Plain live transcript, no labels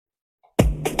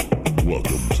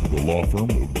Welcome to the law firm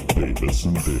of Davis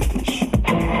and Davis.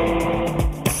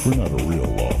 We're not a real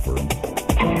law firm.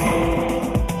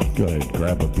 Go ahead,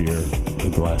 grab a beer, a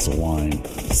glass of wine,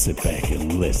 sit back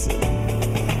and listen.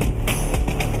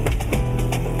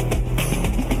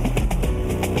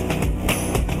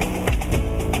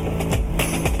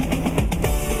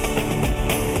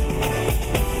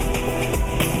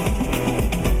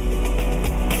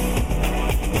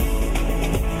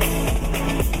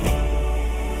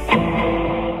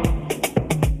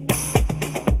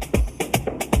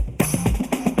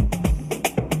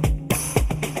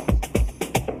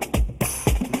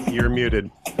 You're muted.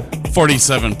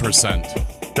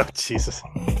 47%. Oh, Jesus.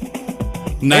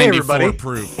 94 everybody.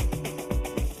 proof.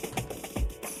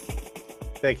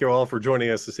 Thank you all for joining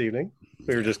us this evening.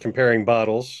 We were just comparing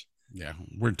bottles. Yeah,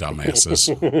 we're dumbasses.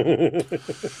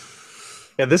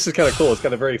 Yeah, this is kind of cool. It's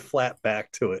got a very flat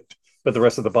back to it, but the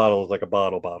rest of the bottle is like a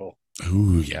bottle.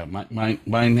 Ooh, yeah,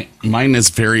 mine is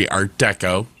very Art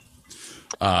Deco.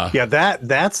 Yeah,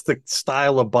 that's the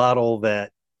style of bottle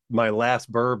that my last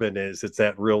bourbon is. It's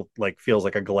that real, like, feels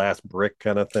like a glass brick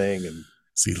kind of thing. And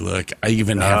See, look, I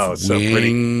even have it's so pretty.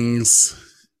 wings.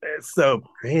 It's so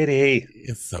pretty.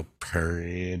 It's so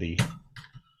pretty.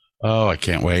 Oh, I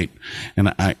can't wait.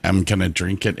 And I'm gonna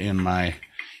drink it in my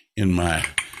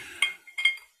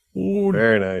Ooh,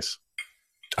 Very nice.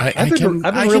 I've I've been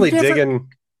really digging,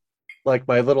 like,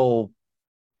 my little,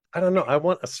 I don't know. I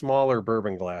want a smaller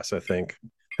bourbon glass, I think.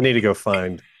 I need to go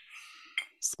find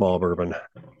small bourbon.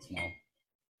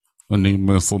 I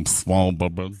need some small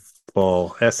bourbon.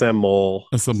 Small. SM Mole.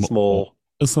 Small.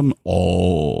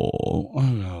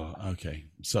 Oh, okay.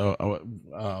 So,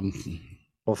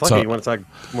 Well, fuck So- it. You want to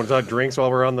talk drinks while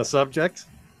we're on the subject?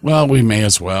 well, we may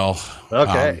as well.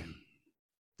 Okay.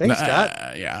 Thanks,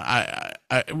 Scott. Yeah,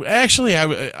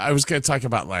 I was going to talk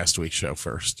about last week's show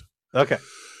first Okay.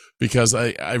 because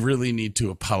I really need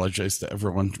to apologize to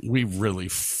everyone. We really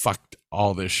fucked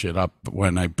all this shit up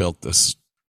when I built this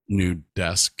new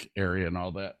desk area and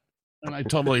all that. And I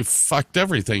totally fucked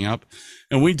everything up.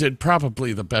 And we did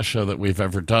probably the best show that we've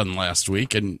ever done last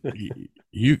week. And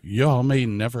y'all may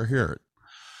never hear it.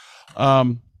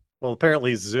 Well,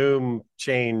 apparently Zoom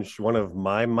changed one of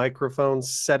my microphone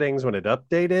settings when it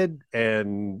updated,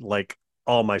 and like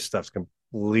all my stuff's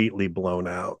completely blown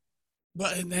out.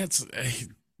 But and that's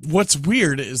what's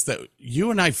weird is that you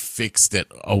and I fixed it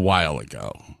a while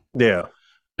ago. Yeah.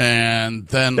 And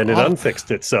then Then it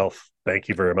unfixed itself. Thank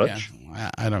you very much.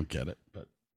 Yeah, I don't get it, but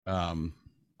Don't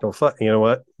fuck. You know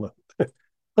what?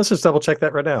 Let's just double check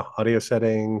that right now. Audio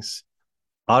settings,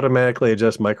 automatically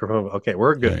adjust microphone. Okay,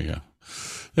 we're good.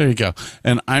 There you go.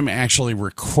 And I'm actually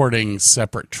recording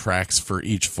separate tracks for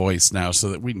each voice now so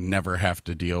that we never have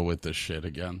to deal with this shit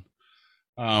again.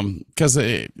 Because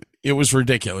it was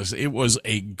ridiculous. It was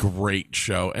a great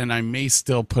show, and I may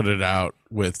still put it out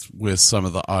with some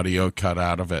of the audio cut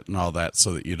out of it and all that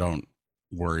so that you don't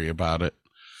worry about it.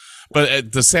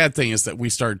 But the sad thing is that we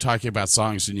started talking about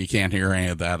songs and you can't hear any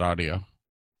of that audio.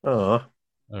 Oh,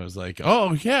 I was like,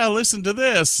 oh yeah, listen to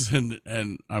this. And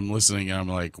I'm listening and I'm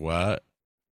like, what?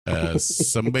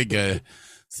 Somebody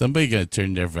gonna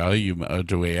turn their volume all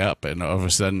the way up, and all of a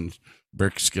sudden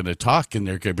Burke's gonna talk and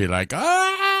they're gonna be like,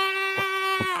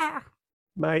 ah,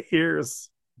 my ears,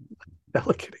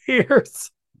 delicate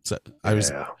ears. So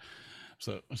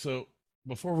so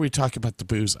before we talk about the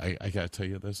booze, I gotta tell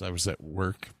you this. I was at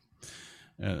work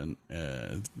and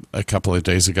a couple of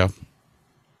days ago,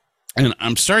 and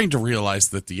I'm starting to realize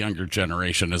that the younger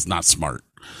generation is not smart.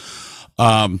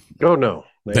 Oh no,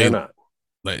 they're not.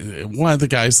 One of the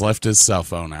guys left his cell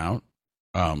phone out,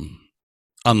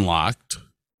 unlocked.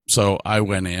 So I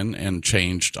went in and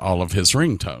changed all of his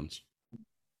ringtones.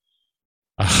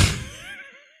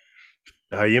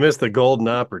 You missed the golden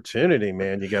opportunity,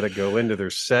 man. You got to go into their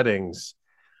settings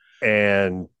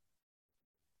and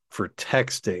for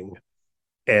texting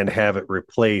and have it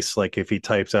replace, like if he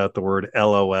types out the word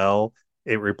LOL,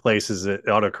 it replaces it,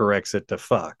 autocorrects it to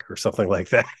fuck or something like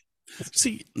that.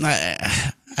 See,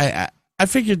 I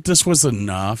figured this was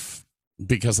enough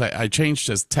because I changed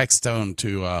his text tone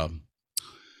to a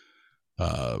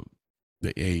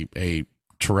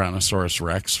Tyrannosaurus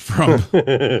Rex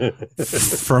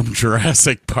from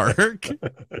Jurassic Park.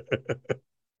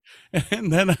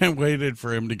 And then I waited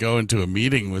for him to go into a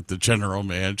meeting with the general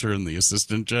manager and the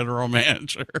assistant general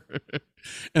manager.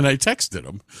 And I texted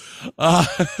him.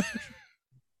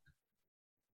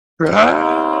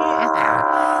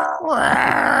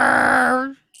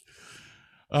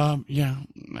 Yeah,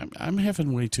 I'm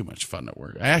having way too much fun at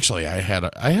work. Actually, I had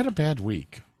a bad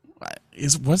week.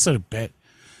 Was it a bad?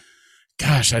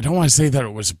 Gosh, I don't want to say that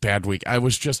it was a bad week. I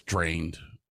was just drained.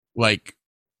 like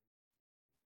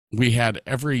we had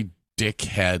every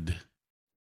dickhead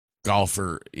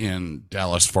golfer in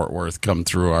Dallas Fort Worth come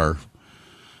through our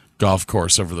golf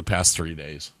course over the past 3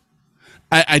 days.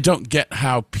 I don't get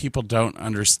how people don't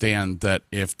understand that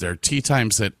if their tee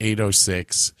time's at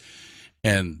 8:06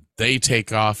 and they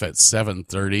take off at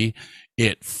 7:30,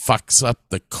 it fucks up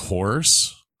the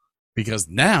course because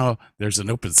now there's an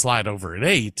open slide over at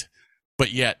 8,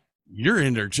 but yet you're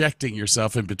interjecting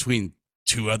yourself in between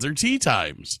two other tee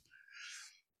times.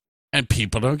 And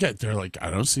people don't get, they're like, I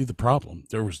don't see the problem.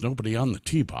 There was nobody on the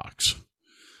tee box.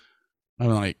 I'm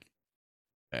like,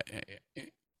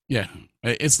 yeah,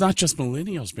 it's not just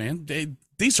millennials, man.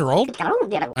 These are old.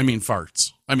 I mean,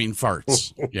 farts.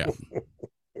 Yeah.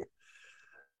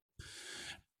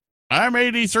 I'm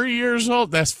 83 years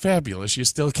old. That's fabulous. You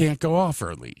still can't go off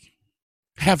early.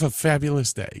 Have a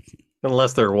fabulous day.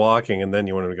 Unless they're walking, and then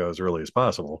you want them to go as early as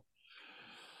possible.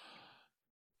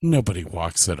 Nobody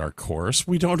walks at our course.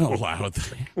 We don't allow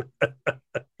that.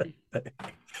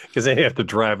 Because then you have to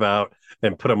drive out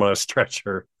and put them on a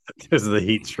stretcher because of the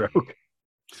heat stroke.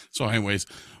 So anyways,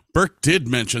 Burke did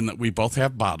mention that we both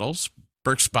have bottles.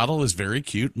 Burke's bottle is very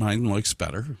cute. Mine looks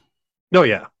better. Oh,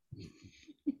 yeah.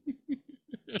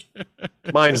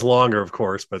 Mine's longer, of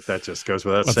course, but that just goes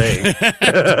without saying.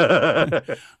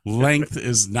 Length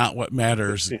is not what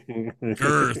matters.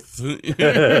 Girth.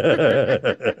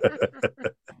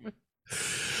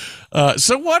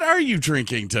 So what are you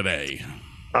drinking today?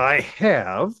 I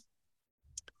have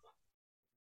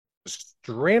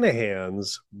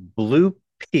Stranahan's Blue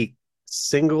Peak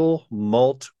Single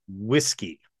Malt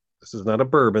Whiskey. This is not a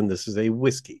bourbon. This is a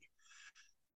whiskey.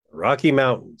 Rocky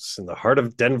Mountains in the heart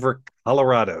of Denver,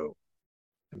 Colorado.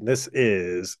 And this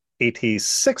is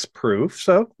 86 proof.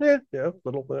 So,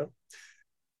 little.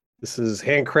 This is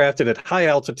handcrafted at high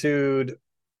altitude.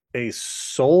 A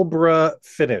Solbra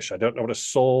finish. I don't know what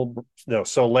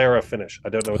Solera finish. I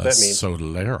don't know what that means.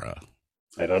 Solera.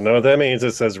 I don't know what that means.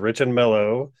 It says rich and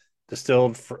mellow,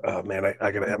 distilled for. Oh man,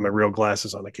 I gotta have my real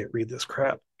glasses on. I can't read this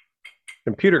crap.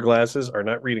 Computer glasses are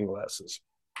not reading glasses.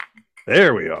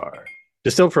 There we are.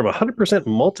 Distilled from 100%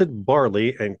 malted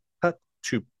barley and cut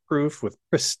to proof with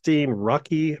pristine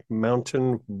Rocky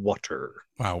Mountain water.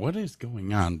 Wow, what is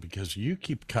going on? Because you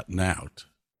keep cutting out.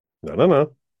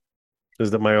 No. Is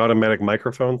that my automatic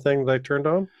microphone thing that I turned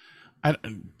on?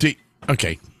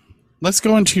 Okay, let's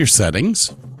go into your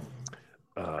settings.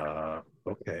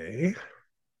 Okay.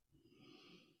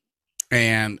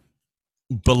 And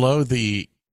below the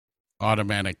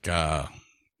automatic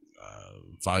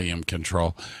volume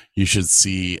control, you should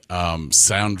see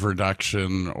sound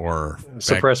reduction or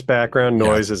suppressed background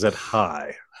noise is at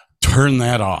high. Turn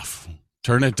that off.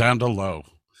 Turn it down to low.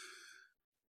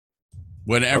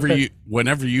 Whenever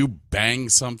you bang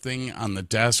something on the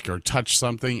desk or touch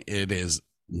something, it is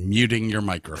muting your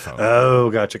microphone. Oh,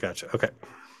 gotcha. Okay.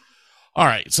 All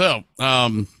right. So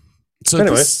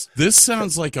anyway. This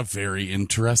sounds like a very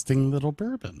interesting little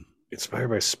bourbon. Inspired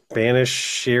by Spanish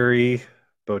sherry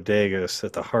bodegas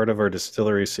at the heart of our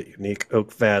distillery sit unique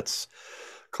oak vats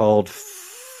called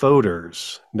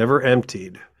foeders, never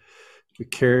emptied. We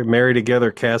marry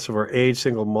together casks of our aged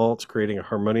single malts, creating a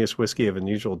harmonious whiskey of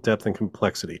unusual depth and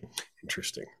complexity.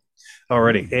 Interesting.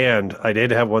 Alrighty, and I did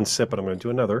have one sip, but I'm going to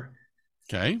do another.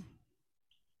 Okay.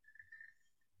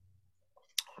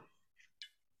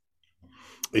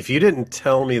 If you didn't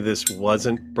tell me this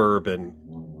wasn't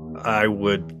bourbon, I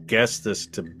would guess this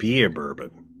to be a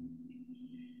bourbon.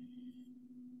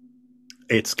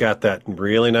 It's got that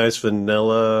really nice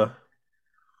vanilla,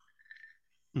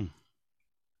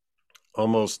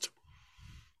 almost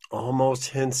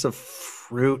hints of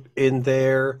fruit in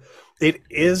there. It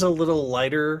is a little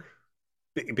lighter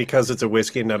because it's a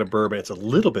whiskey and not a bourbon. It's a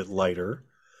little bit lighter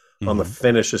on the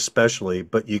finish, especially,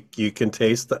 but you can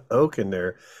taste the oak in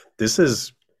there. This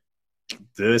is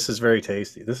very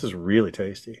tasty. This is really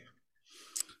tasty.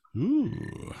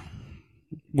 Ooh.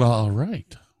 Well, all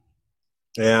right.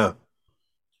 Yeah.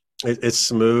 It's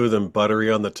smooth and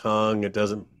buttery on the tongue. It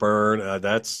doesn't burn.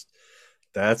 That's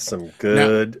some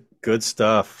good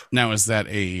stuff. Now, is that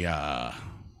a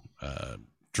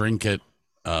drink it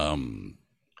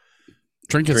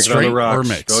straight or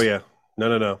mix? Oh yeah,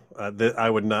 no. I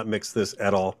would not mix this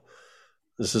at all.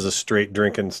 This is a straight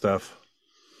drinking stuff.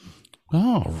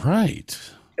 All right,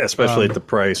 especially at the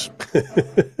price.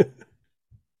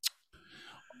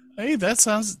 Hey, that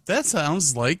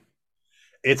sounds like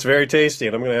it's very tasty,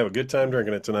 and I'm going to have a good time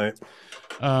drinking it tonight.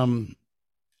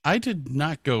 I did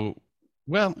not go.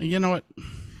 Well, you know what?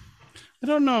 I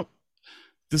don't know.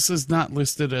 This is not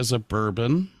listed as a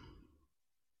bourbon,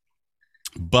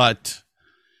 but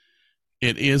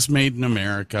It is made in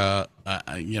America.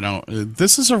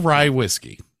 This is a rye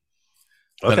whiskey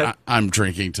that Okay. I'm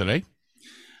drinking today.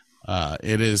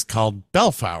 It is called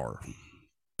Belfour.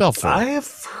 Belfour. I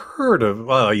have heard of.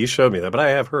 Well, you showed me that, but I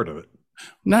have heard of it.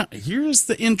 Now, here's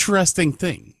the interesting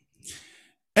thing.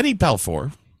 Eddie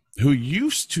Belfour, who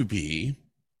used to be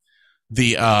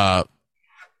the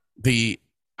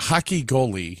hockey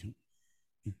goalie,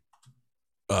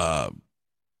 the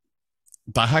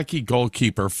hockey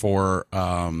goalkeeper for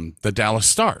the Dallas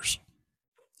Stars.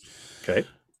 Okay.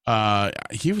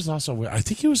 He was also, I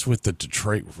think he was with the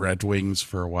Detroit Red Wings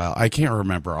for a while. I can't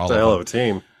remember all It's a of hell them. of a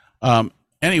team.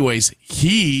 Anyways,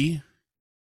 he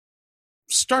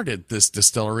started this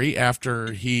distillery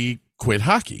after he quit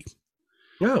hockey.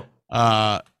 No.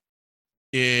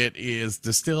 It is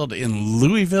distilled in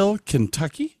Louisville,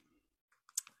 Kentucky.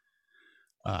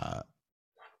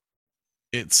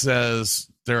 It says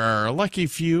there are a lucky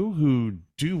few who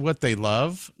do what they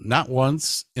love, not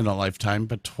once in a lifetime,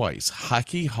 but twice.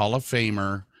 Hockey Hall of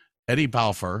Famer Eddie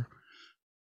Balfour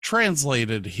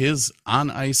translated his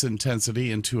on-ice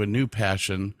intensity into a new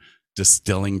passion,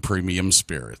 distilling premium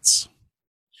spirits.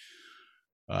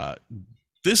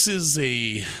 This is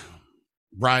a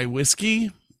rye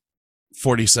whiskey,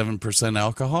 47%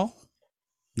 alcohol,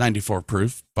 94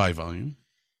 proof by volume,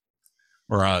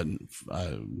 or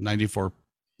 94,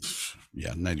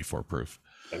 94 proof.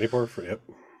 94 for yep.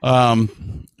 I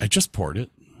just poured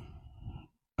it.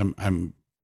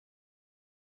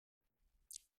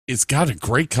 It's got a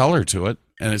great color to it,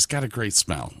 and it's got a great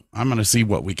smell. I'm going to see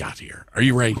what we got here. Are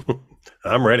you ready?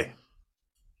 I'm ready.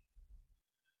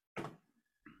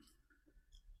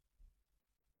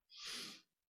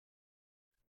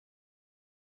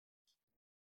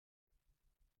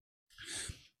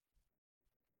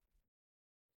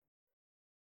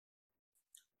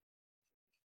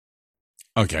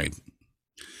 Okay.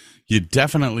 You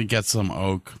definitely get some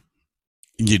oak.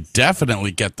 You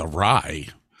definitely get the rye,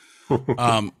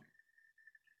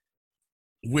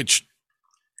 which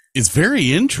is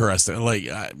very interesting. Like,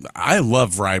 I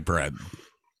love rye bread.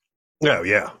 Oh,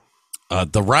 yeah.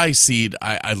 The rye seed,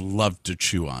 I love to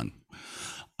chew on.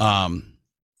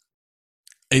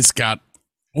 It's got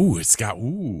the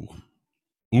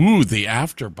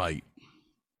afterbite.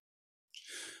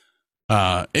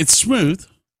 It's smooth.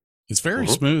 It's very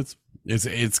smooth.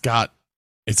 It's got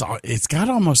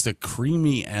almost a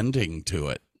creamy ending to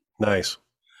it. Nice.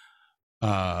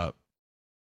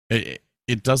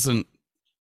 It doesn't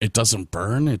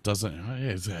burn. It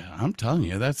doesn't. I'm telling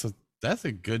you, that's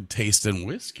a good taste in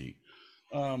whiskey.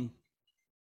 I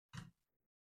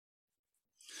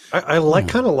like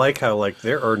kind of like how like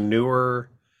there are newer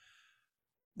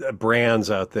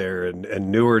brands out there and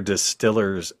newer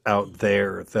distillers out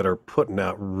there that are putting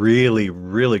out really,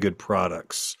 really good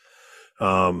products.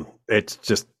 It's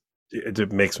just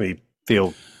it makes me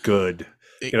feel good.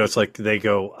 You know, it's like they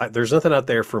go, there's nothing out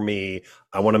there for me.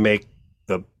 I want to make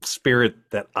the spirit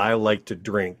that I like to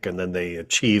drink, and then they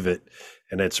achieve it,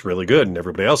 and it's really good, and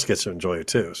everybody else gets to enjoy it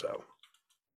too. So,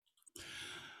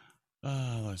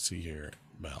 let's see here,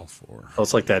 Balfour. oh,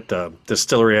 it's like that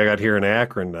distillery I got here in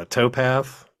Akron,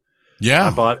 Towpath. Yeah,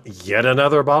 I bought yet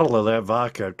another bottle of that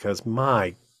vodka because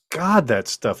my God, that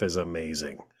stuff is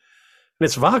amazing. And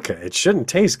it's vodka; it shouldn't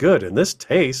taste good, and this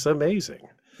tastes amazing.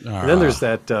 And then there's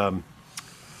that.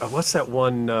 What's that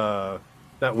one?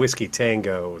 Not Whiskey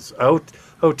Tango.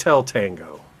 Hotel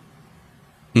Tango.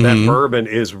 That bourbon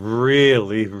is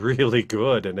really, really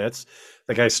good. And that's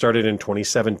the guy started in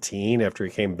 2017 after he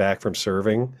came back from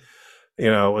serving.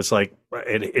 You know, it's like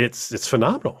it's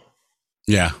phenomenal.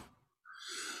 Yeah.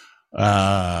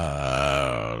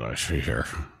 Let's see here.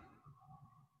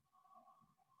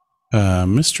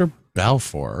 Mr.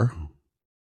 Balfour.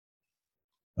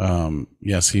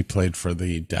 Yes, he played for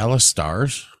the Dallas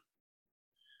Stars.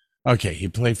 Okay, he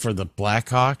played for the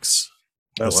Blackhawks,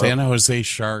 the San Jose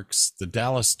Sharks, the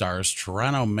Dallas Stars,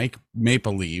 Toronto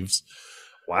Maple Leafs,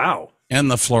 Wow, and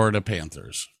the Florida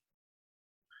Panthers.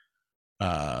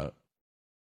 Where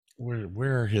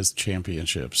are his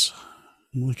championships?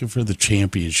 I'm looking for the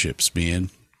championships,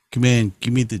 man. Come on,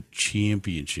 give me the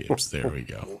championships. There we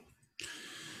go.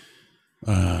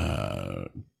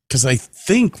 Because I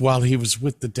think while he was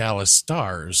with the Dallas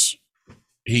Stars,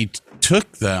 he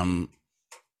took them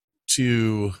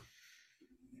to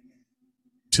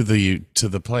the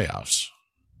playoffs.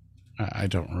 I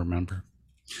don't remember.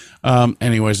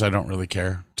 Anyways, I don't really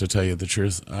care, to tell you the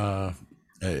truth. All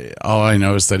I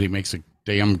know is that he makes a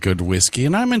damn good whiskey,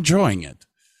 and I'm enjoying it.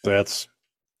 that's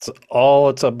all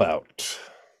it's about.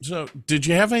 So, did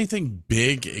you have anything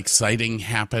big, exciting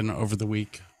happen over the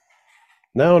week?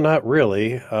 No, not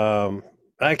really.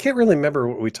 I can't really remember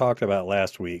what we talked about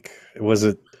last week. Was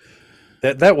it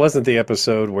that wasn't the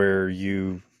episode where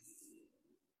you?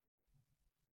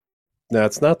 No,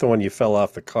 it's not the one you fell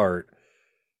off the cart.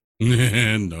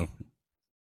 No.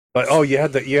 But you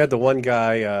had the one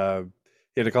guy. You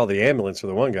had to call the ambulance for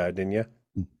the one guy, didn't you?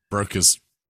 Broke his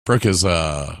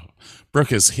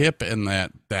hip and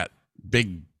that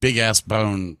big ass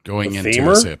bone going into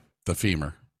his hip, the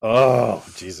femur. Oh,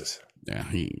 Jesus. Yeah,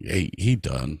 he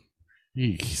done.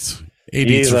 He's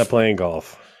not playing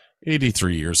golf.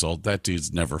 83 years old. That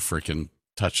dude's never freaking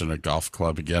touching a golf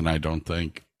club again, I don't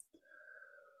think.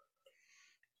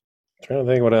 I'm trying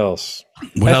to think what else.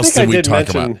 What else did we talk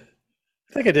about?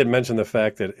 I think I did mention the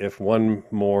fact that if one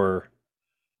more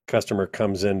customer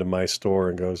comes into my store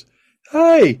and goes,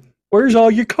 "Hey, where's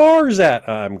all your cars at?"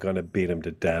 I'm going to beat him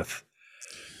to death.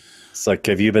 It's like,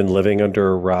 have you been living under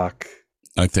a rock?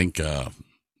 I think I'm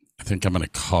going to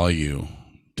call you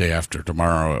day after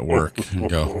tomorrow at work and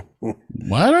go,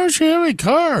 "Why don't you have any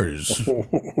cars?"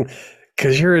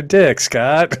 Because you're a dick,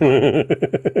 Scott.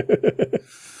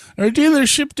 Our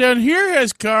dealership down here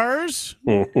has cars.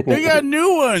 They got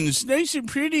new ones, nice and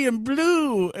pretty and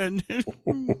blue. And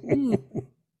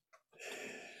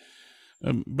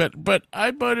but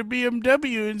I bought a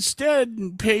BMW instead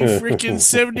and paid freaking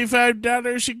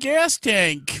 $75 a gas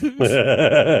tank.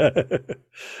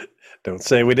 Don't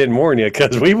say we didn't warn you,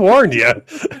 because we warned you.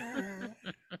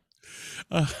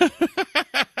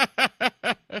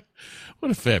 What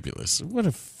a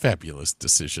fabulous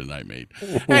decision I made.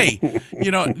 Hey,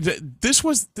 this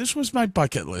was my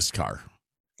bucket list car.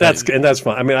 That's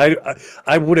fine. I mean,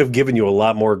 I would have given you a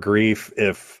lot more grief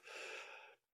if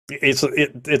it's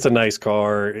a nice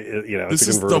car. It's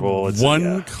a convertible. This is the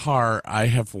one car I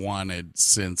have wanted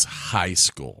since high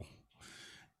school.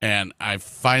 And I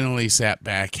finally sat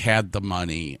back, had the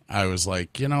money. I was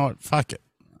like, you know what? Fuck it.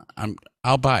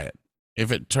 I'll buy it.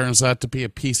 If it turns out to be a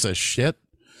piece of shit,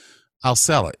 I'll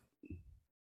sell it.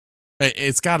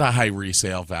 It's got a high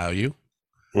resale value.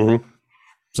 Mm-hmm.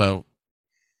 So,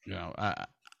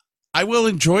 I will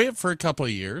enjoy it for a couple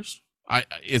of years.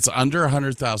 It's under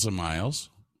 100,000 miles.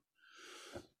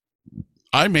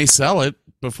 I may sell it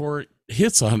before it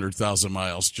hits 100,000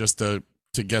 miles just to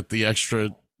get the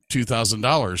extra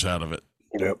 $2,000 out of it.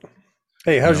 Yep.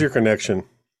 Hey, how's your connection?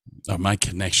 Oh, my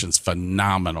connection's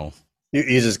phenomenal.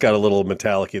 You just got a little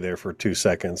metallic-y there for 2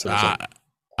 seconds.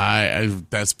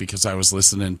 That's because I was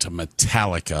listening to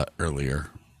Metallica earlier.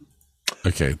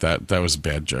 Okay, that was a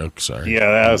bad joke. Sorry.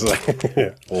 Yeah, that was like,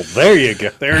 well, there you go.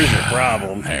 There's your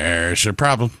problem. There's your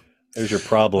problem. There's your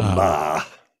problem.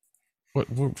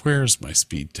 Where's my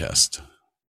speed test?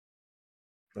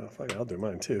 Oh, fuck, I'll do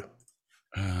mine too.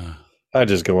 I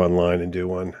just go online and do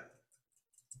one.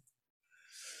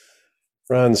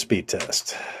 Run speed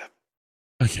test.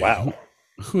 Okay. Wow.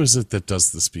 Who is it that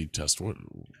does the speed test? What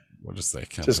is that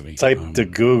company? Just type to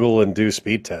Google and do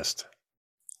speed test.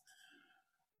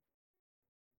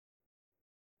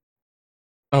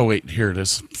 Oh, wait, here it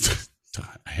is.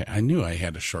 I knew I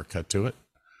had a shortcut to it.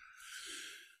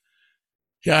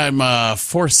 Yeah, I'm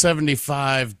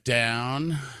 475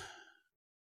 down.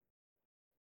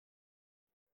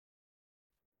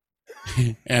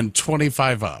 And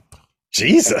 25 up.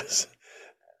 Jesus.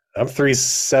 I'm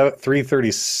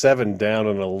 337 down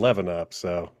and 11 up,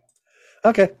 so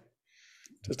okay.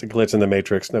 Just a glitch in the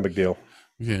matrix, no big deal.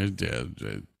 Yeah,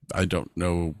 I don't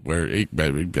know where I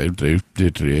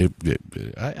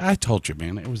told you,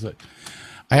 man. It was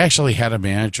I actually had a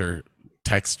manager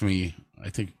text me. I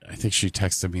think she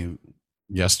texted me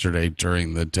yesterday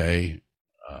during the day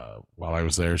while I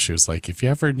was there. She was like, "If you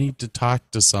ever need to talk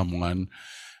to someone,"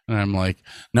 and I'm like,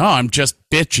 "No, I'm just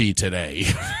bitchy today."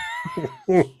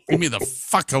 Leave me the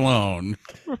fuck alone.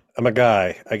 I'm a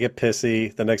guy. I get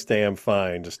pissy. The next day I'm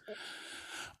fine. Just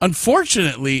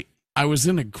unfortunately, I was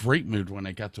in a great mood when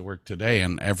I got to work today,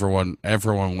 and everyone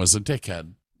was a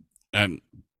dickhead. And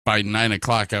by 9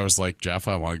 o'clock, I was like, "Jeff,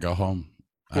 I want to go home.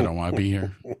 I don't want to be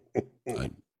here.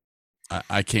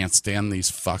 I can't stand these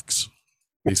fucks.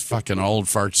 These fucking old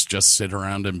farts just sit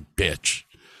around and bitch.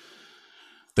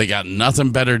 They got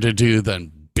nothing better to do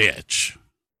than bitch."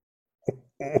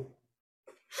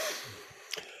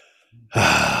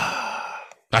 I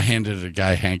handed a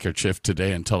guy a handkerchief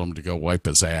today and told him to go wipe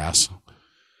his ass.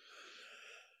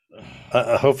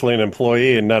 Hopefully an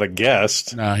employee and not a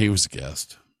guest. No, he was a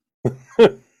guest.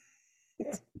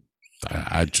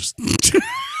 I just...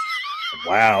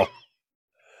 Wow.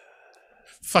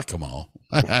 Fuck them all.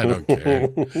 I don't care.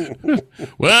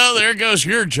 Well, there goes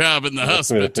your job in the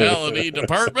hospitality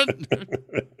department.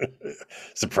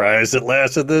 Surprised it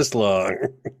lasted this long.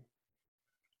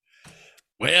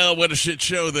 Well, what a shit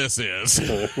show this is.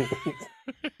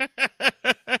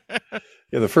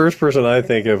 Yeah, the first person I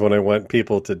think of when I want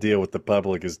people to deal with the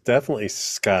public is definitely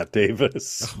Scott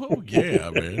Davis. Oh yeah,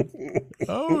 man.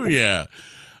 Oh yeah.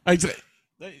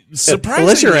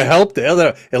 Unless you're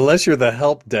the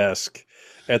help desk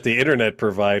at the internet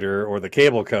provider or the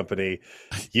cable company,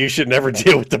 you should never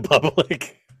deal with the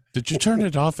public. Did you turn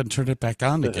it off and turn it back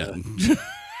on again?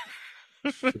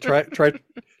 Try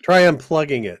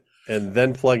unplugging it and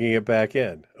then plugging it back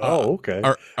in. Oh, okay.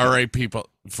 All right, people.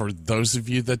 For those of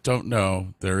you that don't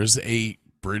know, there is a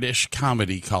British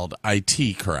comedy called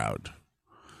IT Crowd.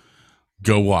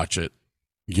 Go watch it.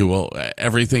 You will.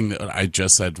 Everything that I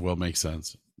just said will make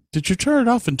sense. Did you turn it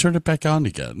off and turn it back on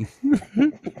again?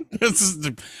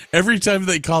 Every time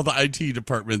they call the IT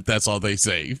department, that's all they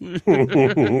say.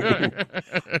 Because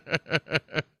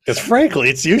frankly,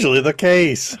 it's usually the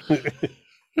case.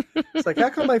 It's like, how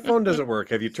come my phone doesn't work?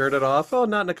 Have you turned it off? Oh,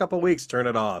 not in a couple of weeks. Turn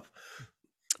it off.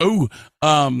 Oh,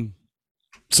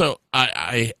 so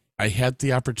I had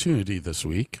the opportunity this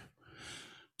week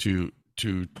to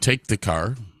take the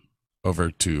car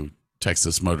over to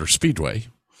Texas Motor Speedway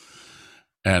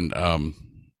and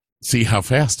see how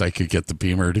fast I could get the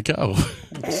Beamer to go.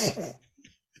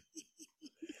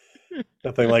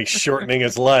 Nothing like shortening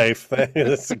his life.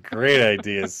 That's a great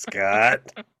idea, Scott.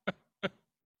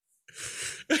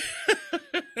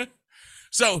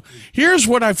 So here's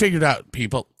what I figured out,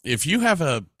 people. If you have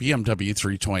a BMW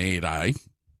 328i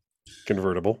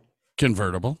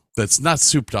convertible that's not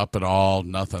souped up at all,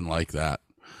 nothing like that,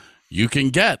 you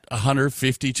can get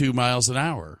 152 miles an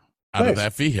hour out of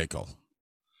that vehicle.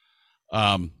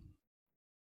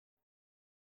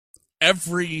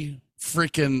 Every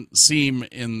freaking seam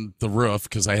in the roof,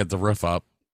 because I had the roof up,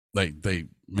 they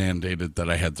mandated that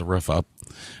I had the roof up.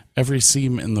 Every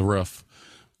seam in the roof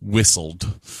whistled.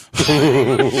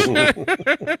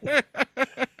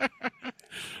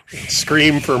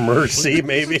 Scream for mercy,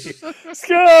 maybe.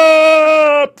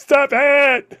 Stop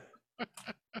it.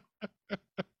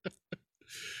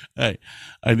 Hey,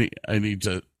 I need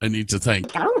to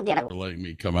thank you for letting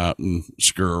me come out and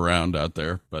screw around out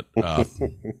there. But I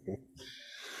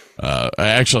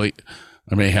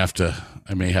may have to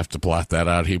blot that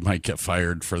out. He might get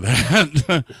fired for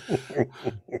that.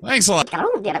 Thanks a lot.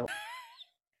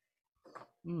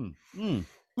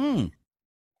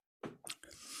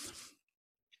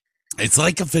 It's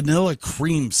like a vanilla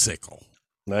creamsicle.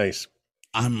 Nice.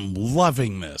 I'm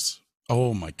loving this.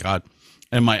 Oh my God.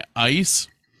 And my ice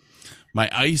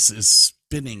is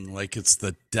spinning like it's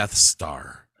the Death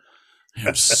Star.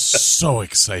 I'm so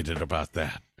excited about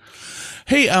that.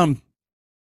 Hey,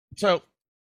 so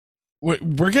we're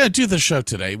going to do the show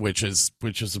today, which is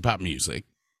about music.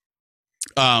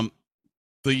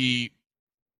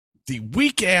 The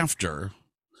week after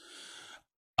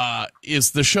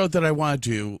is the show that I want to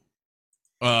do,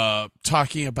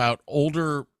 talking about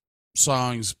older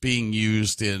songs being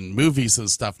used in movies and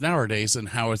stuff nowadays and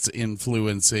how it's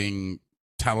influencing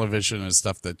television and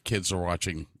stuff that kids are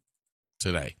watching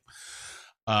today.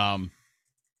 I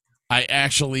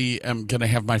actually am going to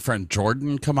have my friend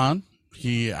Jordan come on.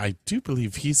 I do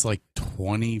believe he's like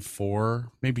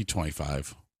 24, maybe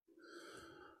 25.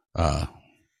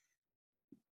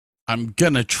 I'm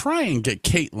going to try and get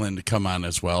Caitlin to come on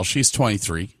as well. She's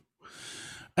 23.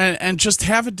 And just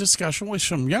have a discussion with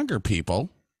some younger people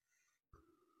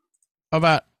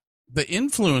about the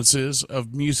influences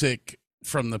of music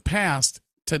from the past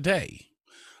today.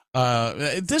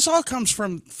 This all comes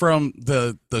from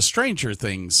the Stranger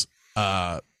Things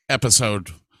episode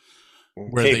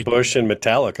where Kate Bush and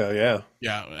Metallica,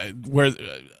 yeah, where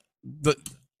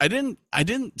I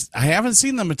haven't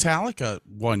seen the Metallica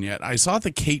one yet. I saw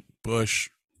the Kate Bush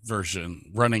version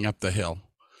running up that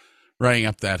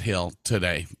hill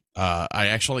today. I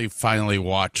actually finally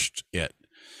watched it,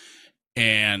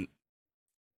 and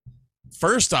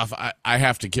first off, I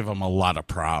have to give them a lot of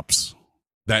props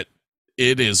that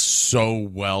it is so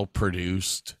well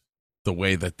produced the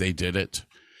way that they did it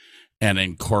and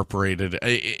incorporated.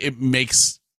 It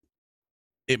makes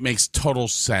total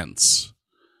sense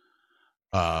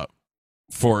for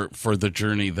the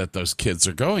journey that those kids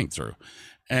are going through.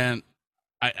 And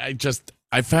I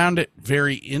found it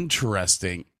very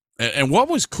interesting. And what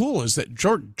was cool is that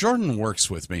Jordan works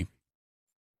with me.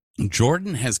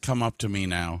 Jordan has come up to me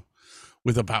now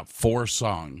with about 4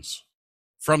 songs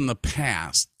from the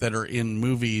past that are in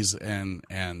movies and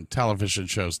television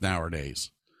shows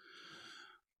nowadays.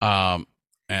 And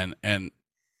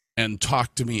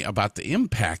talk to me about the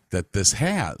impact that this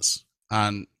has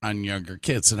on younger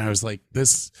kids. And I was like,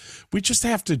 we just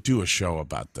have to do a show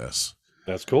about this.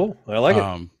 That's cool. I like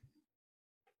it.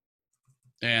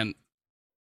 and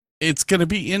it's going to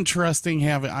be interesting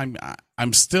having.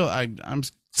 I'm still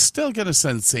going to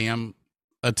send Sam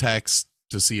a text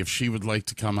to see if she would like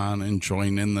to come on and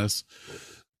join in this,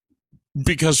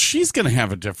 because she's going to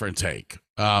have a different take.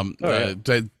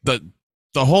 The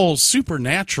whole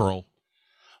supernatural.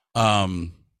 Well,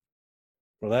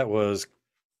 that was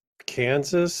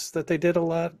Kansas that they did a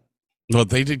lot. Well,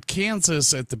 they did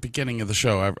Kansas at the beginning of the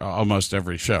show, almost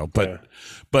every show, but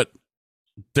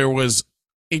there was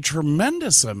a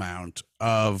tremendous amount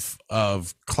of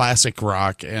classic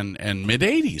rock and mid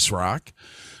 80s rock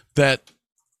that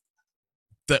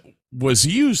was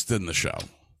used in the show.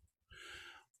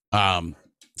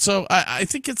 So I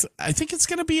think it's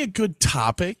going to be a good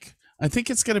topic. I think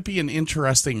it's going to be an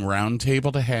interesting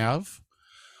roundtable to have.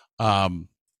 No,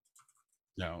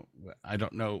 I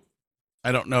don't know.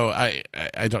 I don't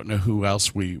know who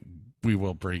else we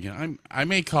will bring in. I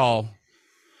may call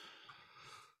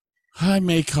come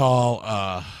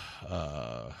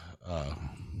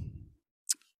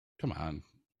on,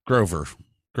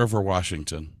 Grover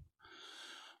Washington,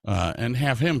 and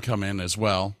have him come in as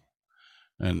well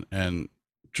and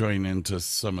join into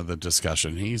some of the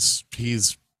discussion. He's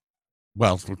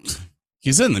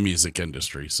in the music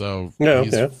industry, so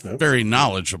he's very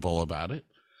knowledgeable about it.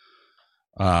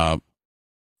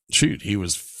 He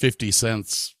was 50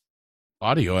 Cent's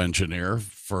audio engineer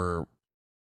for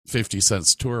 50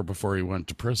 Cent's tour before he went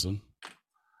to prison.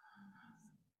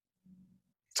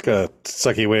 It's got a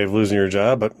sucky way of losing your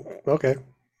job, but okay.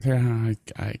 Yeah,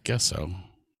 I guess so.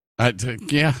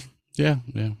 Yeah.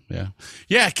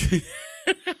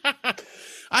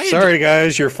 Sorry,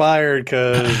 guys, you're fired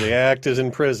because the act is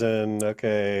in prison.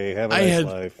 Okay, have a nice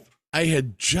life. I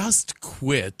had just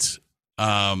quit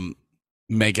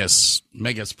Megas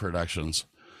Productions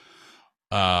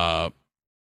when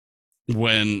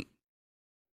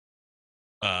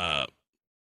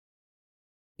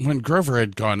Grover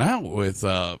had gone out with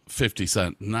 50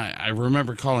 Cent, and I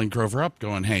remember calling Grover up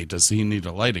going, hey, does he need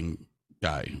a lighting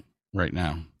guy right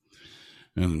now?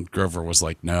 And Grover was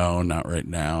like, no, not right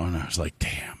now. And I was like,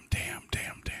 damn,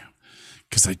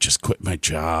 because I just quit my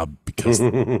job because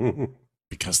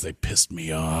they pissed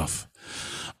me off.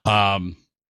 But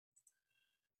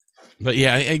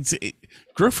yeah,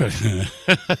 Grover.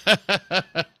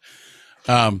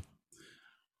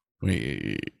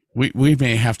 We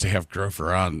may have to have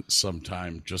Grover on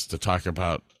sometime just to talk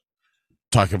about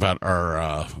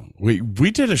our.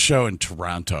 We did a show in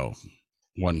Toronto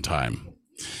one time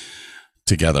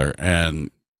together,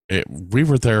 and we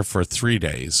were there for 3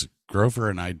 days. Grover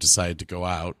and I decided to go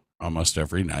out almost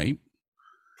every night.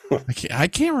 I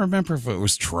can't remember if it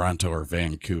was Toronto or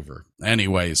Vancouver.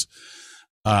 Anyways,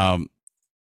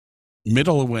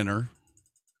 middle of winter,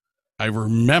 I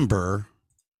remember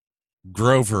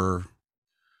Grover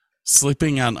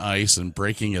slipping on ice and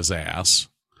breaking his ass.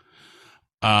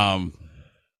 I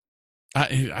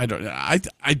don't know.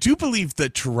 I do believe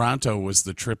that Toronto was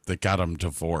the trip that got him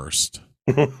divorced.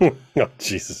 Oh,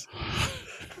 Jesus.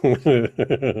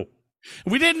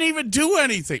 We didn't even do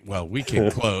anything. Well, we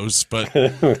came close, but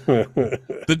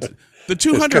the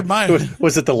 200 mile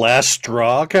was it the last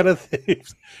straw kind of thing?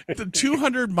 The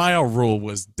 200-mile rule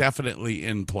was definitely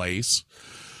in place.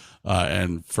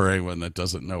 And for anyone that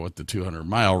doesn't know what the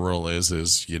 200-mile rule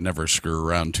is you never screw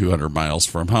around 200 miles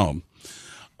from home.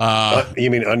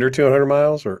 You mean under 200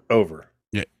 miles or over?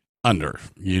 Yeah, under.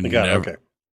 Okay.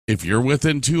 If you're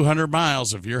within 200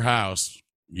 miles of your house,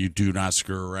 you do not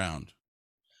screw around.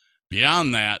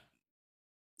 Beyond that,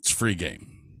 it's free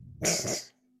game.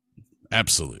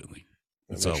 Absolutely.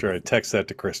 Make sure I text that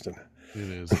to Kristen. It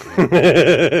is.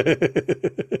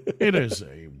 It is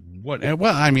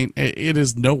well, I mean, it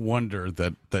is no wonder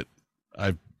that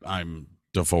I'm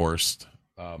divorced.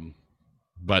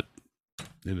 But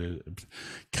it is.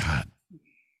 God,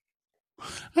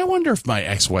 I wonder if my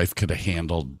ex-wife could have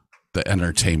handled the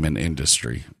entertainment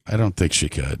industry. I don't think she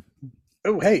could.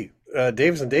 Oh, hey,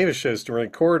 Davis and Davis shows to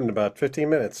record in about 15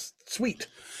 minutes. Sweet.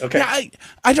 Okay. Yeah,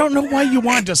 I don't know why you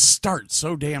wanted to start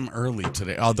so damn early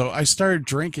today. Although I started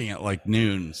drinking at like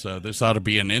noon, so this ought to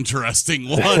be an interesting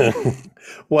one.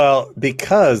 Well,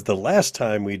 because the last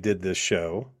time we did this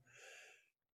show,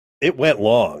 it went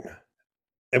long,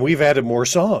 and we've added more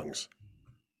songs.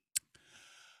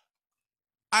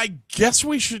 I guess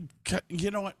we should.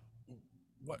 You know what?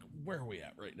 Where are we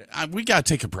at right now? We got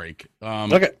to take a break.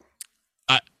 Okay.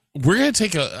 We're going to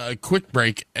take a quick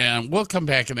break, and we'll come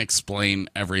back and explain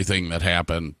everything that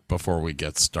happened before we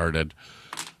get started.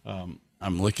 I'm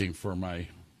looking for my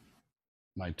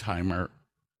timer.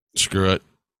 Screw it.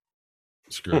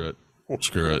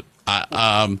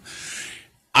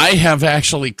 I have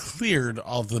actually cleared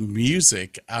all the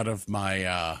music out of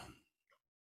my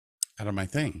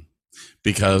thing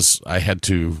because I had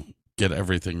to get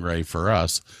everything ready for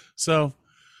us. So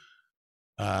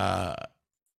I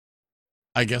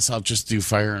guess I'll just do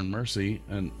Fire and Mercy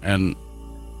and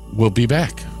we'll be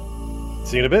back.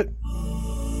 See you in a bit.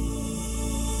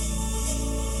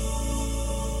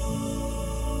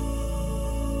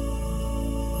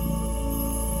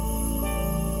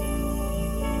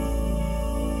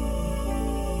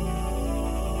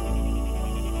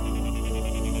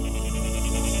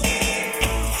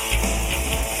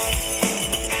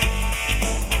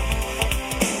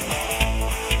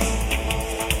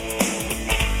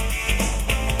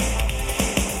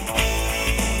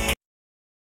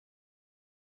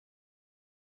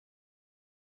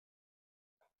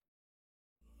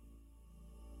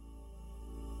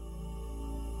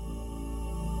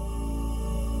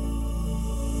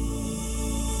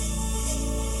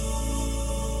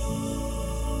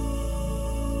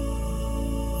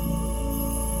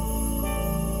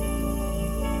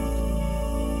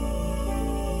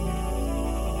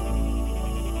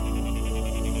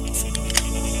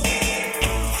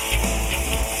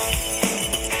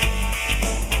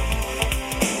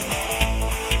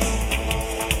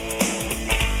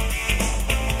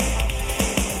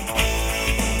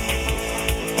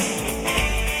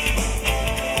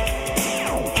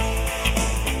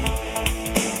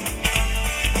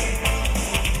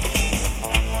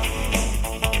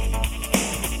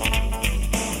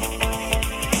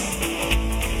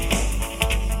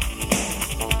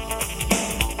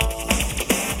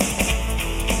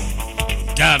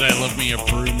 God, I love me a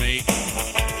brewmate.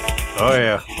 Oh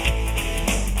yeah.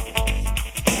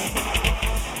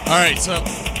 All right, so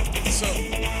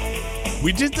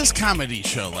we did this comedy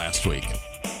show last week,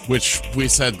 which we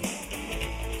said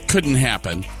couldn't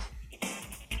happen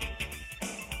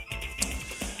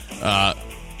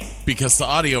because the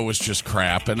audio was just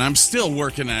crap, and I'm still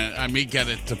working on it. I may get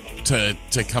it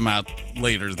to come out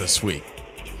later this week.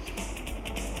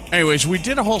 Anyways, we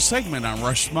did a whole segment on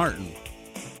Rush Martin.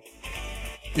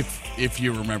 If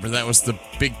you remember, that was the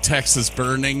big Texas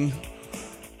burning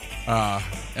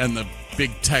and the big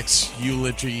Tex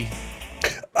eulogy.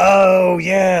 Oh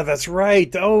yeah, that's right.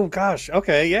 Oh gosh.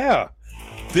 Okay, yeah.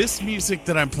 This music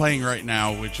that I'm playing right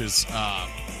now, which is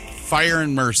Fire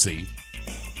and Mercy,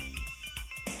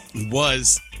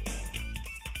 was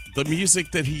the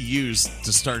music that he used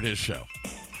to start his show.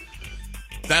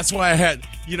 That's why I had,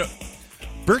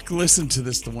 Burke listened to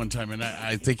this the one time, and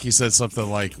I think he said something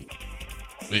like,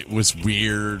 it was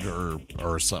weird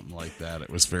or something like that. It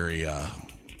was very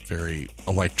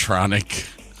electronic.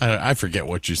 I forget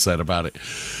what you said about it,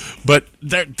 but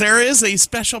there is a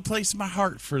special place in my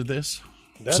heart for this.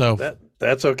 That's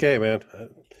okay, man.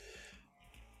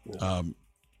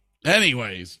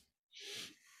 Anyways,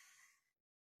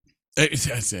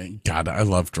 God, I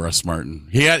loved Russ Martin.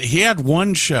 He had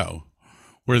one show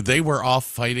where they were all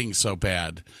fighting so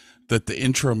bad that the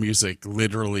intro music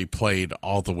literally played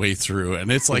all the way through, and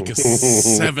it's like a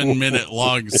 7-minute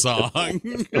long song.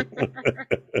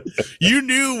 You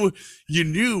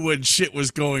knew when shit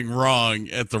was going wrong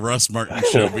at the Russ Martin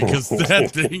show because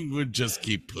that thing would just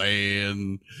keep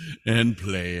playing and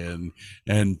playing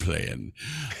and playing.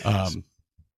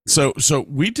 So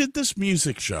we did this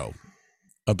music show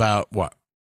about what,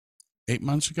 8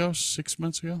 months ago, 6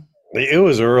 months ago? It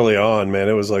was early on, man.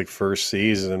 It was like first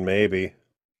season, maybe.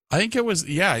 I think it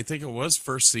was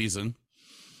first season.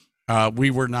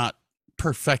 We were not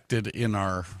perfected in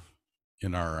our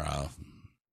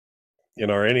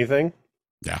anything.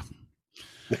 Yeah.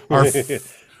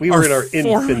 We were in our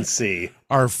infancy.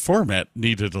 Our format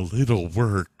needed a little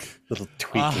work. Little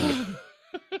tweaking.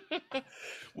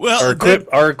 Well,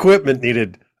 our equipment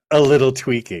needed a little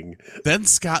tweaking. Then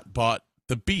Scott bought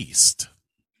the Beast,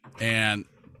 and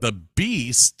the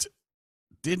Beast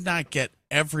did not get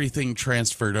everything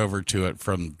transferred over to it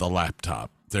from the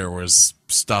laptop. There was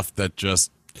stuff that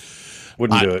just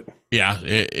wouldn't do it. Yeah,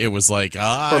 it was like,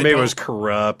 or maybe it was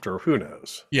corrupt, or who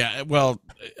knows. Yeah, well,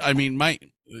 I mean,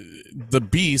 the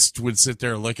Beast would sit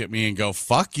there and look at me and go,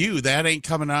 "Fuck you, that ain't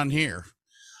coming on here."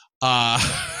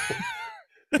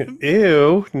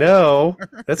 Ew, no,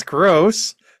 that's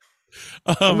gross.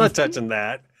 I'm not touching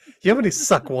that. You want me to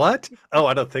suck what? Oh,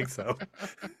 I don't think so.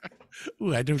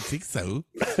 Ooh, I don't think so.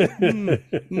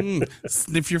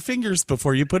 Sniff your fingers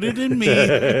before you put it in me.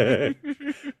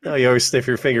 No, you always sniff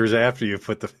your fingers after you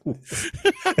put the...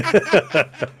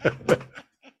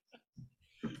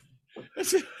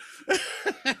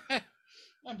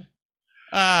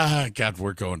 God,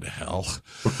 we're going to hell.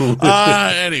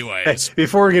 Anyways. Hey,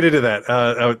 before we get into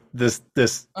that,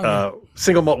 this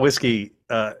single malt whiskey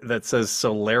that says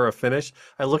Solera finish.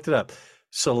 I looked it up.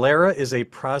 Solera is a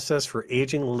process for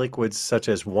aging liquids such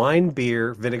as wine,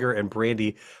 beer, vinegar, and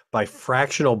brandy by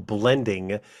fractional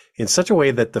blending in such a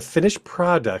way that the finished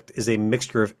product is a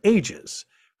mixture of ages,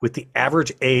 with the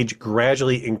average age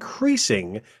gradually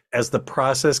increasing as the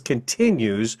process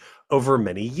continues over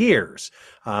many years.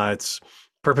 Its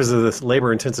purpose of this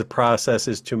labor-intensive process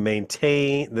is to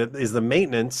maintain the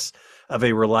maintenance of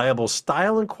a reliable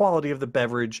style and quality of the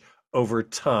beverage over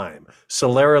time.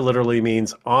 Solera literally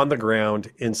means on the ground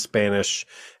in Spanish,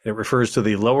 and it refers to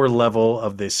the lower level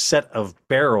of the set of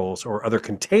barrels or other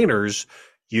containers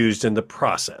used in the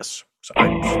process. So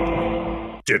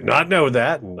I did not know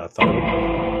that, and I thought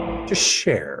I would just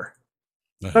share.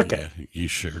 Okay. Yeah, you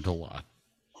shared a lot.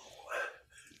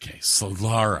 Okay,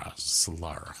 Solara.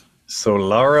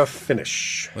 Solera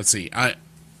finish. Let's see.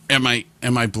 Am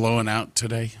I blowing out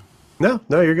today? No,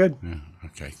 you're good. Yeah,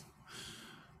 okay.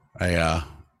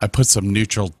 I put some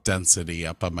neutral density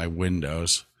up on my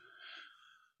windows.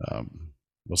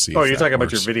 We'll see. Oh, you're talking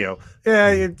about your video.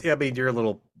 Yeah, I mean, you're a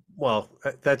little. Well,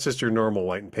 that's just your normal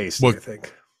white and pasty, I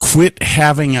think. Quit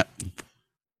having a.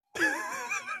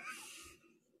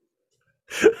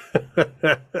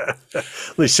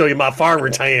 Let me show you my farmer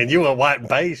tan. You a white and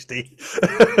pasty.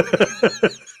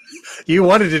 You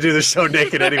wanted to do the show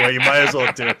naked anyway. You might as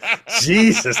well do it.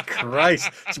 Jesus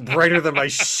Christ. It's brighter than my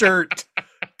shirt.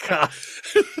 God.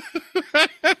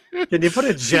 Can you put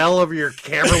a gel over your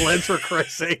camera lens for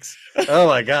Christ's sakes? Oh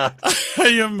my God.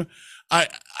 I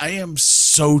am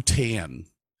so tan.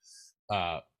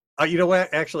 You know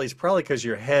what? Actually, it's probably because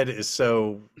your head is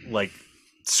so like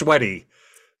sweaty.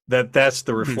 That's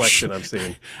the reflection I'm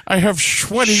seeing. I have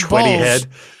sweaty balls. Head.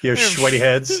 You have sweaty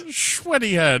heads?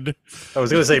 Sweaty head. I was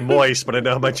going to say moist, but I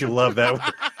know how much you love that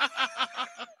one.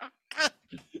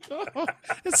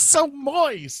 It's so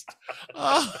moist.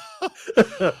 Oh.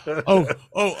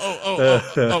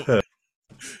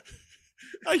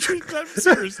 I'm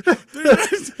serious.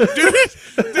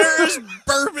 There is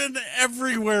bourbon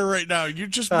everywhere right now. You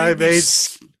just I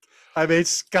made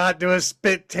Scott do a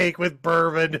spit take with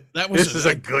bourbon. This is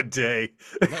a good day.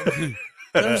 That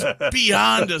was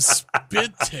beyond a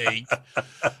spit take.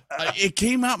 It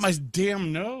came out my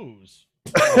damn nose.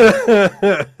 All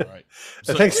right.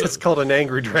 I think it's called an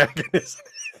angry dragon, isn't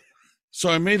it? So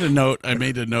I made a note.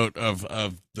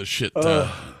 of the shit to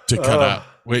cut out.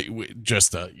 Wait,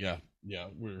 just yeah.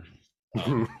 We're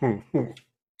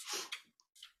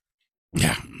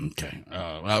yeah. Okay.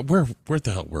 Where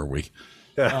the hell were we?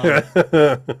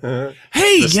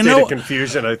 Hey, you know,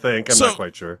 confusion. I think I'm not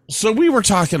quite sure. So we were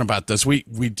talking about this. We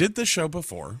did the show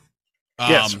before.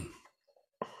 Yes,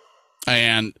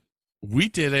 and we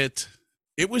did it.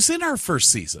 It was in our first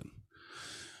season,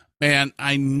 and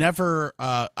I never.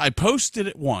 I posted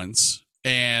it once,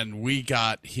 and we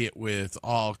got hit with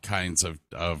all kinds of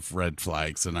red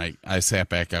flags. And I sat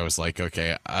back. I was like,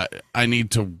 okay, I need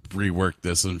to rework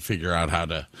this and figure out how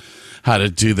to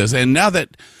do this. And now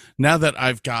that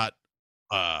I've got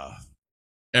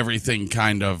everything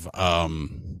kind of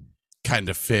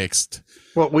fixed.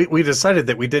 Well, we decided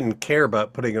that we didn't care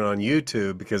about putting it on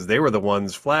YouTube because they were the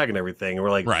ones flagging everything. And we're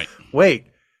like, right. Wait,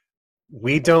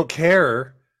 we don't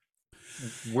care.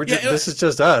 This is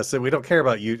just us, and we don't care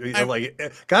about you. Like,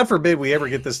 God forbid we ever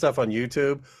get this stuff on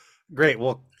YouTube. Great,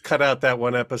 we'll cut out that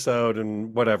one episode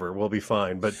and whatever. We'll be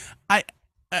fine. But I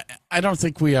don't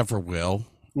think we ever will.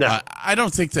 No, I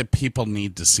don't think that people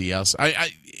need to see us.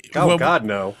 God,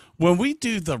 no. When we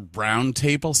do the round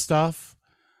table stuff,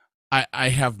 I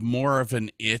have more of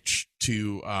an itch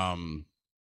to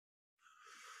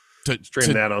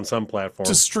stream that on some platform.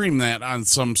 To stream that on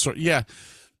some sort, yeah,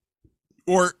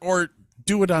 or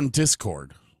do it on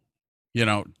Discord. You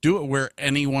know, do it where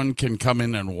anyone can come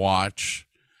in and watch,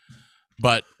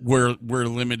 but we're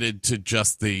limited to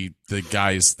just the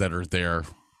guys that are there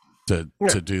to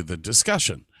do the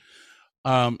discussion.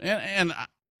 And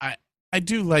I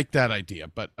do like that idea,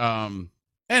 but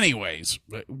anyways,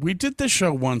 we did this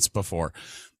show once before,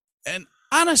 and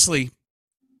honestly,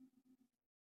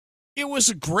 it was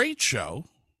a great show.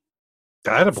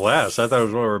 I had a blast. I thought it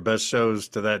was one of our best shows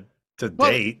to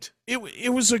date.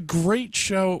 It was a great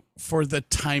show for the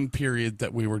time period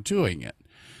that we were doing it.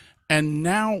 And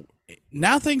now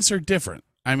things are different.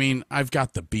 I mean, I've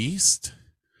got the Beast.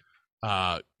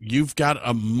 You've got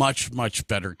a much, much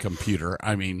better computer.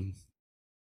 I mean,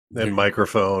 and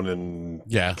microphone and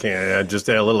just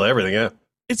a little everything. Yeah.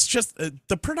 It's just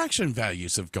the production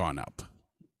values have gone up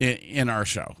in our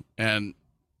show. And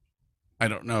I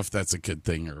don't know if that's a good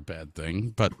thing or a bad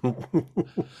thing, but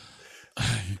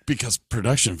Because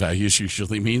production values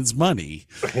usually means money.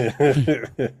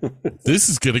 This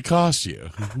is going to cost you.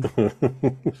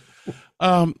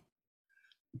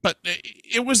 But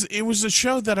it was a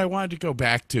show that I wanted to go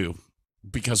back to,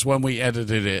 because when we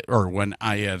edited it, or when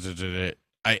I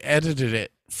edited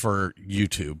it for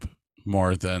YouTube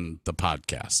more than the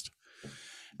podcast.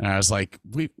 And I was like,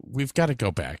 we've got to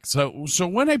go back. So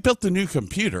when I built the new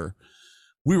computer,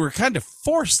 we were kind of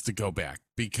forced to go back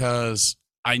because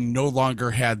I no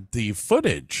longer had the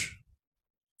footage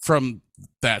from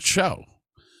that show.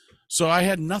 So I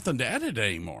had nothing to edit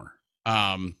anymore.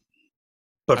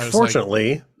 But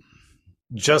fortunately,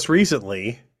 just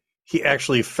recently, he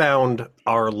actually found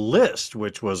our list,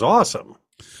 which was awesome.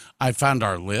 I found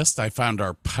our list. I found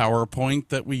our PowerPoint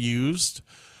that we used,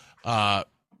 of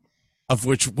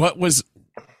which what was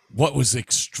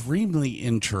extremely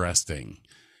interesting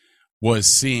was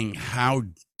seeing how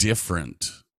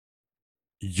different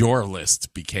your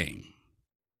list became.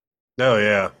 Oh,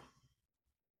 yeah.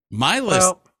 My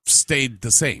list stayed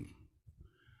the same.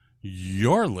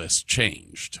 Your list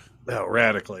changed. Oh,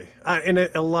 radically. And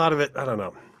a lot of it, I don't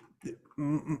know.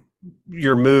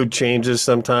 Your mood changes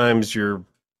sometimes. Your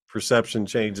perception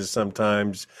changes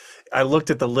sometimes. I looked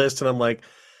at the list and I'm like,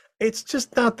 it's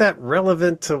just not that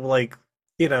relevant to, like,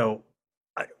 you know,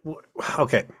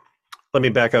 okay. Let me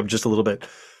back up just a little bit.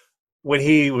 When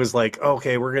he was like,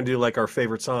 okay, we're going to do like our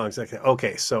favorite songs.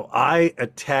 Okay, so I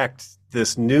attacked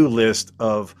this new list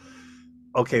of,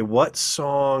 okay, what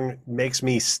song makes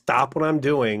me stop what I'm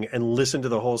doing and listen to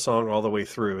the whole song all the way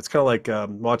through? It's kind of like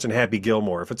watching Happy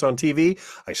Gilmore. If it's on TV,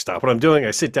 I stop what I'm doing.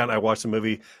 I sit down, I watch the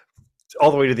movie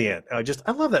all the way to the end. I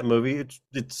love that movie.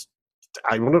 It's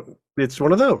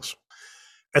one of those.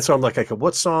 And so I'm like, okay,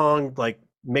 what song like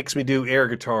makes me do air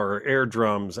guitar or air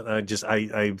drums? And I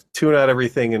tune out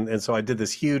everything. And so I did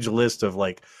this huge list of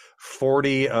like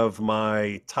 40 of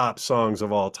my top songs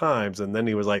of all times. And then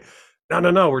he was like,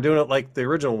 no, we're doing it like the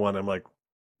original one. I'm like,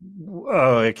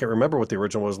 oh, I can't remember what the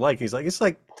original was like. He's like, it's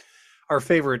like our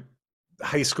favorite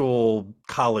high school,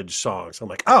 college songs. I'm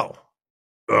like, oh,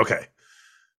 okay.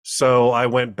 So I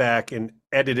went back and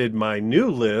edited my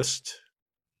new list,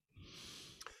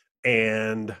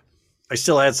 and I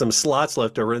still had some slots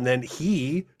left over. And then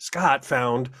Scott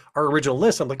found our original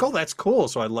list. I'm like, oh, that's cool.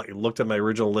 So I looked at my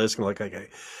original list and I'm like, okay,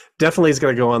 definitely is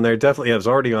going to go on there. Definitely, it was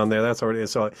already on there. That's already.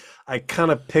 So I kind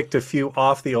of picked a few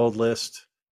off the old list,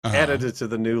 added it to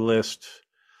the new list,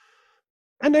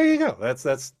 and there you go. That's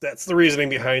the reasoning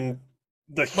behind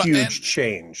the huge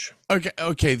change.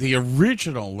 Okay. The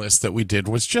original list that we did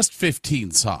was just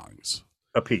 15 songs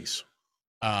a piece.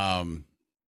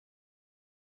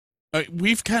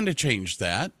 We've kind of changed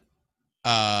that.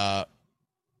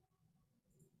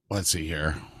 Let's see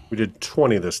here. We did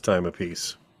 20 this time a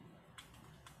piece.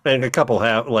 And a couple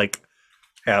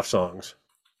half songs.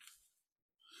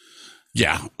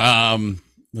 Yeah.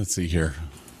 Let's see here.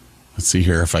 Let's see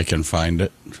here if I can find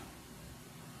it.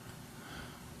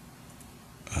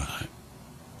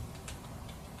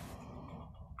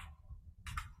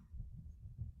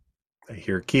 I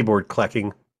hear keyboard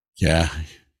clacking. Yeah.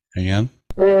 Hang on.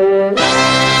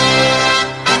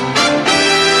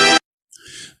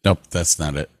 Nope, that's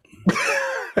not it.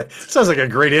 Sounds like a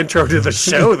great intro to the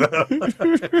show, though.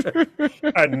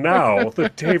 And now the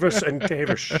Davis and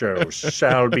Davis show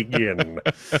shall begin.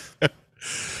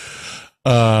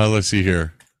 Let's see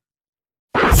here.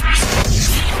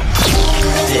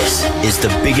 This is the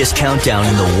biggest countdown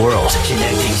in the world,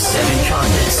 connecting 7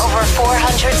 continents, over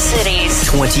 400 cities,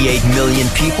 28 million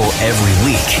people every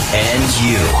week, and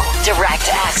you. Direct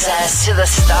access to the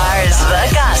stars, the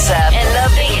gossip, and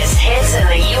the biggest hits in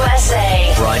the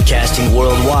USA. Broadcasting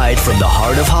worldwide from the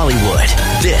heart of Hollywood.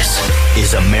 This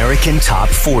is American Top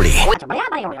 40.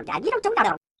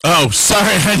 Oh,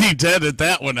 sorry, I need to edit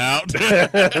that one out.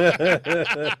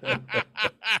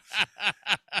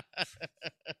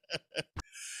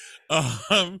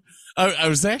 I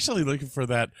was actually looking for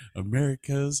that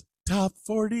America's Top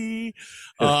 40.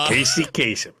 Casey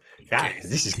Kasem. Guys,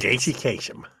 this is Casey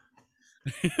Kasem.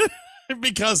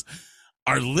 Because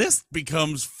our list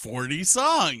becomes 40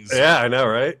 songs. Yeah, I know,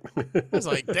 right? I was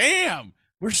like, damn,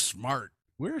 we're smart.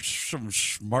 We're some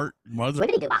smart mother.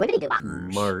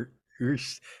 Smart.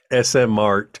 SM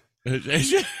Mart.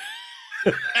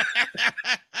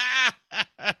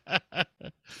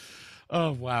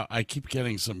 Oh, wow. I keep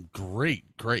getting some great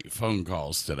phone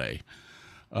calls today.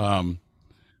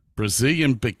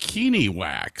 Brazilian bikini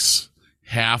wax,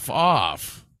 half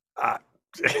off.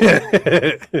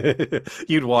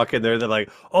 You'd walk in there, they're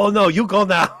like, oh, no, you go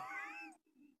now.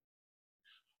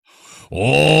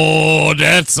 Oh,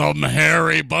 that's some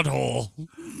hairy butthole.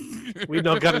 We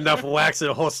don't got enough wax in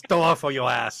the whole store for your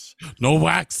ass. No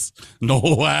wax. No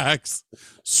wax.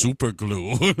 Super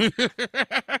glue.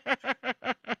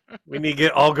 We need to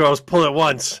get all girls pull at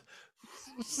once.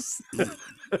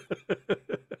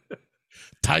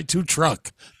 Tie to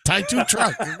truck. Tie to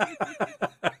truck.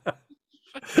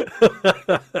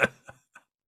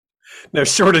 No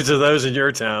shortage of those in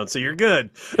your town, so you're good.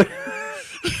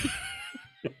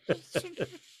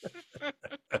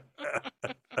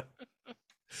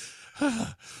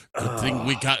 Good thing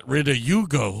we got rid of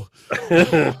Hugo.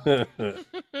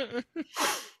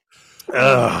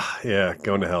 Yeah,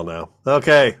 going to hell now.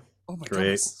 Okay. Oh my God, Great.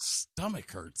 my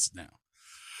stomach hurts now.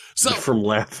 So From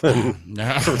laughing,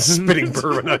 from spitting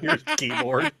bourbon on your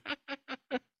keyboard.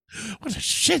 what a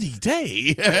shitty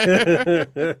day.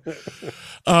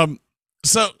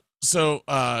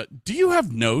 Do you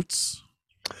have notes?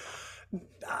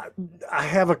 I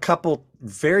have a couple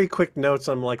very quick notes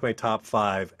on like my top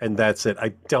 5, and that's it. I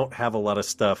don't have a lot of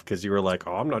stuff because you were like,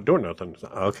 "Oh, I'm not doing nothing."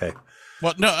 Okay.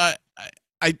 Well, no,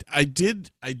 I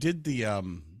did the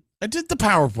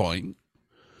PowerPoint.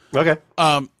 Okay.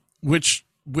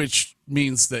 Which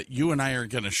means that you and I are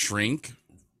going to shrink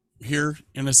here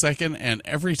in a second, and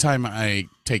every time I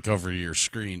take over your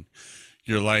screen,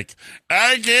 you're like,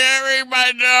 I can't read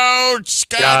my notes.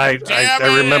 Yeah, I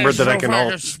remembered that I can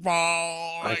alt.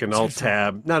 I can alt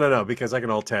tab. No, because I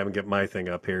can alt tab and get my thing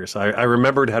up here. So I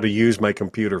remembered how to use my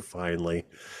computer finally.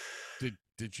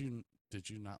 Did you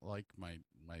not like my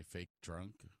fake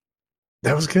drunk?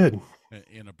 That was good.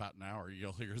 In about an hour,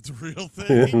 you'll hear the real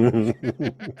thing.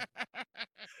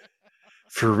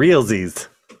 For realsies.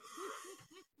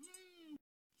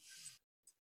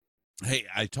 Hey,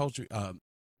 I told you.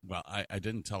 Well, I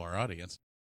didn't tell our audience.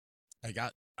 I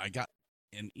got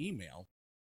an email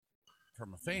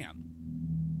from a fan.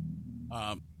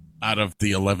 Out of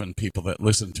the 11 people that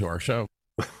listen to our show,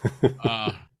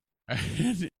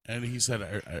 and he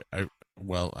said, I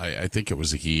think it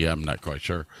was a he. I'm not quite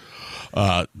sure.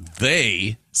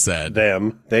 They said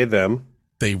them.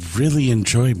 They really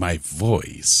enjoy my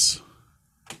voice.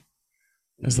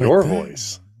 Your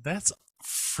voice. That's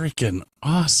freaking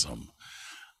awesome.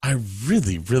 I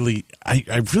really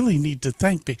need to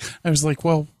thank me. I was like,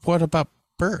 well, what about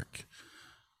Burke?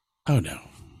 Oh no.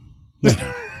 No.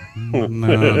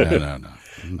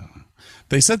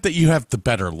 They said that you have the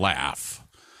better laugh.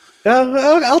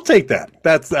 I'll take that.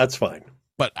 That's fine.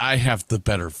 But I have the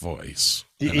better voice.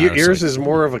 Yours is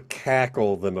more of a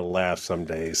cackle than a laugh some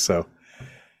days. So,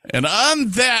 and on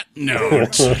that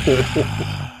note,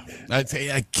 I'd say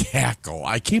a cackle.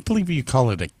 I can't believe you call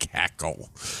it a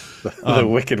cackle. The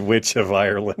Wicked Witch of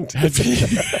Ireland.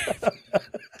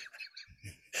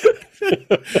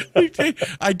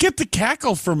 I get the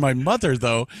cackle from my mother,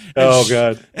 though.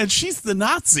 God. And she's the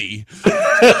Nazi.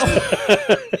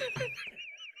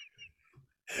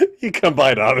 You come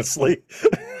by it honestly.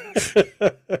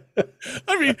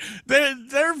 I mean,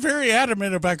 they're very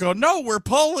adamant about going, no, we're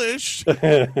Polish.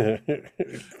 Kind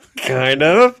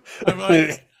of. I'm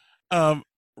like,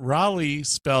 Raleigh,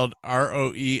 spelled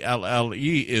Roelle,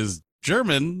 is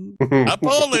German, not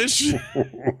Polish.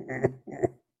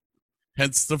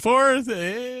 Hence the fourth,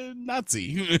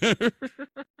 Nazi.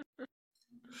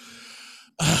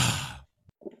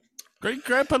 Great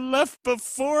grandpa left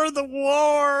before the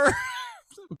war.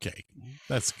 Okay,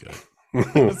 that's good.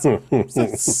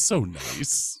 That's so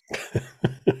nice.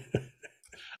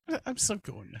 I'm so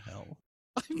going to hell.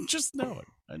 I just know it.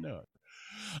 I know it.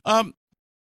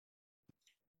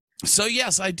 So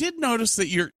yes, I did notice that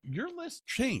your list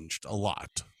changed a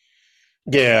lot.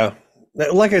 Yeah,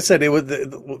 like I said,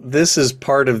 this is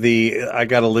part of the I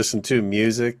got to listen to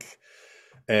music,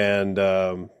 and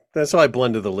that's how I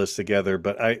blended the list together.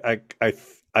 But I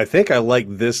think I like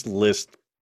this list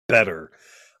better.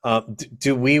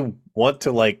 Do we want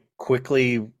to like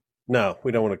quickly? No,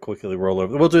 we don't want to quickly roll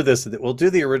over. We'll do this. We'll do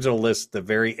the original list at the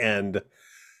very end.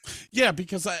 Yeah,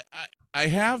 because I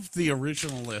have the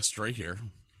original list right here.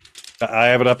 I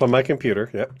have it up on my computer.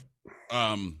 Yep.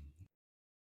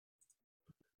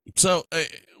 So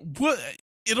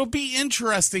it'll be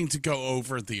interesting to go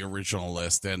over the original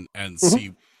list and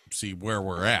see where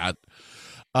we're at.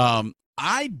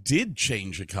 I did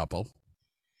change a couple.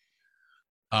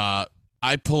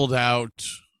 I pulled out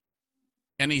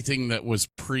anything that was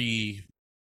pre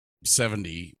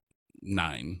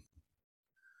 79.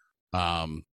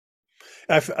 I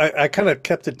kind of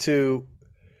kept it to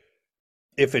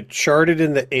if it charted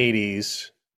in the 80s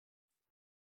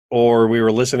or we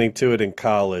were listening to it in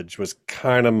college was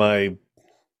kind of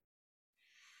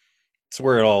it's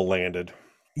where it all landed.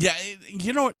 Yeah,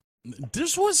 you know what?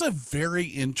 This was a very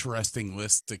interesting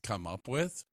list to come up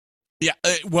with. Yeah.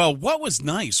 Well, what was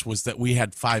nice was that we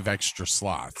had 5 extra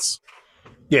slots.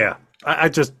 Yeah,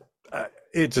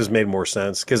 it just made more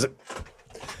sense because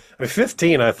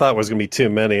 15 I thought was going to be too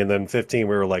many, and then 15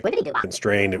 we were like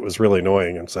constrained. It was really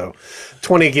annoying, and so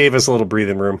 20 gave us a little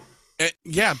breathing room.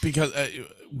 Yeah, because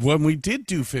when we did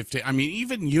do 15, I mean,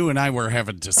 even you and I were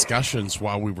having discussions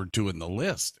while we were doing the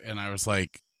list, and I was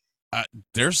like,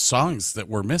 there's songs that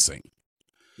we're missing.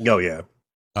 Oh, yeah.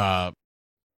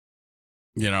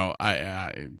 You know,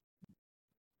 I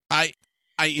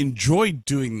enjoyed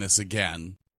doing this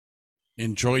again,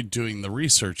 enjoyed doing the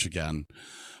research again,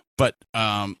 but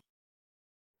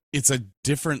it's a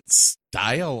different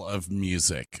style of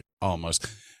music almost.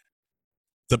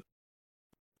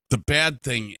 The bad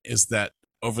thing is that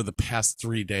over the past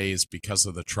 3 days, because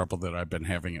of the trouble that I've been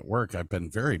having at work, I've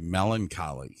been very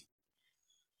melancholy.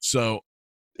 So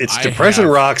it's depression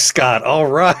rock, Scott. All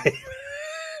right.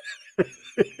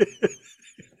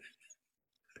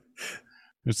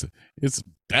 It's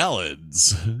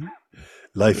ballads.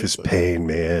 Life is pain,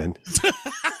 man.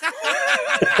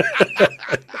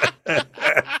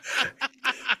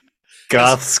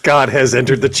 Goth Scott has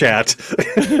entered the chat.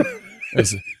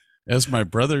 As my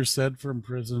brother said from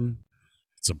prison,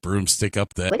 it's a broomstick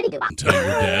up that until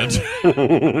you're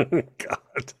dead.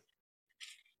 God.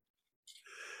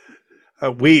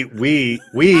 We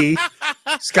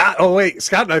Scott. Oh wait,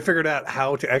 Scott and I figured out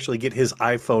how to actually get his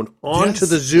iPhone onto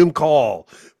the Zoom call.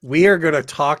 We are going to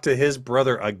talk to his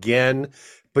brother again,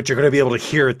 but you're going to be able to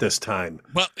hear it this time.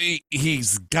 Well,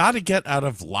 he's got to get out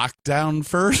of lockdown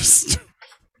first.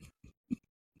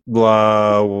 What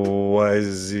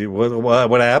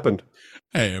happened?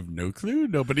 I have no clue.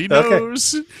 Nobody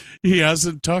knows. Okay. He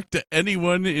hasn't talked to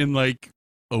anyone in like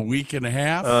a week and a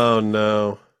half. Oh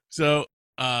no. So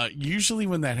usually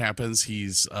when that happens,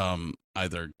 he's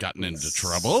either gotten into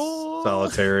trouble,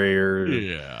 solitary, or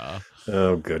yeah.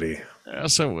 Oh goody.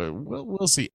 So we'll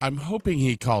see. I'm hoping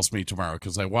he calls me tomorrow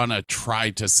because I want to try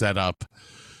to set up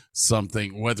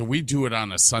something, whether we do it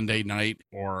on a Sunday night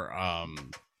or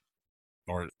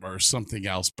something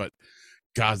else. But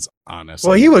God's honest.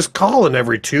 Well, he was calling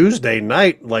every Tuesday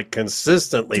night, like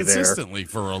consistently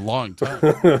for a long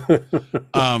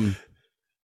time.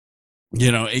 You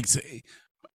know,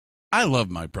 I love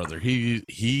my brother.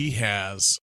 He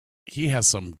has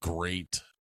some great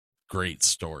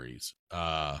stories.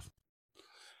 I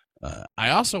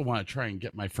also want to try and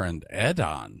get my friend Ed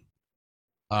on.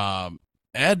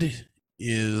 Ed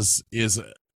is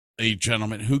a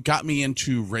gentleman who got me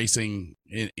into racing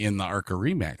in the ARCA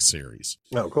Remax series.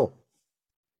 Oh, cool.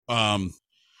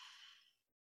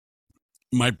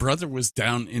 My brother was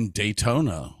down in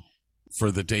Daytona for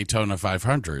the Daytona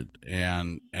 500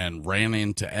 and ran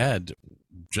into Ed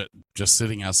just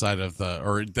sitting outside of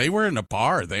or they were in a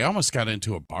bar. They almost got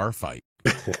into a bar fight.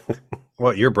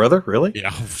 What, your brother? Really?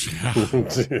 Yeah.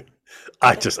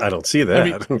 I don't see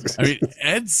that. I mean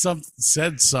Ed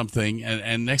said something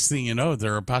and next thing you know,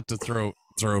 they're about to throw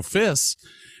fists,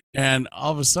 and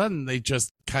all of a sudden they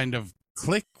just kind of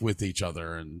click with each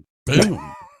other and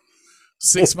boom.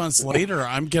 6 months later,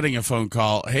 I'm getting a phone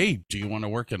call. Hey, do you want to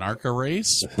work an ARCA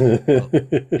race?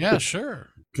 Yeah, sure.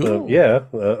 Cool.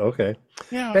 Okay.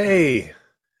 Yeah. Hey.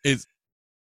 Is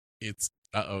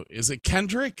it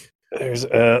Kendrick? There's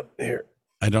here.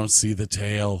 I don't see the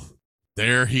tail.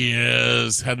 There he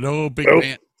is. Hello, big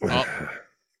man. Oh.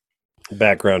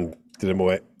 Background did him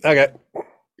away. Okay.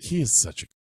 He is such a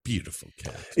beautiful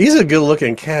cat. He's a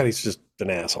good-looking cat. He's just an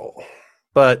asshole.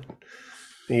 But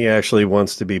he actually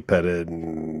wants to be petted.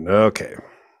 And okay.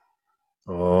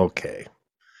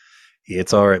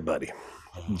 It's all right, buddy.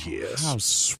 Oh, yes. How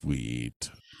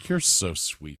sweet. You're so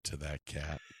sweet to that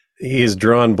cat. He's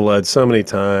drawn blood so many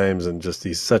times, and just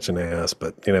he's such an ass.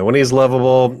 But when he's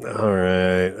lovable, all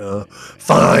right,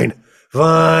 fine.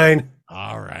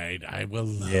 All right, I will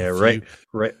love you. Right.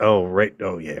 Oh, right.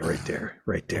 Oh, yeah, right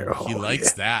there. Oh, he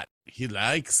likes that. He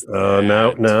likes. Oh,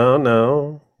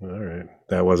 no. All right,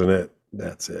 that wasn't it.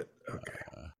 That's it. Okay.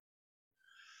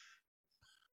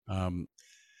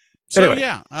 So anyway.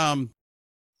 Yeah.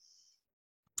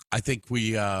 I think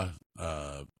we have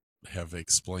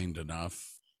explained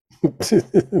enough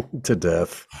to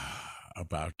death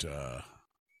about.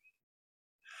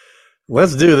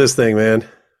 Let's do this thing, man.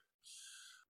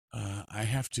 I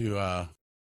have to.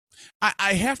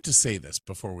 I have to say this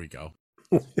before we go.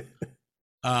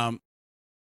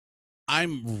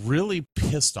 I'm really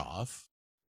pissed off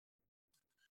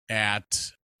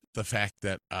at the fact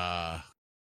that I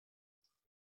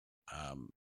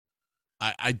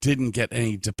didn't get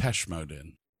any Depeche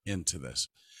Mode into this.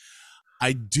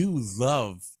 I do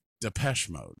love Depeche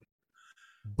Mode,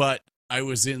 but I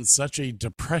was in such a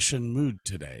depression mood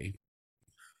today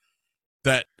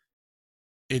that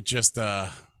it just,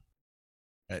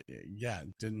 it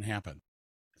didn't happen.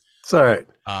 It's all right.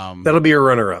 That'll be your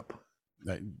runner-up.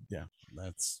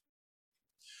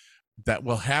 That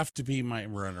will have to be my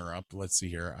runner-up. Let's see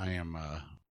here. I am,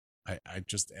 I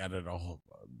just added a whole,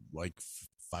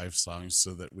 5 songs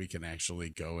so that we can actually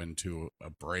go into a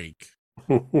break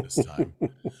this time.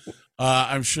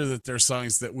 I'm sure that there's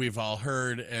songs that we've all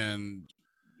heard, and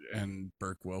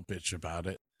Burke will bitch about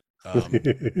it. Why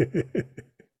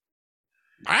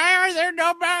are there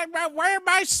where are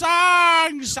my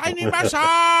songs? I need my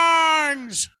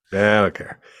songs. Yeah, I don't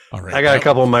care. All right, I got a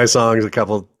couple of my songs a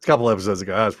couple episodes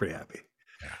ago. I was pretty happy.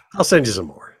 Yeah. I'll send you some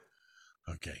more.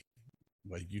 Okay.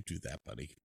 Well, you do that,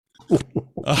 buddy.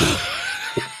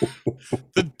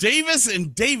 The Davis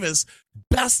and Davis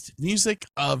best music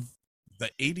of the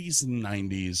 80s and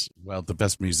 90s. Well, the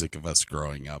best music of us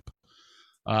growing up.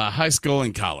 High school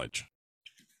and college.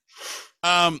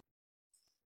 I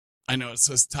know it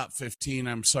says top 15.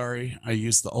 I'm sorry. I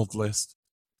used the old list.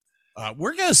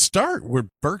 We're going to start with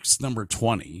Burke's number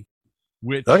 20,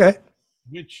 which,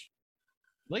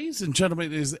 ladies and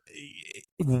gentlemen,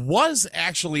 was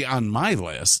actually on my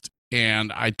list,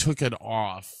 and I took it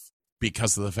off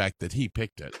because of the fact that he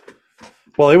picked it.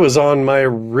 Well, it was on my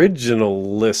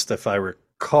original list, if I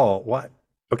recall. What?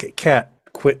 Okay, cat,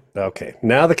 quit. Okay,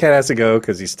 now the cat has to go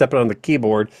because he's stepping on the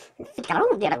keyboard.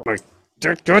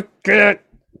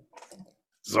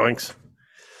 Zoinks.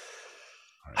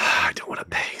 I don't want to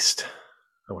paste.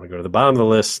 I want to go to the bottom of the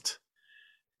list.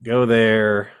 Go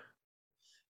there.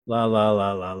 La la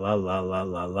la la la la la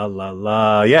la la la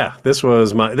la. Yeah, this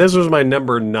was my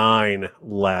number 9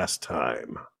 last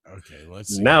time. Okay,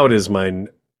 let's see. Now it is my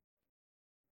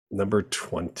number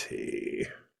 20.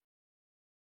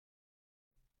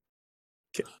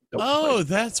 Okay,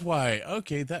 that's why.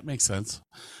 Okay, that makes sense.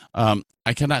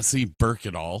 I cannot see Burke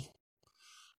at all.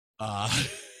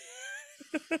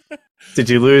 Did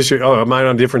you lose your? Oh, am I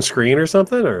on a different screen or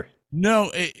something? Or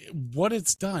no? What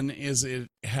it's done is it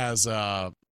has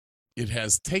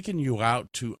taken you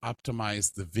out to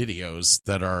optimize the videos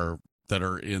that are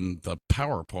in the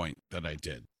PowerPoint that I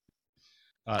did.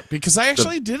 Because I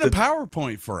actually did a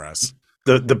PowerPoint for us.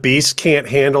 The Beast can't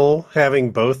handle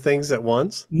having both things at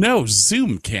once. No,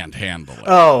 Zoom can't handle it.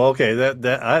 Oh, okay.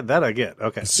 That I get.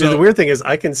 Okay. So the weird thing is,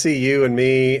 I can see you and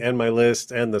me and my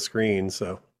list and the screen.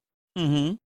 So.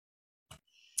 Mm-hmm.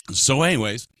 So,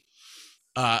 anyways,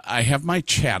 I have my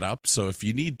chat up. So if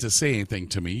you need to say anything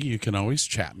to me, you can always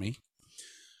chat me.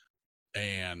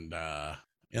 And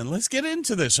let's get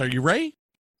into this. Are you ready?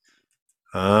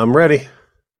 I'm ready.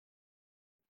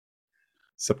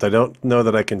 Except I don't know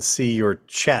that I can see your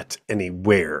chat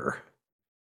anywhere.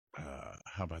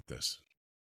 How about this?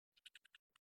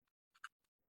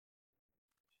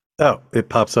 Oh, it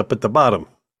pops up at the bottom.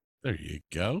 There you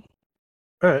go.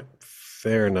 All right.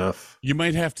 Fair enough. You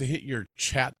might have to hit your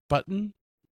chat button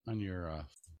on your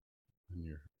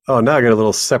Oh, now I got a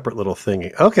little separate little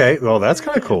thingy. Okay. Well, that's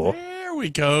kind of cool. There we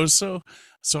go. So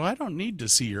I don't need to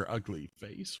see your ugly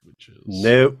face, which is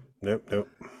Nope.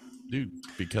 Dude,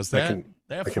 because I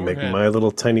can make my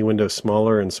little tiny window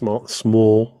smaller and small.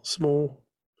 SMall.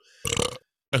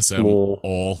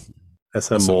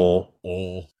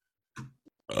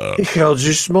 He called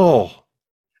you small.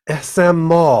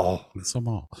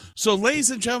 SMall. So, ladies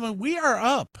and gentlemen, we are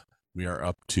up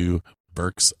to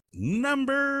Burke's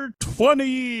number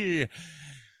 20.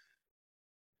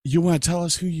 You want to tell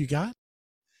us who you got?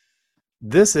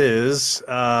 This is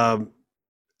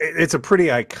it's a pretty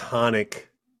iconic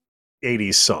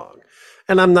 80s song.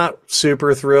 And I'm not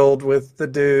super thrilled with the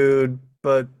dude,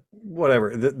 but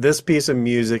whatever. This piece of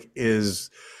music is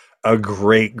a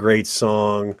great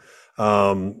song.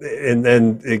 And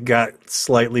then it got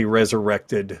slightly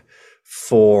resurrected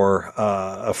for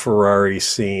a Ferrari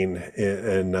scene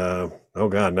in oh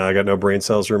god, now I got no brain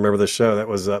cells to remember the show. That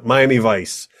was Miami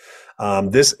Vice.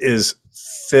 This is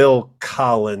Phil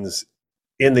Collins,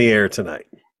 In the Air Tonight.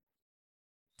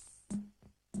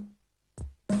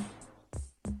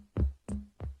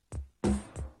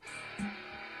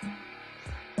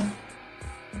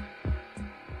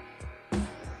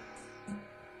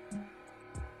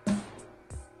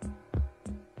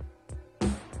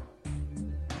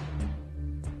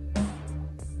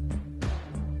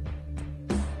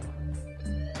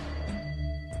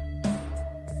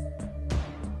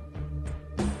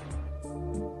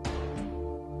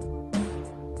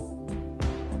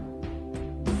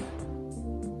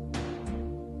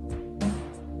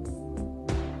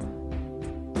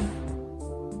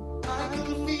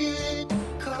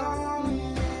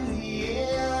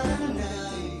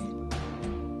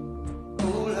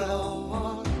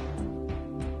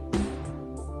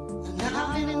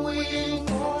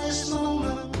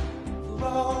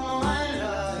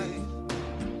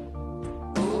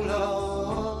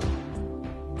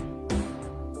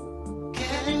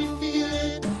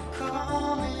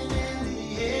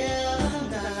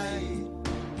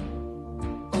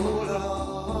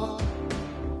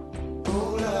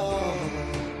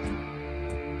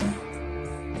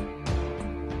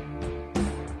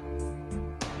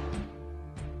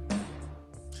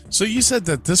 So you said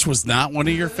that this was not one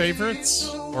of your favorites?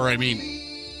 Or, I mean,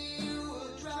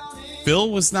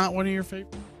 Phil was not one of your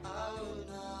favorites?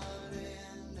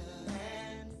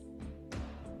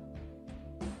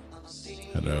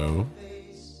 Hello?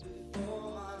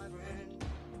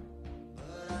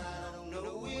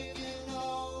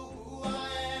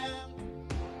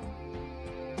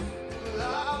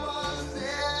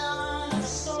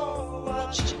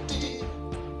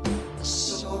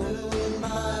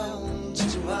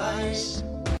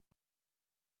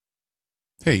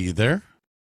 Hey, you there?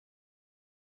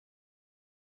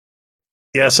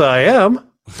 Yes, I am.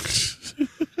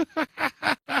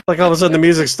 Like all of a sudden the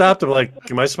music stopped. I'm like,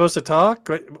 am I supposed to talk?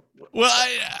 Well,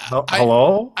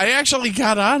 hello? I actually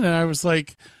got on and I was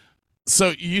like,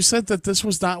 so you said that this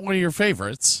was not one of your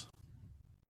favorites.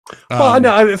 Well,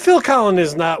 no, Phil Collins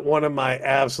is not one of my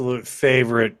absolute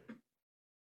favorite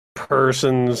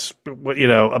persons, you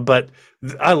know, but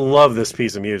I love this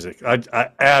piece of music. I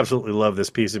absolutely love this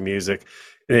piece of music.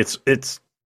 It's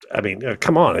I mean,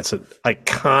 come on, it's an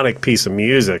iconic piece of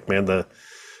music, man.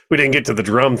 We didn't get to the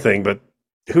drum thing, but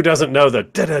who doesn't know the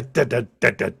da da da da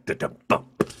da da da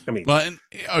bump? I mean, well,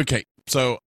 okay,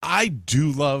 so I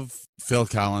do love Phil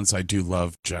Collins. I do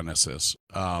love Genesis.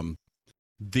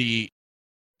 The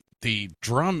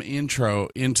drum intro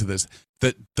into this.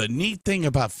 The neat thing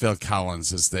about Phil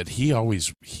Collins is that he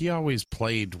always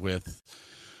played with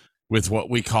what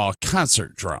we call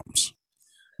concert drums.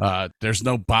 There's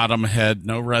no bottom head,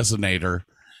 no resonator.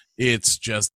 It's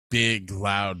just big,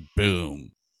 loud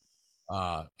boom.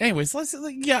 Anyways,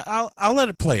 I'll let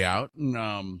it play out.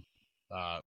 And,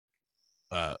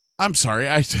 I'm sorry.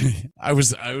 I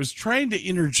was trying to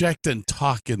interject and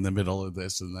talk in the middle of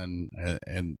this, and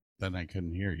then I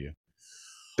couldn't hear you.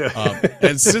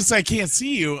 And since I can't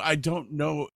see you, I don't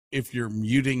know if you're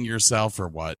muting yourself or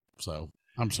what. So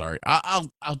I'm sorry.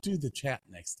 I'll do the chat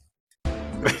next time.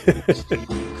 Wipe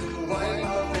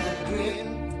off that grin.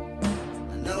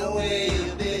 I know where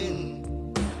you've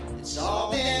been. It's all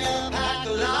been a pack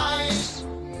of lies.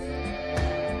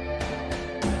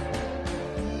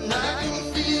 And I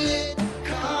can feel it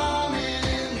coming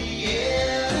in the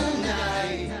air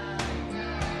tonight.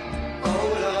 Oh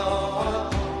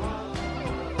Lord.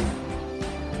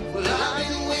 Well, I've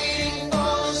been waiting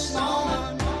for this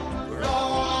moment for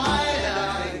all my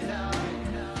life.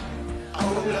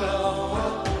 Oh Lord.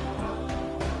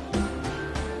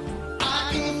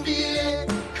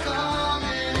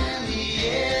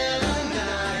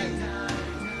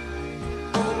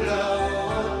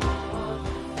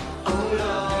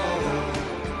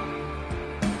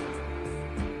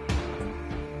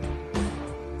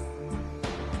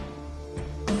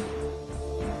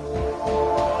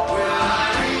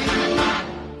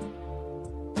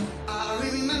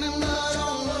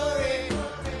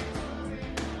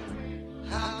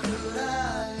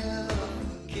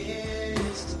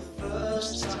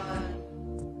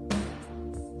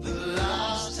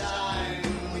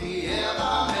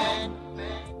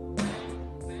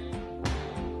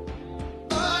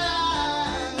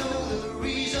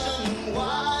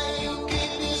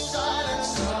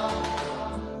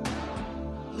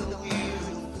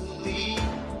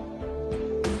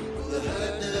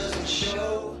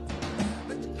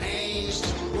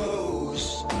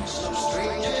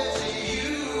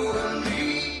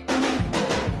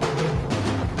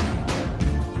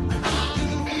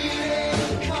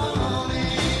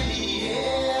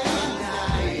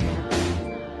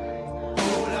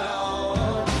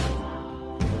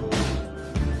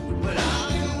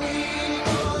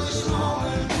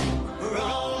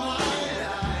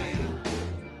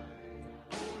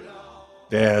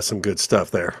 Yeah, some good stuff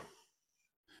there.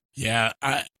 Yeah,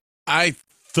 I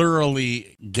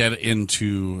thoroughly get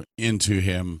into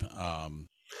him.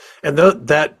 And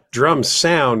that drum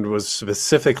sound was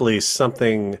specifically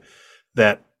something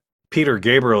that Peter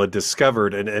Gabriel had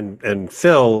discovered, and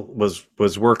Phil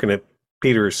was working at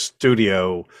Peter's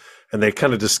studio, and they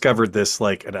kind of discovered this,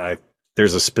 like, and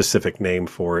there's a specific name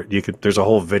for it. There's a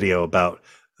whole video about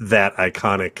that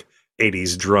iconic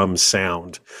 80s drum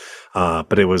sound.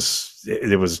 But it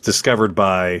was discovered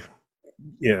by,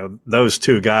 you know, those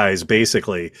two guys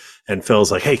basically, and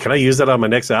Phil's like, hey, can I use that on my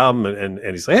next album? And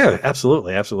he's like, yeah,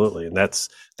 absolutely. And that's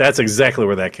exactly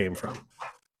where that came from.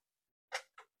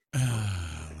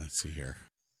 Let's see here.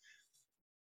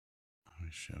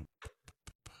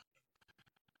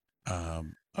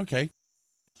 Okay.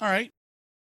 All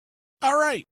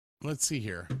right. Let's see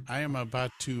here. I am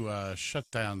about to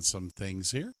shut down some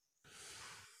things here.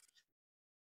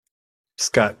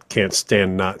 Scott can't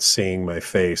stand not seeing my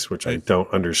face, which I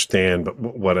don't understand, but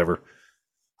whatever.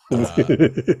 There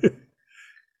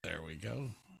we go.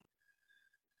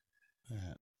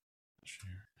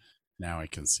 Share. Now I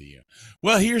can see you.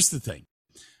 Well, here's the thing.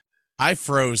 I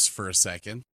froze for a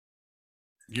second.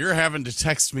 You're having to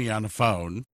text me on the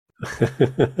phone.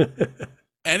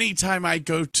 Anytime I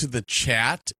go to the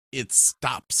chat, it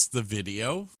stops the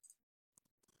video.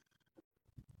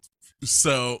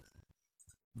 So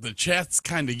the chat's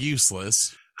kind of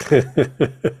useless.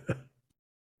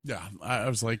 Yeah, I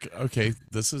was like, okay,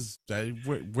 this is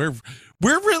we're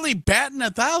really batting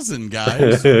 1,000,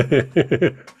 guys.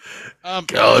 This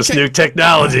new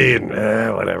technology and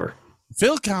whatever.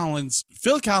 Phil Collins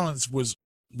was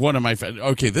one of my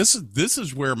okay. This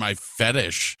is where my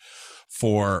fetish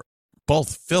for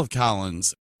both Phil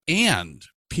Collins and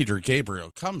Peter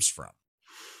Gabriel comes from,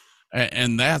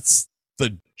 and that's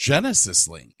the Genesis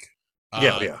link.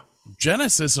 Yeah.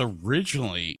 Genesis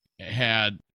originally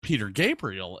had Peter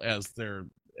Gabriel as their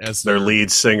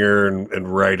lead singer and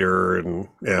writer, and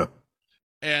yeah.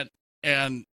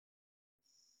 And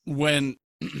when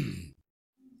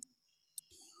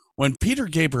Peter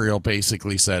Gabriel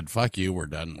basically said, "Fuck you, we're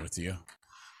done with you,"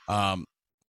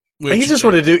 he just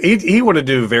wanted to do he wanted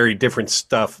to do very different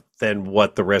stuff than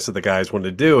what the rest of the guys wanted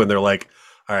to do, and they're like,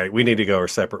 "All right, we need to go our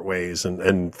separate ways."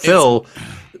 And Phil,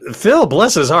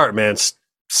 bless his heart, man,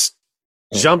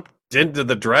 jumped into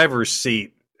the driver's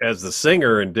seat as the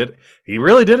singer and he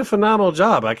really did a phenomenal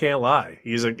job. I can't lie.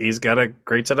 He's got a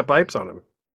great set of pipes on him.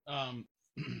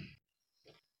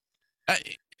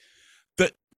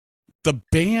 The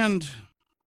band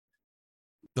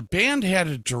had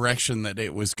a direction that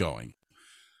it was going.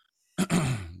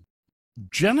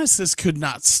 Genesis could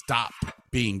not stop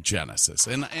being Genesis.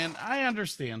 And I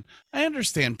understand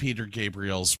Peter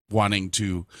Gabriel's wanting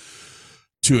to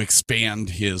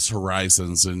expand his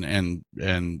horizons and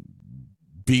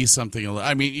be something.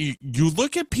 I mean, you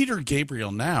look at Peter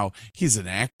Gabriel now, he's an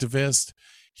activist.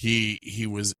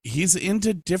 He's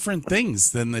into different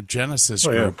things than the Genesis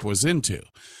group was into.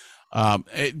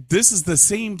 This is the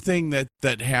same thing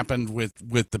that happened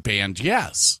with the band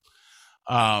Yes,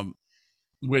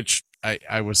 which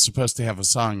I was supposed to have a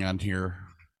song on here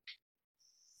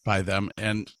by them,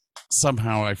 and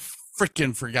somehow I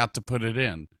freaking forgot to put it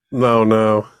in.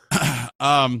 No.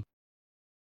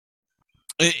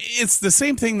 It's the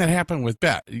same thing that happened with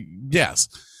Yes,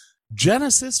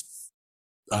 Genesis,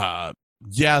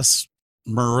 Yes,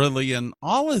 Marillion,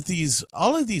 all of these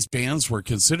bands were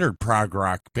considered prog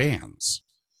rock bands.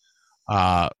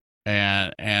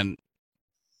 And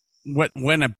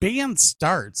when a band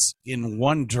starts in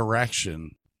one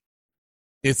direction,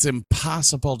 it's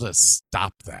impossible to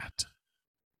stop that.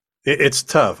 It's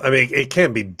tough. I mean, it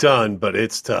can be done, but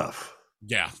it's tough.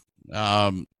 Yeah.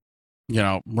 Marillion,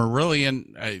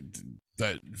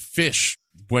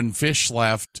 when Fish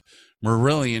left,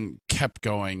 Marillion kept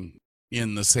going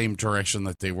in the same direction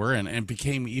that they were in and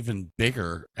became even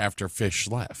bigger after Fish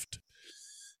left.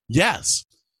 Yes.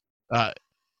 Look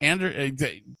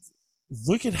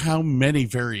at how many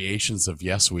variations of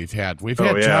Yes we've had. We've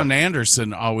had John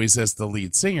Anderson always as the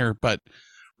lead singer, but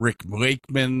Rick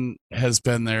Wakeman has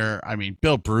been there. I mean,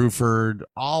 Bill Bruford,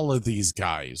 all of these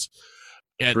guys.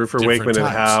 Bruford, Wakeman, and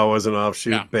Howe was an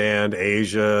offshoot band.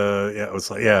 Asia. Yeah, it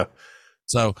was like, yeah.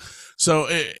 So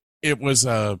it was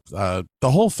the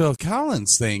whole Phil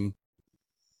Collins thing.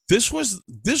 This was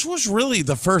really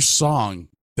the first song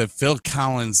that Phil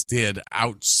Collins did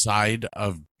outside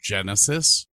of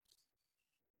Genesis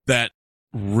that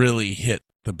really hit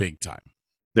the big time.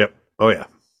 Yep. Oh yeah.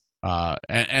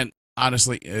 And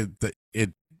honestly,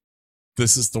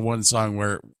 this is the one song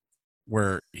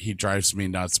where he drives me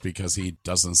nuts because he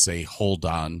doesn't say "hold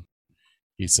on,"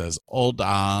 he says "hold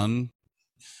on."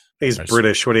 He's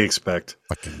British. What do you expect?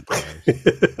 Fucking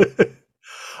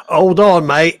hold on,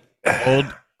 mate.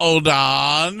 Hold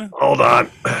on. Hold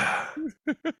on.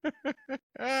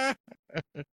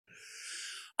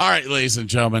 All right, ladies and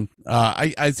gentlemen.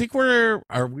 I think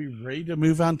are we ready to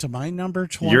move on to my number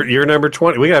 20? You're number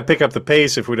 20. We got to pick up the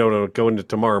pace if we don't go into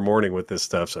tomorrow morning with this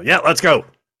stuff. So yeah, let's go.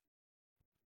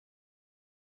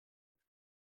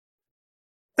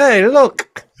 Hey,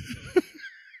 look.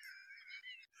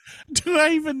 Do I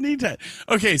even need that?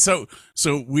 Okay, so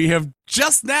we have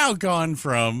just now gone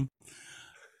from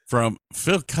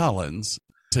Phil Collins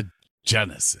to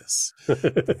Genesis.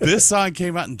 This song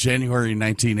came out in January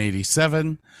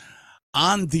 1987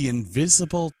 on the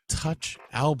Invisible Touch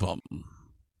album.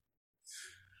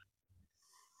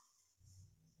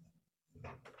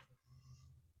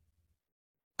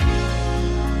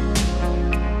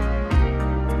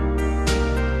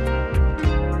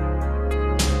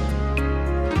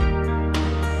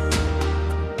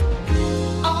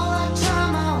 All the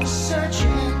time I was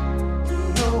searching,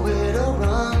 nowhere to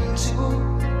run to.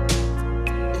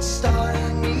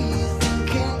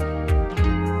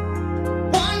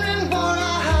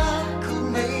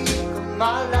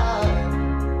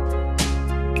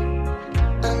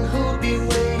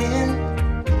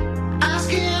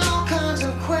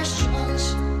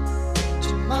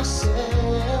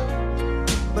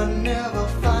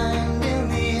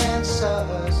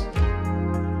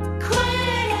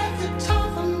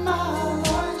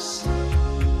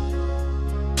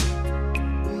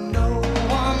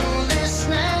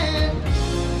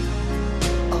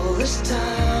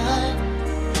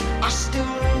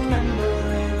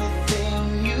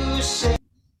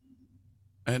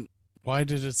 Why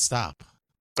did it stop?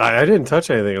 I didn't touch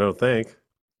anything, I don't think.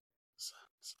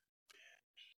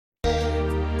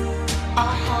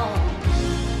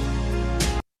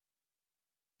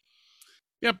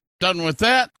 Yep, done with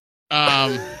that.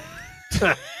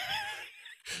 That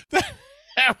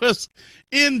was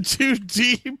in too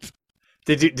deep.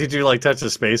 Did you like touch the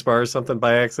space bar or something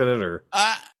by accident, or?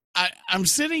 I'm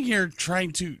sitting here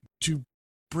trying to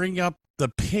bring up the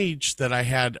page that I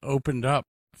had opened up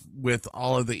with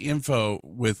all of the info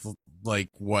with like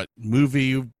what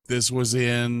movie this was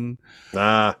in,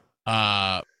 all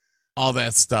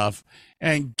that stuff.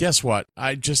 And guess what?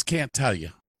 I just can't tell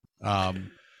you.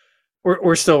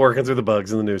 We're still working through the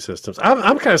bugs in the new systems.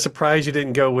 I'm kind of surprised you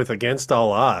didn't go with Against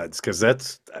All Odds, because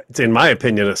it's in my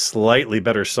opinion a slightly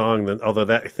better song than.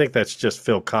 Although I think that's just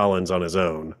Phil Collins on his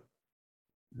own.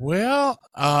 Well,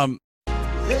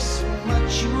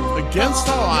 Against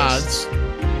All Odds.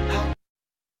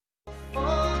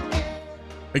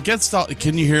 Against All.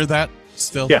 Can you hear that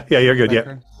still? Yeah, you're good.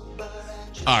 Yeah.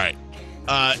 All right.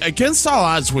 Against All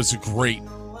Odds was a great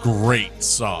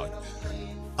song.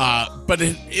 But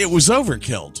it was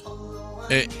overkilled.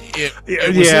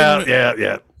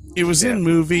 It was in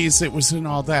movies. It was in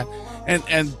all that.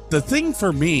 And the thing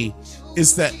for me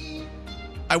is that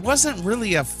I wasn't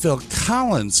really a Phil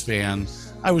Collins fan.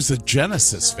 I was a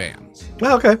Genesis fan.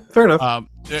 Well, okay, fair enough.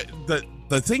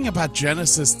 The thing about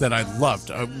Genesis that I loved,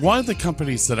 one of the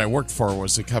companies that I worked for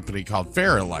was a company called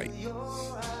Fairlight.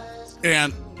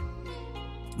 And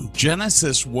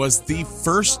Genesis was the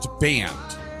first band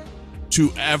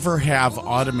to ever have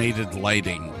automated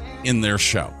lighting in their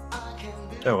show.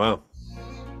 Oh, wow.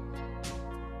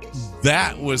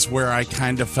 That was where I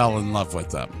kind of fell in love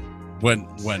with them.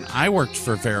 When I worked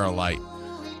for Fairlight,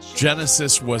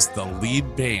 Genesis was the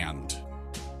lead band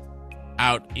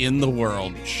out in the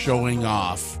world showing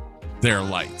off their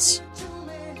lights.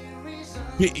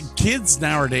 Kids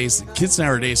nowadays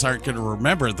aren't going to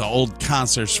remember the old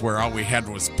concerts where all we had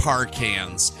was par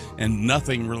cans and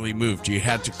nothing really moved. You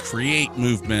had to create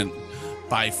movement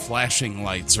by flashing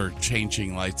lights or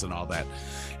changing lights and all that.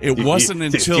 It wasn't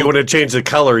until... If you want to change the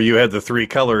color, you had the three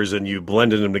colors and you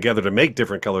blended them together to make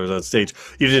different colors on stage.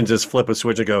 You didn't just flip a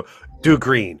switch and go, do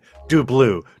green, do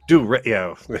blue, do red.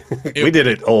 Yeah, we did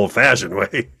it old-fashioned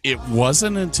way. It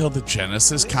wasn't until the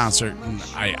Genesis concert, and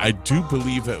I do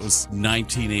believe it was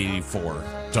 1984.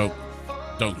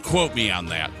 Don't quote me on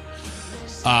that.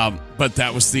 But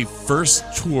that was the first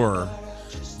tour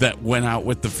that went out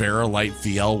with the Fairlight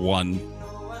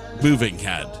VL1 moving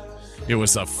head. It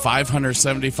was a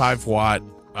 575 watt,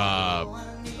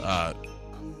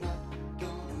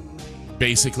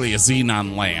 basically a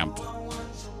xenon lamp.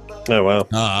 Oh,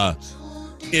 wow.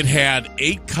 It had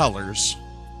 8 colors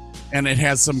and it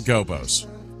had some gobos.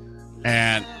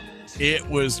 And it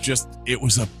was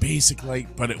a basic light,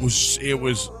 but it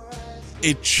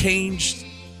changed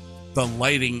the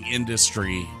lighting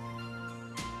industry.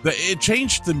 It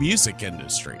changed the music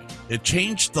industry. It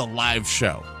changed the live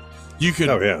show. You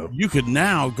could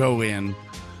now go in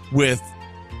with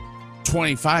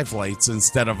 25 lights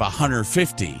instead of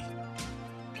 150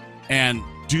 and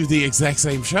do the exact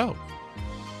same show,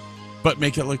 but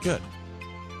make it look good.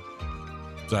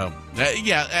 So,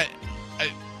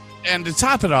 and to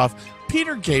top it off,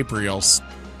 Peter Gabriel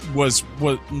was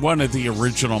one of the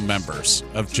original members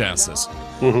of Genesis.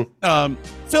 Mm-hmm.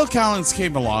 Phil Collins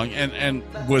came along and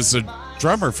was a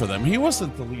drummer for them. He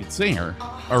wasn't the lead singer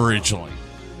originally.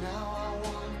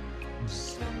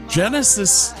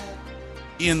 Genesis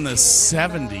in the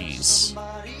 70s,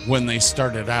 when they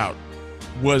started out,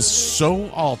 was so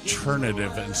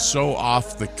alternative and so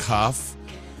off the cuff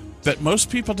that most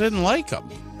people didn't like them.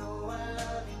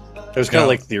 It was kind of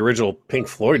like the original Pink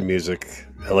Floyd music.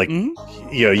 Like,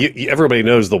 everybody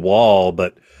knows The Wall,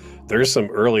 but there's some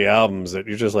early albums that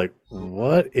you're just like,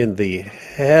 what in the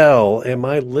hell am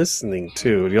I listening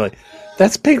to? And you're like,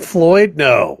 that's Pink Floyd?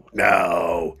 No.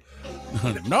 No,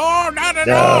 not at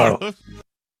all.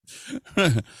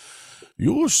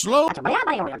 You're slow.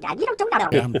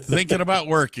 I'm thinking about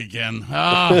work again.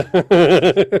 All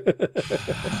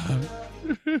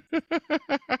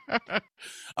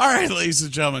right, ladies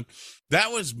and gentlemen,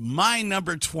 that was my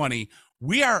number 20.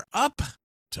 We are up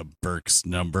to Burke's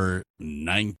number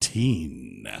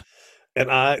 19.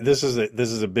 And this is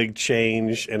a big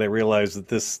change, and I realized that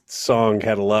this song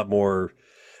had a lot more,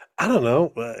 I don't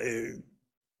know,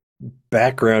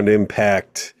 background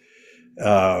impact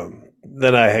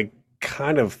than I had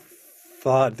kind of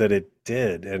thought that it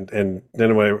did. And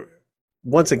then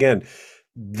once again,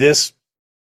 this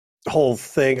whole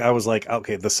thing, I was like,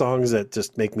 okay, the songs that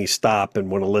just make me stop and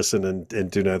want to listen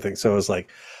and do nothing. So I was like,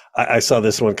 I saw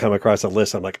this one come across a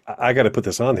list. I'm like, I got to put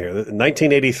this on here.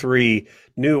 1983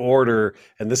 New Order,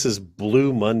 and this is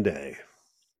Blue Monday.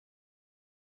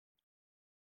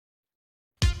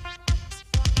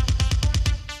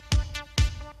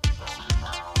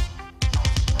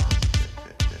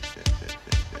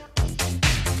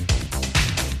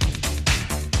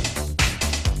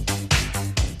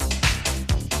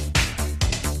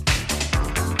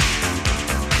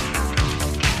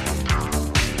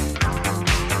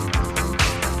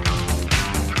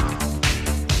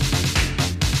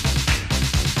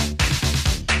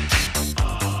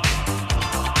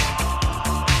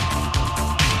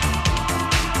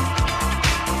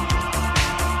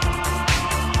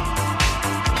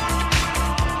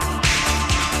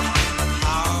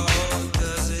 How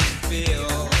does it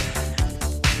feel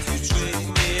to treat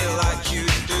me like you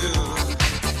do?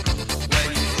 When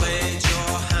you laid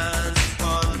your hands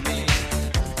upon me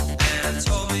and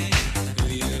told me who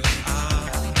you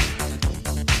are.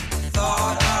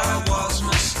 Thought I was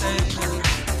mistaken.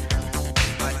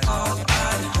 I thought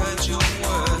I'd heard your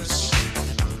words.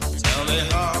 Tell me,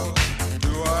 how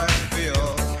do I feel?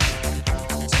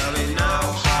 Tell me now,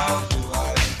 how do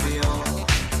I feel?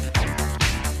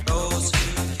 Those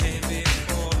who came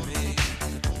before me.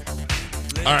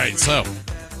 All right, so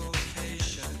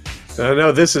I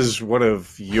know this is one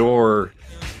of your.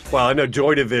 Well, I know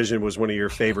Joy Division was one of your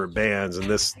favorite bands, and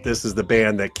this is the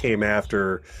band that came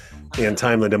after the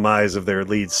untimely demise of their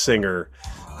lead singer.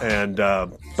 And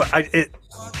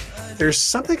there's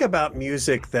something about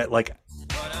music that, like,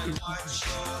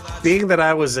 being that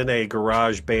I was in a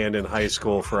garage band in high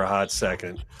school for a hot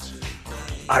second,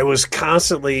 I was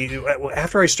constantly,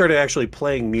 after I started actually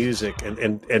playing music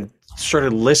and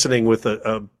started listening with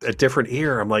a different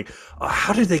ear, I'm like, oh,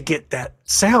 how did they get that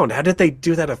sound? How did they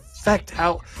do that effect?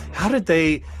 How did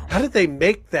they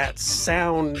make that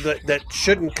sound that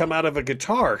shouldn't come out of a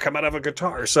guitar?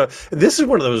 So this is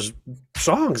one of those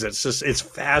songs that's just, it's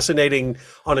fascinating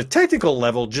on a technical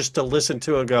level just to listen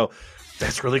to and go,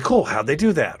 that's really cool. How'd they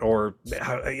do that? Or,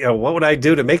 what would I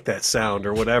do to make that sound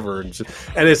or whatever? And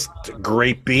it's a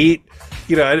great beat.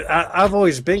 I've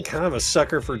always been kind of a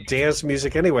sucker for dance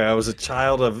music anyway. I was a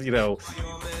child of,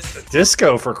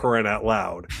 disco, for crying out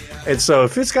loud. And so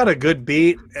if it's got a good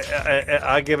beat,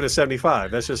 I give it a 75.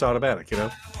 That's just automatic,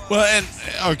 well, and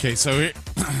okay, so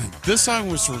this song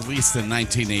was released in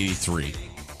 1983,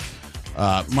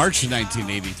 March of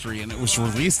 1983, and it was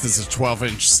released as a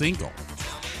 12-inch single.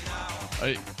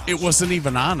 It wasn't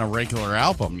even on a regular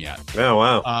album yet. Oh,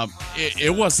 wow. It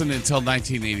wasn't until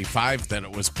 1985 that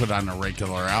it was put on a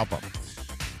regular album.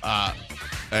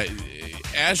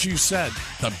 As you said,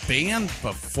 the band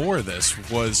before this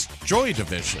was Joy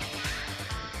Division.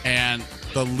 And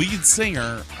the lead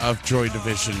singer of Joy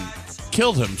Division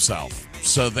killed himself.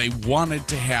 So they wanted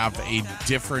to have a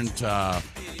different...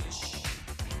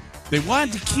 they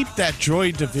wanted to keep that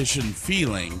Joy Division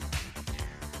feeling,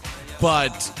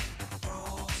 but...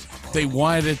 they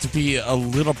wanted it to be a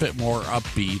little bit more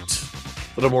upbeat,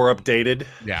 a little more updated.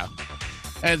 Yeah.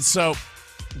 And so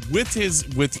with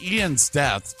Ian's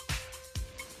death,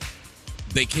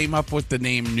 they came up with the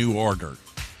name New Order.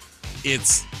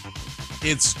 It's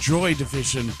Joy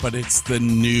Division, but it's the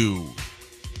new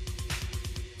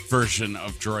version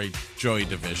of Joy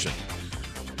Division.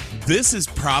 This is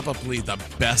probably the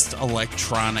best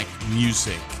electronic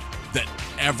music that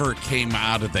ever came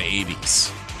out of the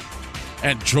 80s.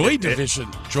 And Joy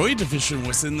Division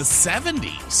was in the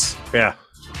 70s. Yeah.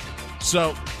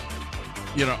 So,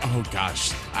 oh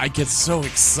gosh, I get so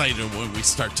excited when we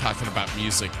start talking about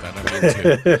music that I'm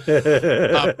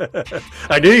into.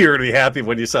 I knew you were going to be happy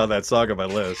when you saw that song on my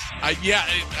list. I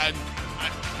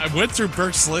went through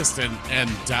Burke's list and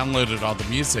downloaded all the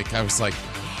music. I was like,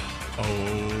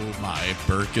 oh my,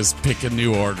 Burke is picking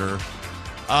New Order.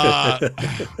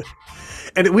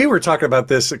 And we were talking about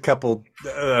this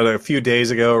a few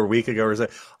days ago or a week ago.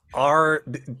 Our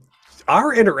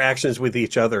interactions with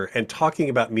each other and talking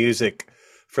about music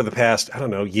for the past, I don't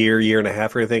know, year and a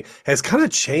half or anything has kind of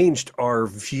changed our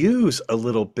views a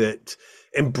little bit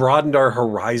and broadened our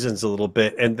horizons a little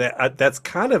bit. And that's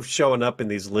kind of showing up in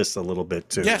these lists a little bit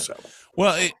too. Yeah. So.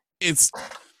 Well, it's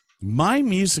my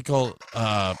musical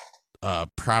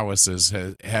prowesses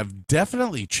have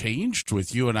definitely changed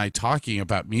with you and I talking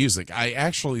about music. I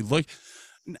actually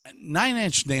Nine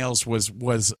Inch Nails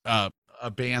was a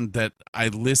band that I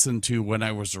listened to when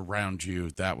I was around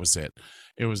you. That was it.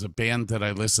 It was a band that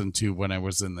I listened to when I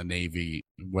was in the Navy,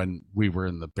 when we were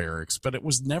in the barracks, but it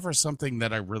was never something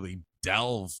that I really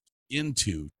delved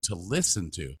into to listen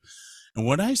to. And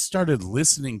when I started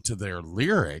listening to their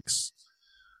lyrics,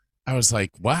 I was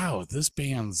like, wow, this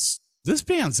band's this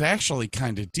band's actually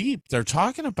kind of deep. They're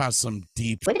talking about some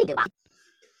deep,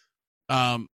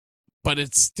 but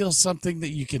it's still something that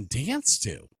you can dance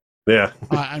to. Yeah.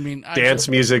 I mean, Dance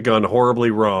music gone horribly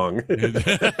wrong.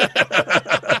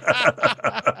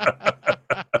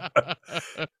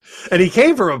 And he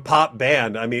came from a pop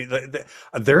band. I mean,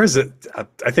 there is I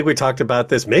think we talked about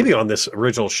this maybe on this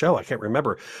original show. I can't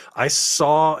remember. I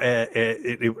saw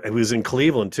it was in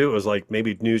Cleveland too. It was like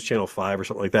maybe News Channel 5 or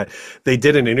something like that. They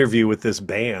did an interview with this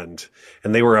band,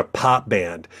 and they were a pop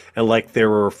band, and like there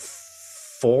were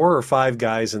 4 or 5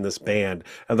 guys in this band,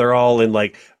 and they're all in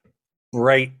like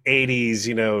bright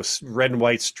 80s, red and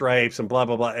white stripes and blah,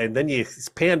 blah, blah. And then you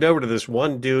panned over to this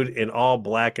one dude in all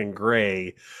black and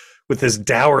gray with this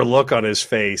dour look on his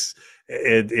face.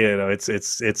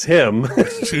 It's him.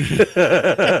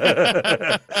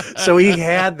 So he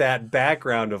had that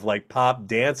background of like pop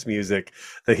dance music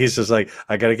that he's just like,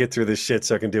 I got to get through this shit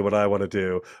so I can do what I want to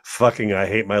do. Fucking, I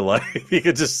hate my life. You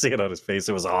could just see it on his face.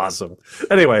 It was awesome.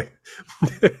 Anyway.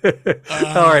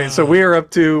 All right. So we are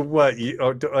up to what?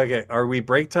 Okay. Are we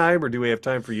break time or do we have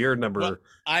time for your number? Well,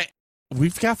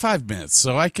 we've got 5 minutes,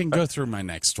 so I can go through my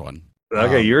next one.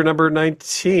 Okay. Your number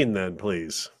 19 then,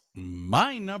 please.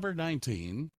 My number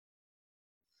 19.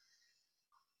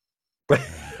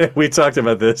 We talked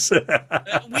about this.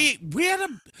 we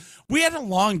had a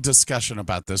long discussion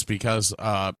about this because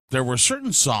there were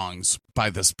certain songs by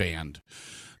this band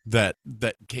that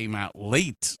came out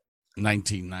late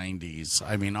 1990s.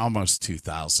 I mean, almost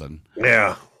 2000.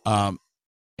 Yeah.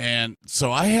 And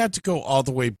so I had to go all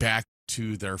the way back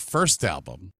to their first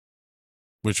album,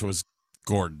 which was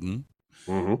Gordon.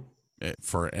 Mm-hmm.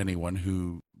 For anyone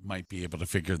who might be able to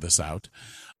figure this out.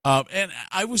 And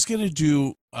I was going to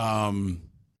do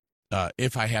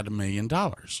If I Had $1 Million,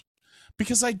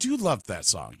 because I do love that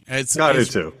song. It's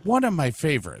too. One of my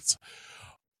favorites.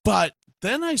 But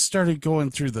then I started going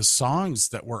through the songs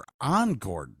that were on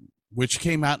Gordon, which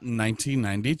came out in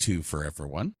 1992 for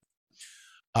everyone.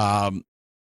 And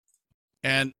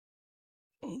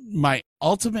my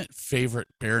ultimate favorite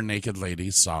Bare Naked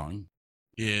Ladies song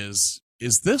is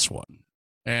this one.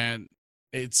 And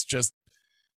it's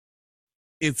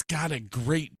got a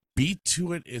great beat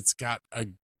to it. It's got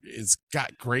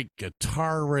great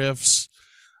guitar riffs.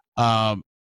 And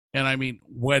I mean,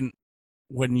 when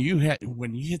you hit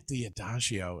the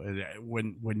adagio,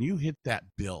 when you hit that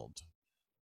build,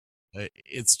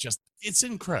 it's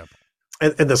incredible.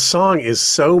 And the song is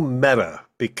so meta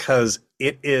because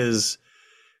it is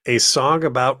a song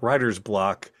about writer's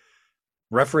block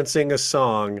referencing a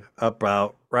song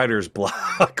about writer's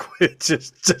block, which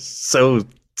is just so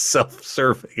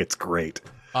self-serving. It's great.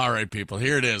 All right, people,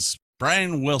 here it is.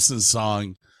 Brian Wilson's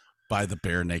song by the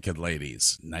Bare Naked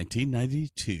Ladies,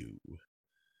 1992.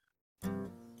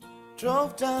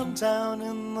 Drove downtown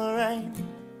in the rain,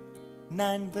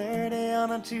 9:30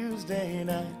 on a Tuesday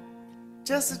night,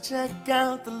 just to check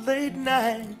out the late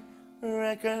night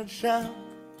record shop.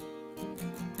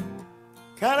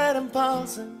 Call it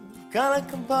impulsive, call it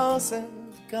compulsive,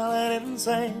 call it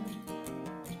insane.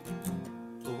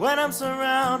 But when I'm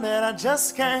surrounded, I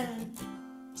just can't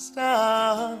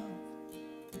stop.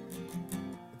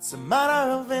 It's a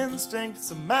matter of instinct,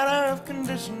 it's a matter of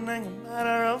conditioning, a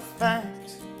matter of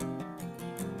fact.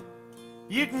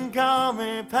 You can call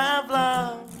me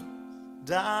Pavlov's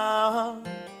dog.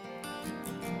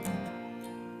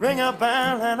 Ring a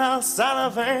bell and I'll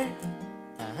salivate.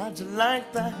 How'd you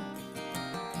like that?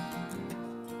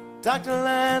 Dr.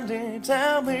 Landy,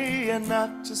 tell me you're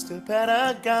not just a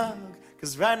pedagogue.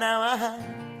 'Cause right now I'm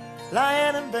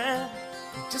lying in bed,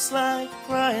 just like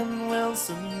Brian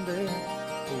Wilson did.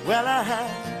 Well,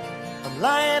 I'm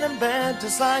lying in bed,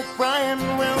 just like Brian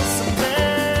Wilson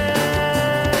did.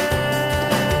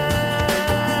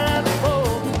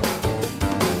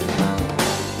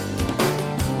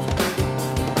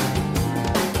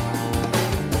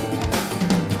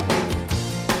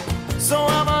 So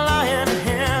I'm lying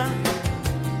here,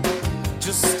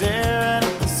 just staring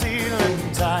at the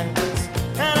ceiling tiles,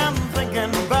 and I'm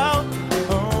thinking about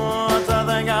what I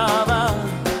think about.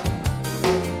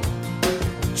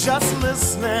 Just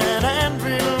listening and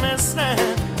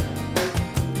re-listening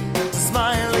to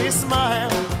Smiley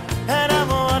Smile, and I'm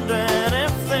wondering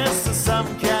if this is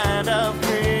some kind of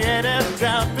creative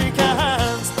drought,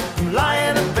 because I'm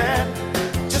lying in bed,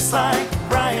 just like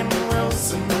Brian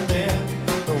Wilson did.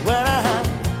 When I'm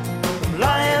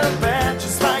lying in bed,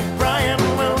 just like Brian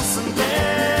Wilson did.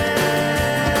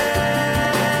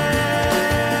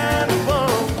 Whoa.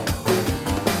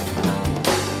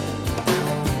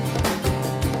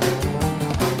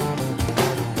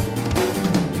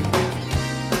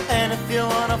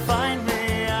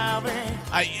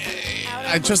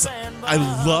 I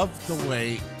love the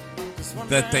way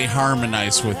that they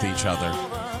harmonize with each other.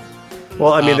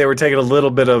 Well, I mean, they were taking a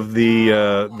little bit of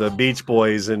the Beach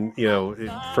Boys, and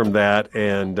from that,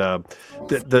 and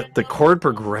the chord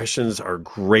progressions are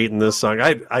great in this song.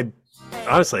 I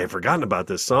honestly had forgotten about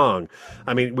this song.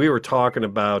 I mean, we were talking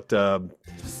about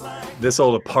This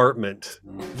Old Apartment.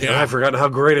 And I've forgotten how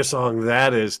great a song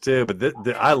that is too. But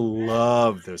I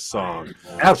love this song.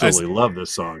 Absolutely love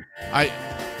this song.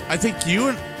 I think you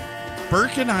and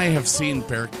Burke and I have seen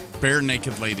Bare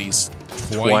Naked Ladies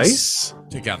twice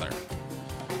together.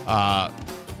 I've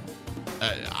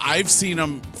seen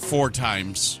them 4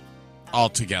 times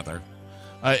altogether.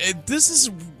 This is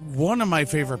one of my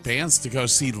favorite bands to go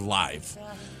see live.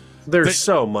 They're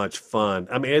so much fun.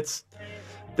 I mean,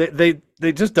 they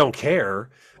just don't care,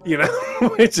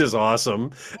 which is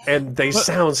awesome. And they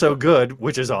sound so good,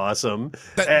 which is awesome.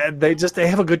 And they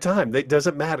have a good time. It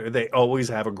doesn't matter. They always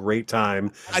have a great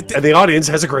time. And the audience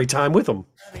has a great time with them.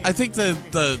 I think the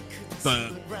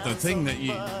thing that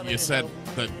you said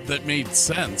that made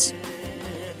sense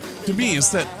to me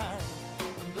is that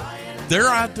they're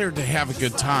out there to have a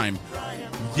good time,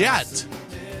 yet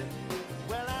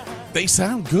they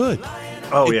sound good.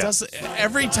 Oh, yeah.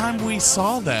 Every time we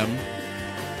saw them,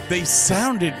 they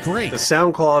sounded great. The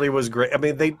sound quality was great. I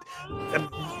mean,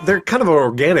 they're kind of an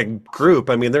organic group.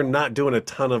 I mean, they're not doing a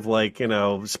ton of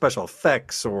special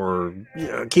effects or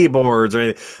keyboards or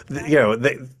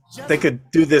anything. They could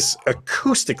do this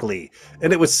acoustically,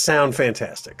 and it would sound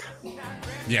fantastic.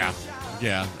 Yeah.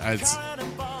 It's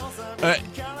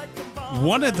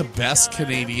one of the best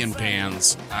Canadian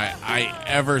bands I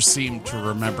ever seem to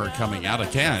remember coming out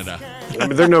of Canada. I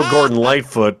mean, they're no Gordon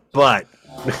Lightfoot, but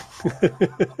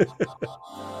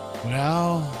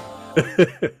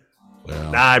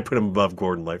I put him above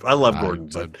Gordon Lightfoot. I love Gordon,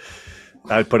 but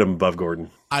I'd put him above Gordon.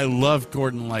 I love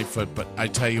Gordon Lightfoot, but I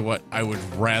tell you what, I would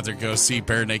rather go see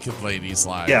Bare Naked Ladies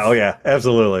live. Yeah, oh yeah,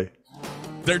 absolutely.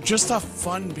 They're just a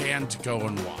fun band to go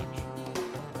and watch.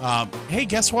 Hey,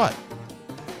 guess what?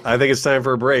 I think it's time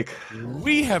for a break.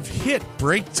 We have hit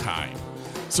break time.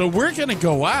 So we're going to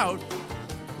go out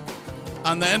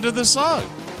on the end of the song.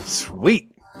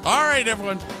 Sweet. All right,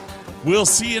 everyone. We'll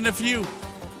see you in a few.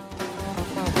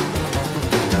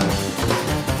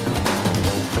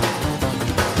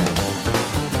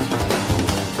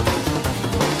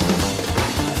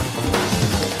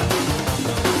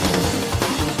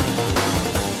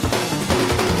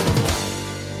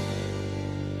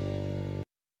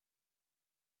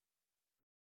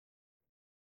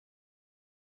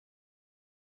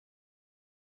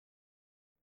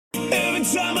 Every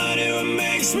time I do, it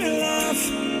makes me laugh.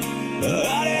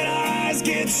 How did our eyes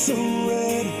get so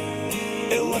red?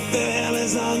 And what the hell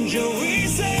is on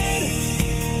Joey's head?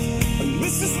 And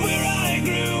this is where I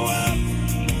grew up.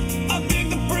 I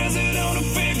think the president who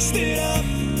fixed it up.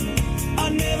 I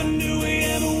never knew we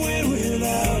ever went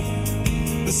without.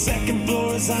 The second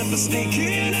floor is hot for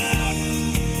sneaking out.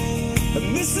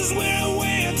 And this is where I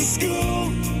went to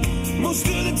school. Most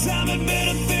of the time had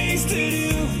better things to do.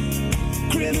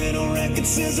 Criminal record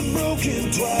says I've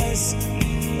broken twice.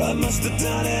 I must have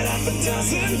done it half a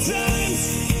dozen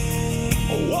times.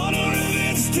 I wonder if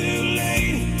it's too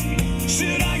late.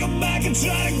 Should I go back and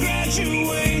try to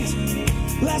graduate?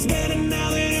 Life's better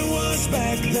now than it was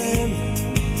back then.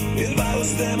 If I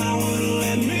was them, I wouldn't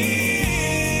let me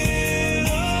in.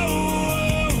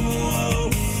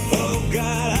 Oh,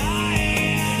 God.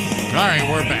 All right,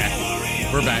 we're back.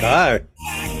 We're back. Hi.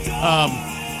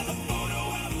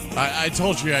 I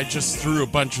told you I just threw a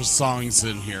bunch of songs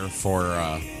in here for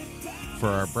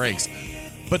our breaks,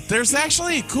 but there's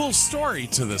actually a cool story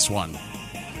to this one.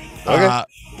 Okay.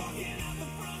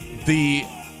 The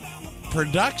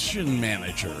production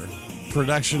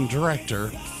director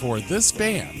for this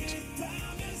band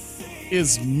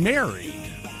is married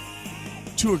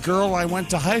to a girl I went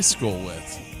to high school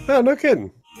with. Oh, no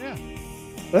kidding. Yeah.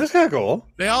 That's kind of cool.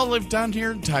 They all live down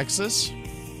here in Texas.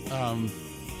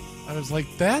 I was like,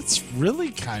 that's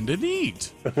really kind of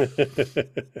neat. I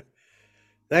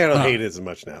don't hate it as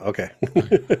much now. Okay.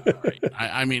 Right.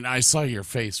 I mean, I saw your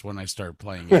face when I started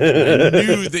playing it. I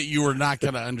knew that you were not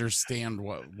going to understand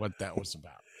what that was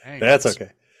about. Anyways. That's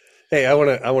okay. Hey, I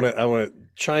want to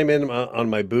chime in on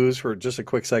my booze for just a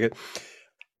quick second.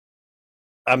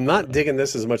 I'm not digging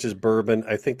this as much as bourbon.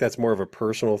 I think that's more of a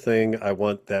personal thing. I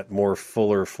want that more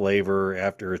fuller flavor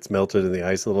after it's melted in the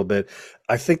ice a little bit.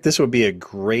 I think this would be a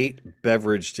great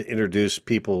beverage to introduce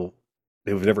people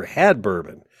who've never had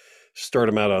bourbon. Start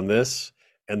them out on this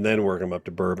and then work them up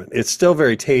to bourbon. It's still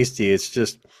very tasty. It's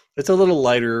a little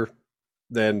lighter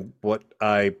than what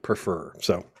I prefer.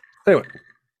 So anyway.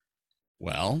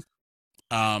 Well,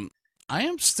 I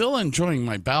am still enjoying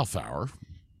my Balfour.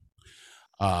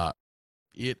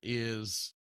 It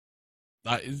is.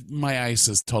 My ice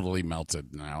is totally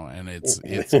melted now, and it's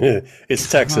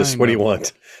it's Texas. What do you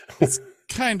want?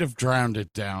 kind of drowned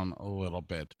it down a little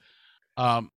bit.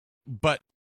 But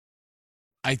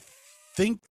I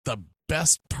think the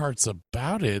best parts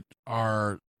about it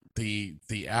are the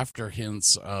after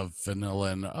hints of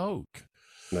vanilla and oak.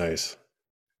 Nice.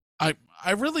 I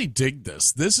really dig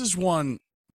this. This is one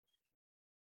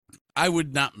I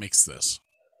would not mix this.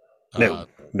 No,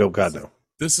 God, no.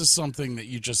 This is something that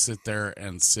you just sit there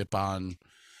and sip on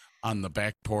the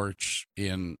back porch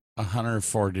in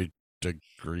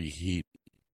 140-degree heat.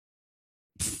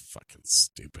 Fucking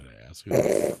stupid ass. Who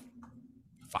the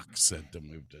fuck said to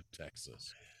move to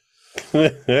Texas?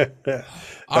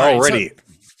 Already.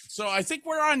 So I think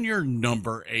we're on your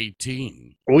number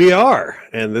 18. We are.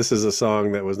 And this is a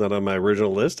song that was not on my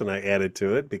original list, and I added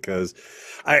to it because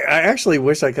I actually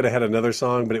wish I could have had another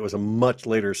song, but it was a much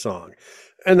later song.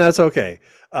 And that's okay.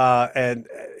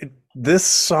 This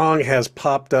song has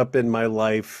popped up in my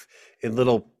life in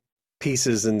little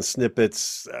pieces and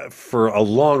snippets for a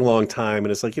long, long time.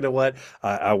 And it's like, you know what?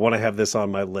 I want to have this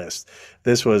on my list.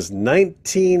 This was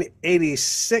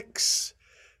 1986.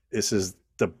 This is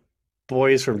the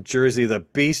boys from Jersey, the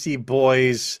Beastie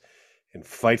Boys, and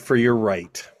Fight for Your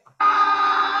Right.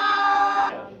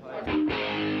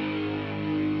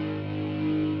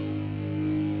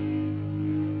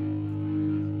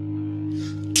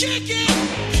 Kick it!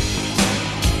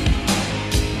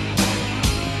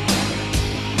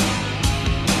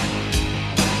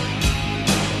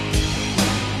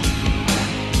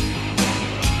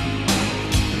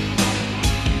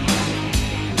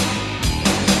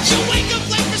 You wake up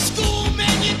late for school,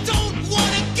 man, you don't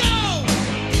wanna go.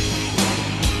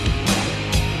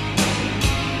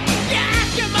 You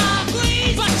ask your mom,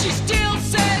 please, but she still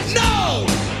says no.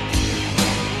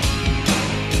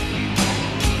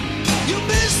 You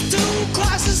missed 2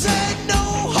 classes and no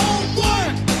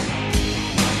homework.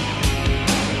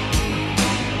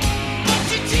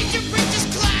 But your teacher preaches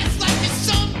class like you're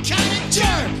some kind of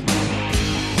jerk.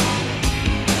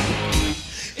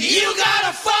 You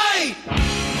gotta fight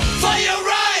for your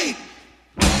right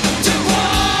to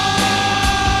party.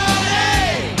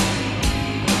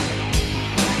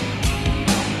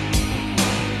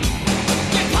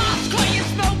 Your pops caught you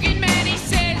smoking, man, he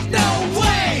says no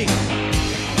way.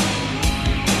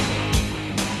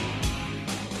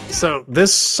 So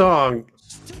this song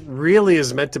really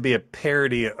is meant to be a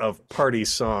parody of party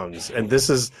songs. And this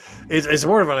is, it's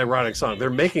more of an ironic song. They're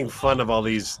making fun of all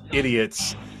these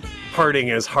idiots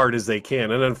partying as hard as they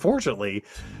can. And unfortunately,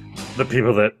 the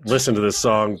people that listened to this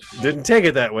song didn't take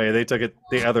it that way. They took it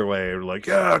the other way. They were like,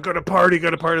 yeah, go to party.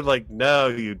 Like, no,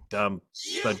 you dumb,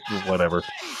 but whatever.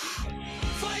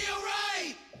 For your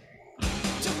right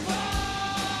to party.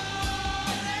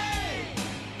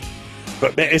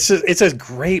 But man, it's a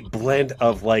great blend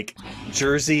of like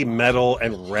Jersey metal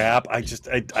and rap. I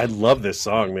love this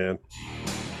song, man.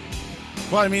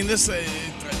 Well, I mean, this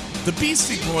the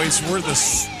Beastie Boys were the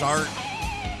start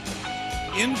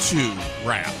into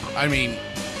rap. I mean,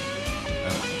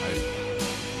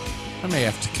 I may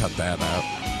have to cut that out.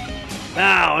 No,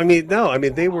 I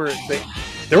mean, there were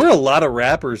a lot of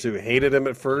rappers who hated him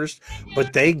at first,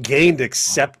 but they gained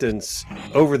acceptance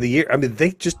over the year. I mean,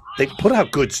 they put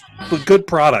out good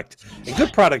product, and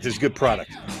good product is good product.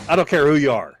 I don't care who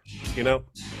you are, you know.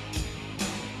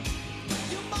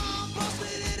 Your mom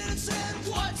busted in and said,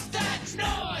 "What's that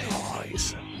noise?"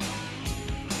 Boys,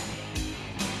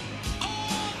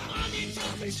 Oh, mommy,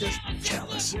 they just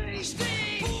jealous.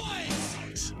 Beastie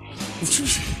Boys.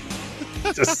 Just,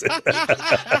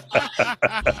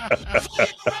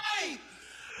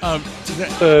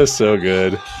 so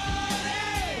good.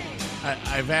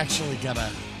 I've actually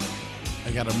gotta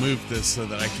move this so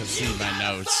that I can see my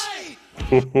notes.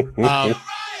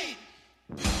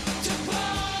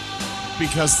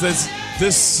 Because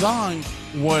this song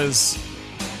was,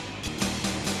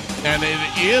 and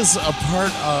it is a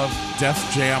part of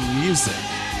Def Jam music.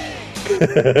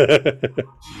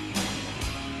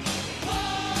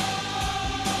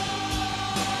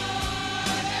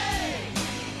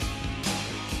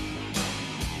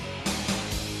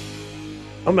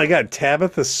 Oh my God,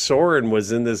 Tabitha Soren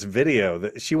was in this video.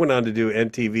 She went on to do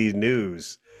MTV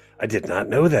News. I did not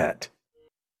know that.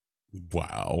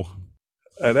 Wow.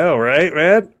 I know, right,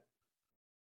 man?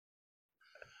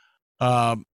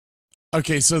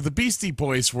 Okay, so the Beastie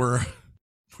Boys were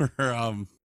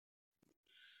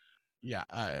yeah,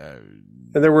 And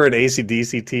they're wearing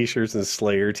AC/DC t-shirts and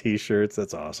Slayer t-shirts.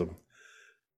 That's awesome.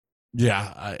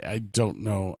 Yeah, I don't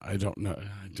know. I don't know.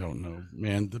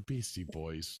 Man, the Beastie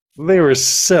Boys. They were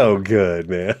so good,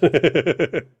 man.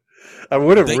 I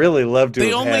would have They- really loved to they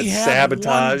have only had had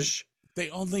Sabotage. They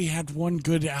only had one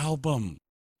good album.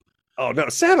 Oh no,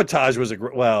 Sabotage was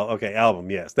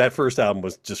album. Yes, that first album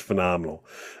was just phenomenal.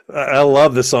 I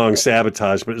love the song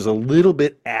Sabotage, but it was a little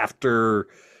bit after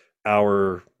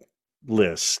our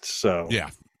list. So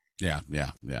Yeah.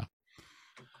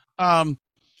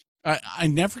 I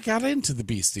never got into the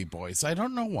Beastie Boys. I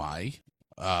don't know why.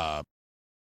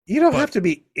 you don't But- have to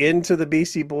be into the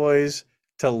Beastie Boys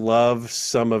to love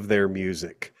some of their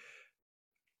music.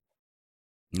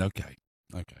 Okay.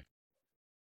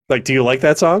 Like, do you like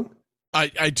that song?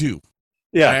 I do.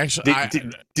 Yeah. I actually-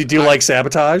 Did you like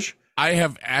Sabotage? I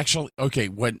have actually. Okay.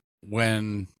 When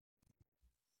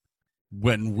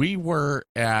we were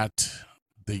at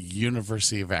the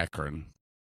University of Akron,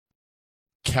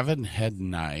 Kevin Head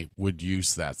and I would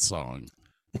use that song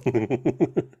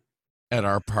at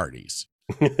our parties.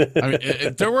 I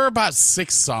mean, there were about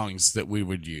 6 songs that we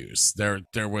would use. There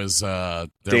was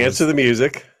Dance to the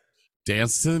Music.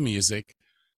 Dance to the Music.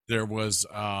 There was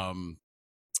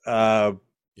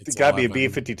There's got to be a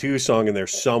B-52 song in there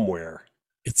somewhere.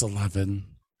 It's 11.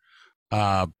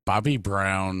 Bobby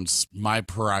Brown's My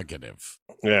Prerogative,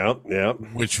 Yeah.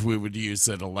 which we would use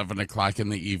at 11 o'clock in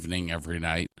the evening every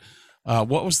night.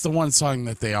 What was the one song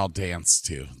that they all danced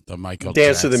to? The Michael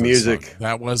Dance to the Jackson Music. song.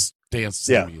 That was Dance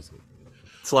to Yeah. the Music.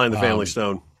 Sly and the Family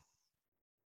Stone.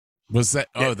 Was that?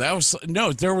 Oh, that was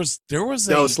no. There was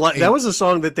That was a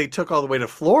song that they took all the way to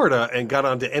Florida and got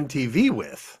onto MTV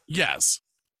with. Yes,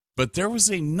 but there was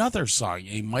another song,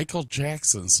 a Michael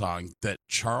Jackson song that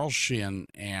Charles Sheen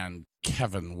and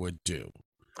Kevin would do.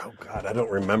 Oh God, I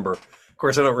don't remember. Of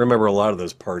course, I don't remember a lot of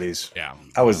those parties. Yeah,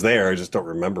 I was there. I just don't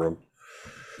remember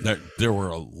there were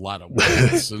a lot of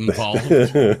words involved.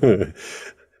 them.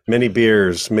 Many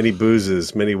beers, many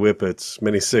boozes, many whippets,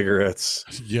 many cigarettes,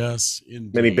 Yes,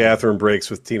 indeed. many bathroom breaks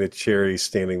with Tina Cherry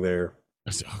standing there.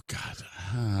 Oh God.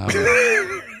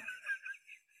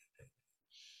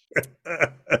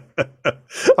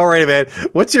 All right, man.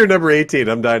 What's your number 18?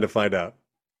 I'm dying to find out.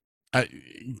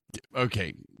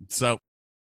 Okay, so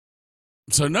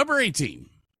number 18,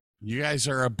 you guys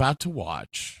are about to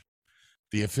watch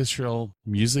the official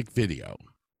music video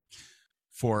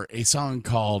for a song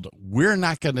called "We're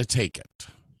Not Gonna Take It"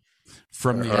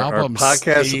 from the album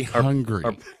Stay Hungry.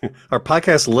 Our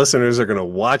podcast listeners are going to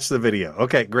watch the video.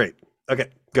 Okay, great. Okay,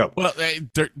 go. Well,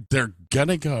 they're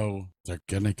gonna go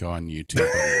on YouTube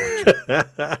and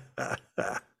watch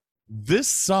it. This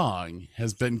song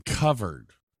has been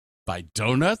covered by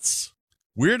Donuts,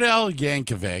 Weird Al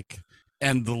Yankovic,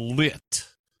 and The Lit,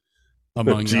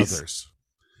 among Jeez. others,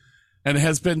 and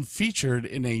has been featured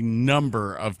in a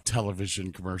number of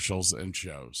television commercials and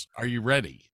shows. Are you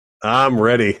ready? I'm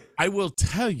ready. I will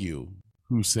tell you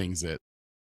who sings it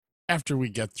after we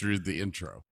get through the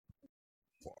intro.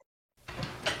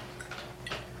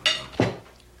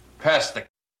 Pass the.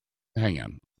 Hang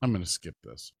on. I'm going to skip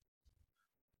this.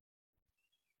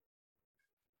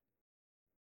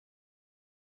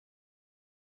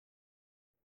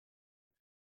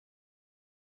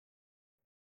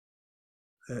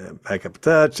 Back up a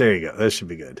touch. There you go. That should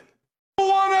be good.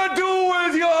 What to do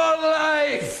with your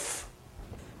life?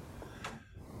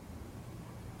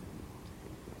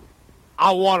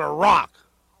 I want to rock.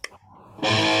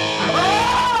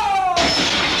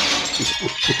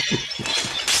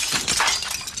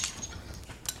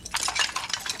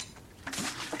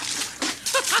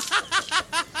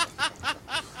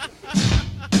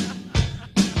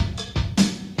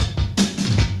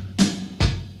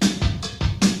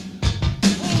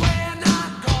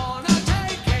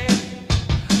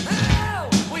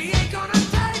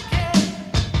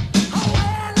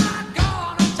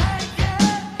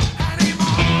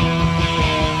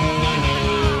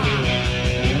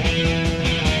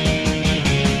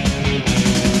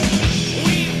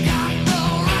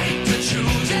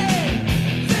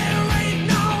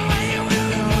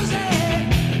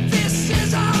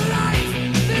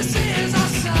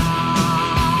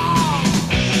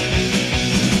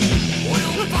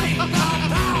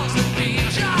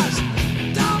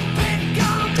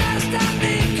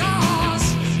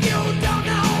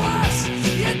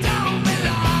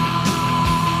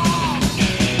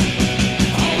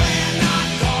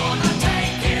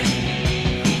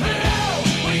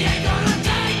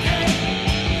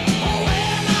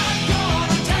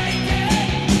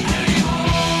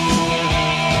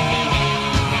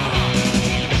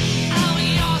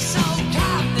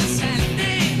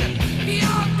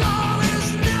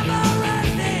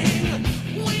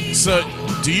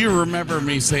 Do you remember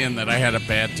me saying that I had a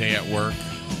bad day at work?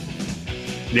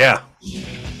 Yeah.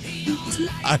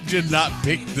 I did not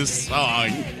pick this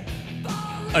song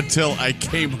until I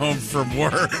came home from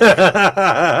work.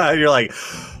 You're like,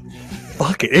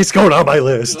 fuck it, it's going on my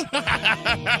list.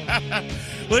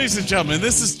 Ladies and gentlemen,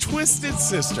 this is Twisted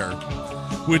Sister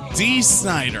with Dee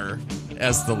Snider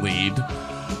as the lead,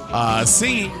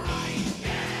 singing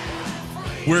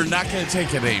We're Not Gonna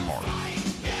Take It Anymore.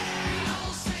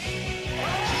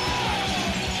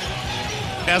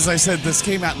 As I said, this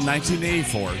came out in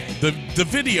 1984. The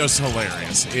video's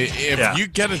hilarious. If you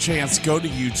get a chance, go to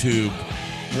YouTube,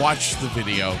 watch the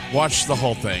video, watch the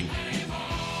whole thing.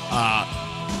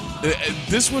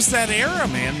 This was that era,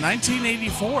 man,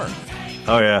 1984.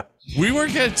 Oh, yeah. We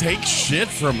weren't going to take shit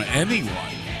from anyone.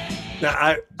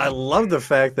 Now, I love the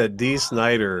fact that Dee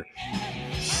Snider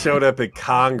showed up at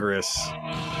Congress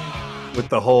with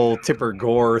the whole Tipper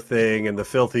Gore thing and the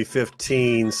Filthy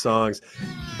 15 songs.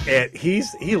 And he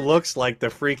looks like the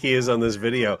freak he is on this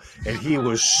video. And he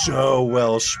was so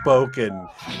well spoken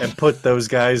and put those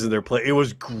guys in their place. It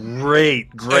was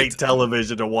great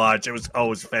television to watch. It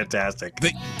was fantastic.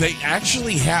 They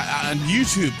actually have on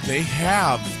YouTube, they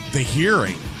have the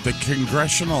hearing, the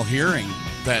congressional hearing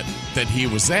that he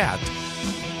was at.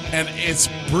 And it's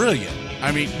brilliant.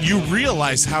 I mean, you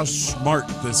realize how smart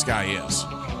this guy is.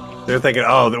 They're thinking,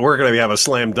 oh, that we're going to have a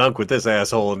slam dunk with this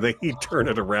asshole, and then he turned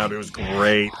it around. It was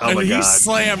great. Oh, my God. He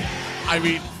slammed, I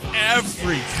mean,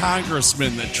 every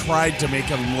congressman that tried to make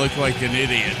him look like an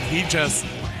idiot. He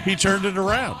turned it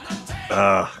around.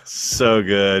 So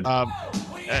good.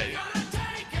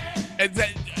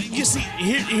 You see,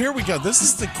 here we go. This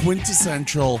is the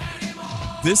quintessential,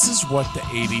 this is what the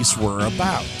 80s were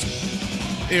about.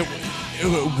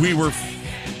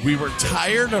 We were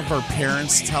tired of our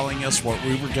parents telling us what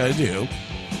we were going to do.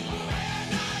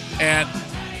 And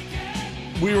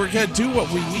we were going to do what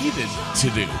we needed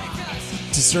to do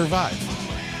to survive.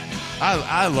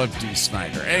 I love Dee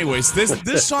Snider. Anyways,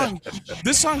 this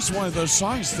song's one of those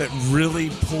songs that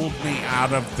really pulled me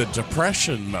out of the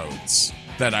depression modes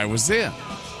that I was in.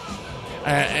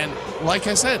 And like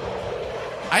I said,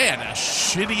 I had a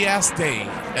shitty ass day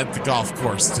at the golf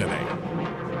course today.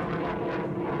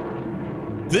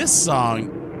 This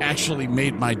song actually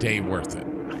made my day worth it.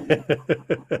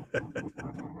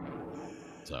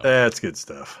 So, that's good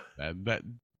stuff.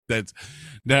 That's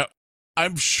now.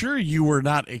 I'm sure you were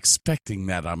not expecting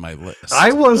that on my list.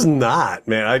 I was not,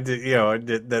 man. I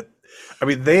did that. I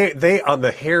mean, they on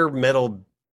the hair metal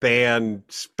band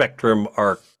spectrum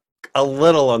are a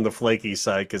little on the flaky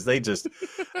side because they took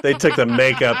the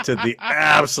makeup to the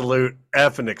absolute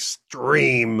effing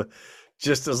extreme.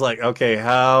 Just as like, okay,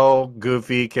 how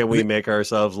goofy can we make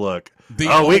ourselves look? We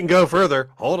can go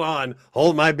further. Hold on.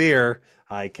 Hold my beer.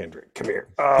 Hi, Kendrick. Come here.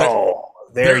 Oh,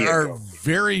 there you go. There are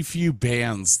very few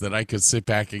bands that I could sit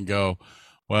back and go,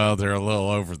 well, they're a little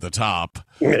over the top.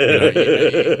 You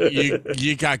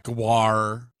got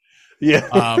Gwar. Yeah.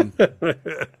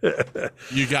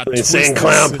 You got Insane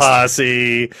Clown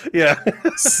Posse. Yeah.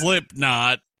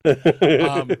 Slipknot. But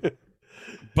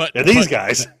these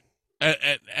guys.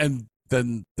 And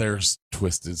then there's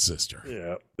Twisted Sister.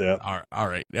 Yeah. All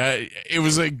right. It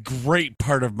was a great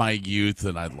part of my youth,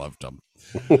 and I loved them.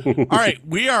 All right.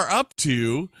 We are up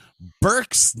to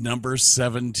Burke's number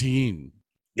 17.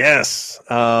 Yes.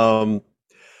 And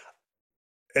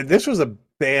this was a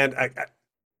band I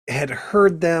had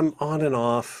heard them on and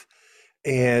off,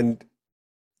 and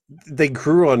they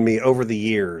grew on me over the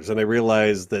years. And I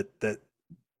realized that the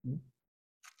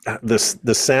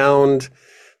sound,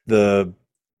 the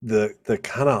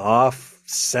kind of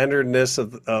off-centeredness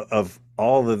of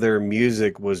all of their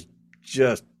music was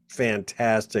just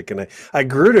fantastic, and I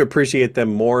grew to appreciate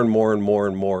them more and more and more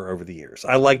and more over the years.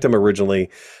 I liked them originally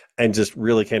and just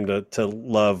really came to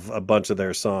love a bunch of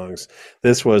their songs.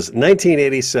 This was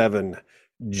 1987,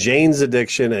 Jane's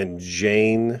Addiction and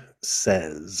Jane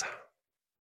Says.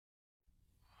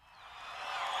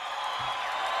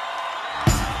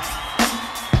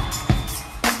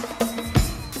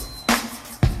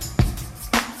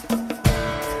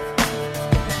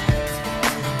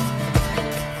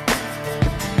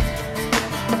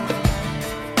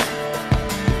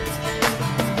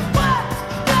 Whoa!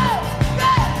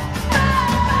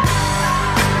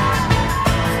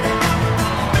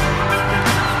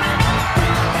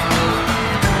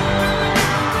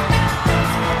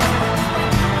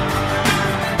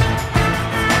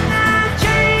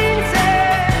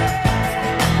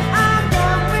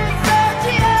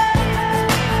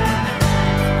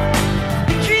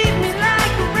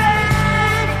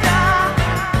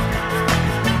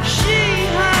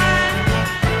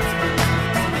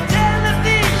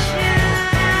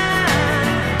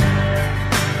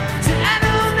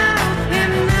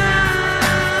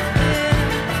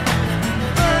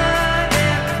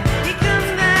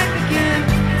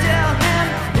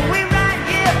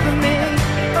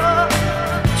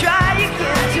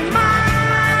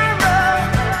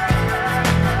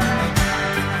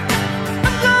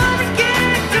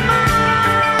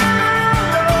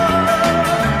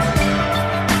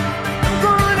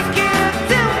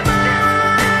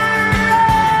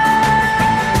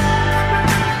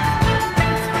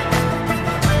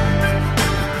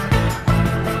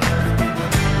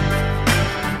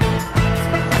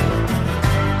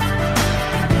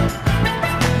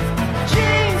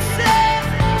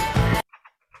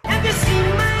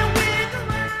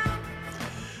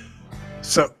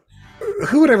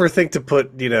 who would ever think to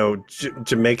put,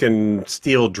 Jamaican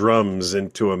steel drums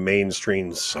into a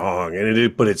mainstream song?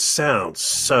 But it sounds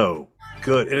so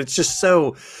good. And it's just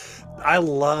so, I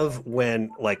love when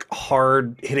like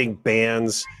hard hitting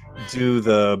bands do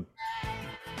the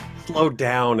slow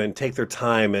down and take their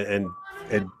time and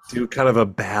do kind of a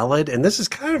ballad. And this is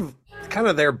kind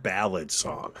of their ballad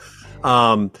song.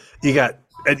 You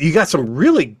got some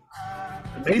really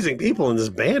amazing people in this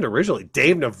band originally.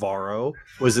 Dave Navarro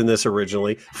was in this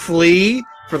originally. Flea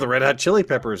for the Red Hot Chili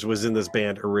Peppers was in this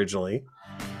band originally.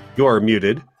 You are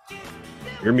muted.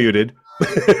 You're muted.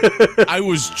 I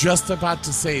was just about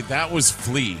to say that was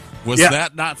Flea. Was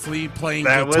that not Flea playing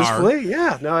that guitar? was Flea,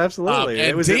 yeah. No, absolutely. And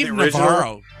it was Dave in the original.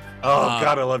 Navarro. Oh,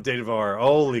 God, I love Dave Navarro.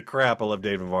 Holy crap, I love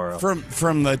Dave Navarro.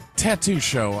 From the tattoo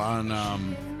show on,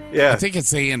 I think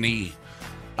it's A&E.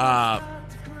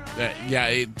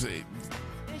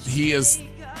 He is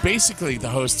basically the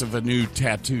host of a new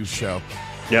tattoo show.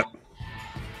 Yep.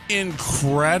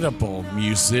 Incredible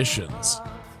musicians.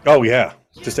 Oh, yeah.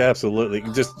 Just absolutely.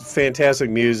 Just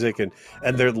fantastic music. And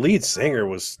their lead singer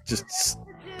was just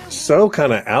so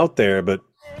kind of out there, but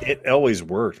it always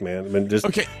worked, man. I mean, just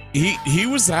okay. He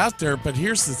was out there, but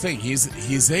here's the thing: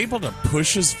 he's able to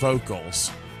push his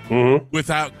vocals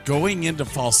without going into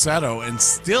falsetto and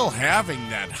still having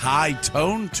that high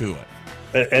tone to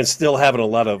it, and still having a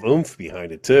lot of oomph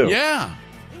behind it too. Yeah.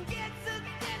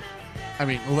 I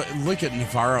mean, look at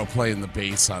Navarro playing the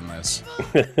bass on this.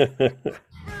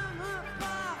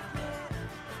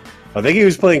 I think he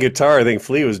was playing guitar. I think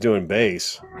Flea was doing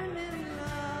bass.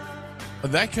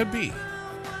 That could be.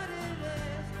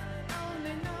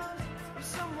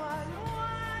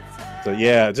 So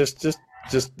yeah, just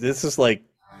this is like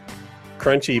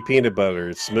crunchy peanut butter.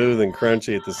 It's smooth and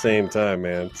crunchy at the same time,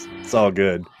 man. It's all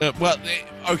good.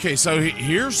 Okay, so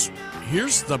here's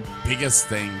the biggest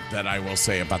thing that I will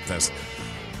say about this.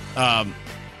 I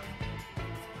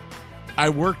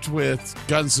worked with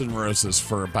Guns N' Roses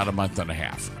for about a month and a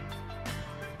half.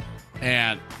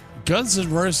 And Guns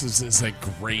N' Roses is a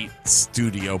great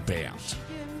studio band.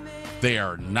 They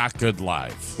are not good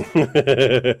live.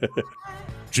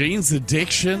 Jane's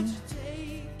Addiction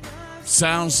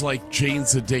sounds like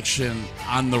Jane's Addiction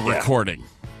on the recording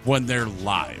when they're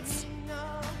live.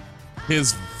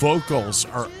 His vocals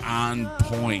are on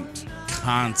point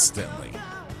constantly.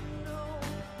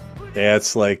 Yeah,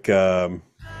 it's like, okay,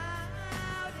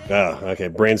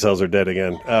 brain cells are dead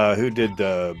again. Who did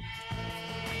the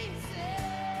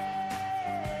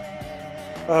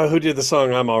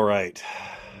song "I'm All Right"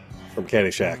 from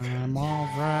Caddyshack? I'm all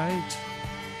right.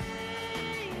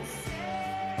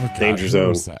 Oh, God, Danger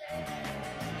Zone.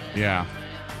 Yeah.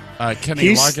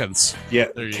 Kenny Loggins. Yeah,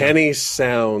 Kenny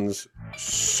sounds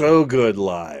so good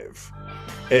live,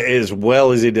 as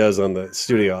well as he does on the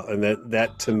studio, and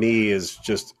that to me is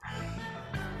just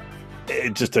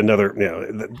another.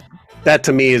 That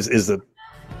to me is the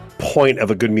point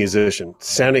of a good musician.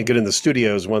 Sounding good in the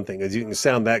studio is one thing. As you can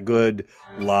sound that good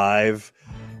live,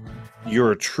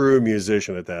 you're a true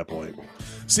musician at that point.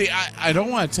 See, I don't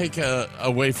want to take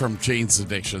away from Jane's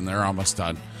Addiction. They're almost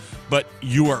done. But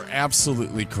you are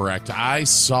absolutely correct. I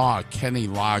saw Kenny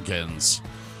Loggins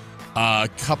a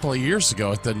couple of years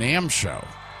ago at the NAMM show.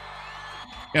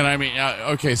 And I mean,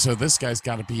 okay, so this guy's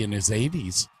got to be in his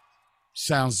 80s.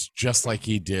 Sounds just like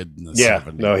he did in the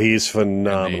 70s. No, he's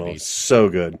phenomenal. So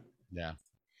good. Yeah.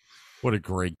 What a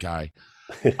great guy.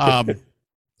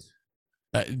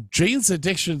 Jane's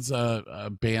Addiction's a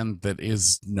band that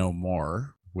is no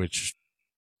more, which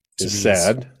is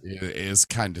sad. Is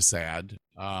kind of sad.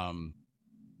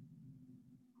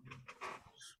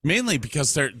 Mainly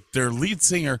because their lead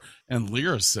singer and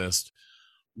lyricist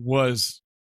was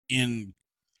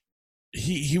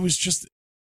he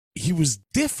was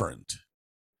different.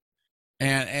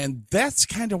 And that's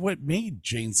kind of what made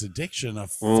Jane's Addiction a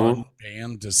fun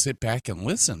band to sit back and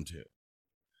listen to.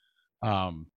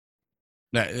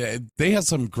 They had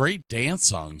some great dance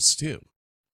songs too,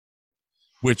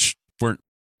 which weren't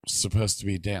supposed to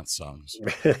be dance songs.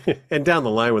 And down the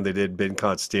line when they did "Been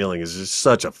Caught Stealing" is just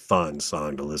such a fun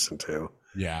song to listen to.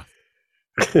 Yeah.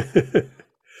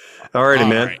 All righty,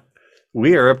 man. Right.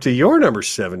 We are up to your number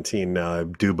 17 now, I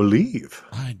do believe.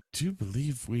 I do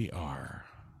believe we are.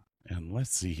 And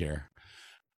let's see here.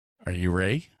 Are you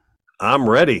ready? I'm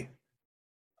ready.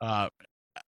 I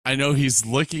know he's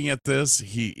looking at this.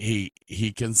 He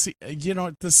can see. You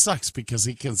know, this sucks because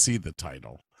he can see the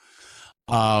title.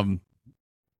 I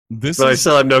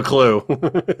still have no clue.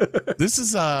 This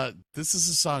is a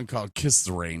song called "Kiss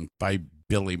the Rain" by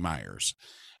Billy Myers.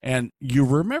 And you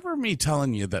remember me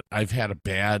telling you that I've had a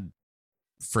bad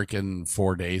freaking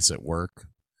 4 days at work?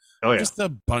 Oh yeah. Just a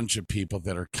bunch of people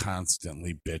that are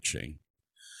constantly bitching.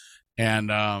 And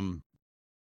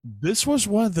this was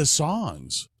one of the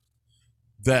songs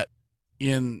that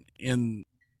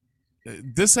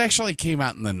this actually came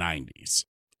out in the 90s.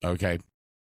 Okay.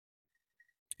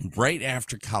 Right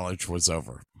after college was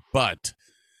over. But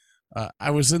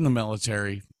I was in the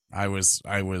military. I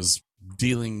was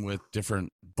dealing with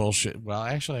different bullshit. Well,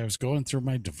 actually, I was going through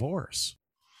my divorce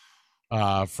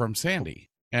from Sandy.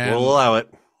 And We'll allow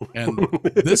it. and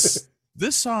this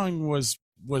song was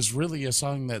really a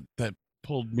song that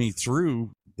pulled me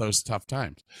through those tough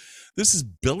times. This is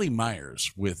Billy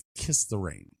Myers with Kiss the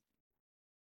Rain.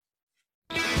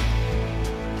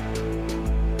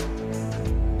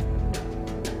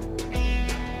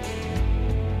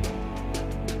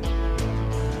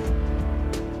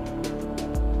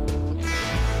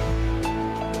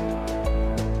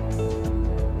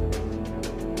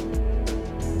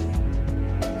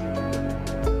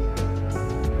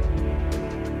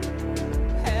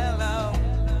 Hello,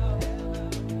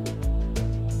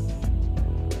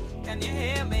 can you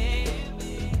hear me?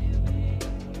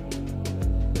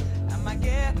 Am I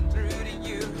getting through to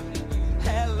you?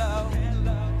 Hello,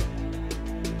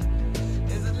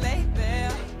 is it late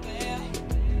there?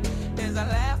 Is there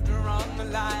laughter on the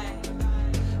line?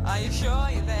 Are you sure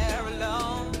you're there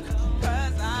alone?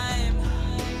 'Cause I'm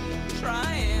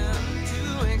trying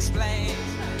to explain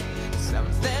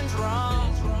something's wrong.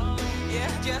 You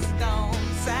just don't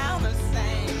sound the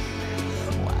same.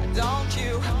 Why don't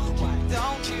you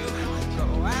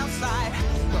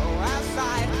go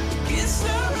outside, kiss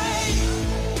the rain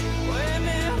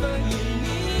whenever you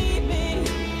need me,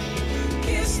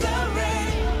 kiss the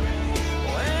rain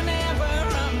whenever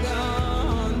I'm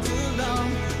gone too long.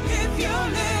 If your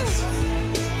lips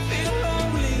feel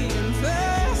lonely and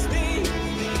thirsty,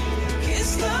 kiss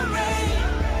the rain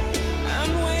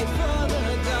and wait for the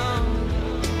dawn.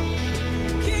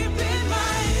 Keep in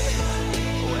mind,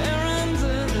 we're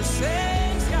under the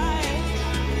same sky,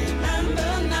 and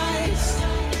the nights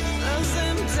are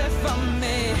empty for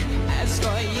me. As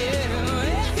for you,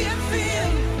 if you feel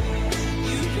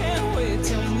you can't wait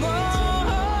till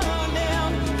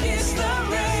morning, kiss the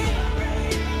rain,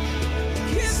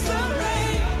 kiss the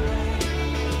rain,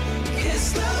 kiss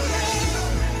the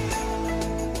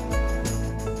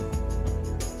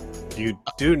rain. You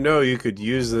do know you could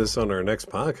use this on our next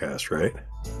podcast, right?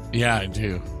 Yeah, I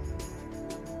do.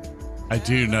 I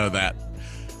do know that.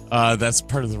 That's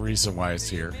part of the reason why it's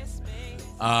here.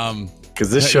 Because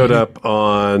this showed up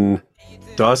on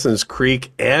Dawson's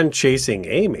Creek and Chasing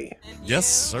Amy. Yes,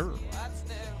 sir.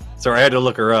 So I had to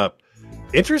look her up.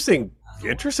 Interesting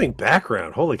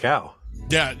background. Holy cow.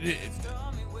 Yeah,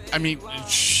 I mean,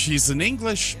 she's an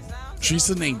English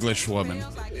woman.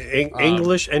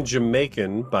 English and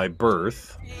Jamaican by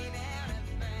birth.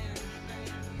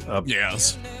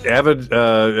 Yes. Avid,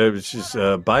 she's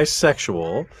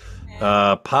bisexual.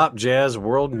 Pop, jazz,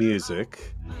 world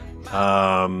music.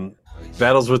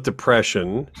 Battles with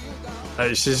depression.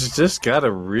 She's just got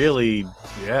a really,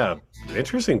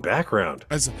 interesting background.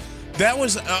 That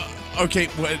was okay.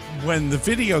 When the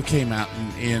video came out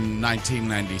in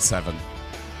 1997,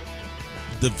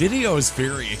 the video is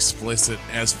very explicit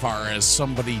as far as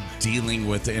somebody dealing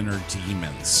with inner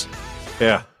demons.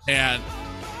 Yeah. And,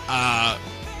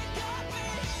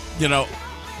 you know,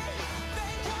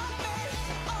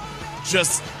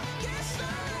 just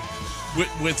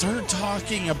with her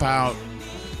talking about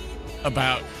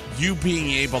you being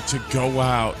able to go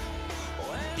out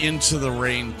into the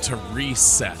rain to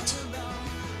reset,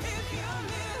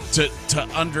 to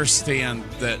understand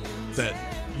that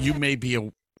you may be a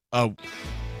oh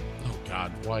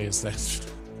God, why is that?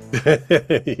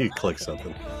 You click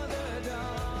something.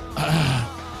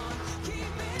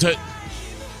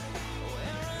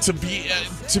 To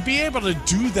be able to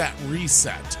do that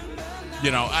reset,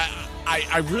 you know,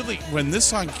 I really, when this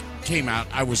song came out,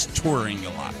 I was touring a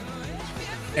lot,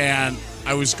 and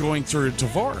I was going through a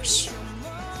divorce,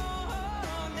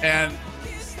 and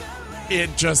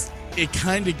it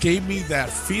kind of gave me that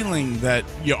feeling that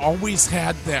you always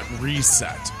had that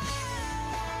reset.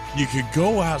 You could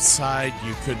go outside,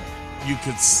 you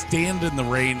could stand in the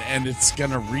rain, and it's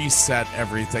going to reset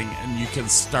everything, and you can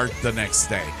start the next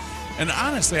day. And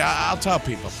honestly, I'll tell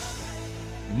people,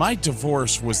 my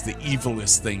divorce was the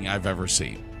evilest thing I've ever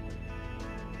seen.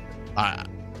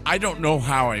 I don't know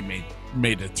how I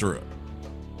made it through it.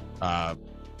 I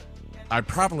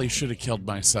probably should have killed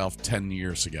myself 10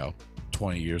 years ago,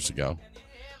 20 years ago.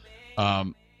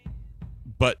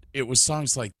 But it was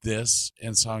songs like this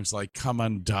and songs like Come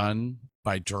Undone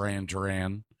by Duran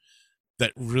Duran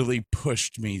that really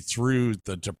pushed me through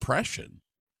the depression.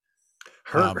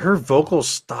 Her vocal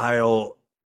style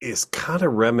is kind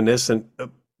of reminiscent.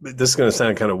 This is going to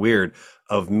sound kind of weird,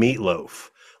 of Meatloaf.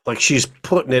 Like she's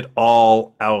putting it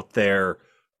all out there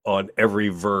on every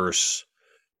verse.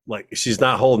 Like she's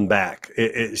not holding back.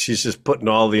 She's just putting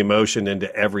all the emotion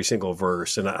into every single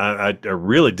verse, and I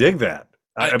really dig that.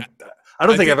 I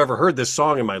don't think I've ever heard this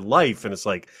song in my life, and it's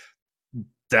like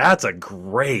that's a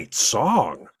great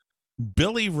song.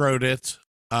 Billy wrote it.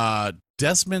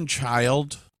 Desmond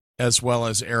Child, as well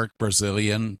as Eric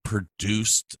Brazilian,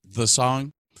 produced the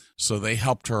song, so they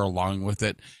helped her along with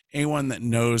it. Anyone that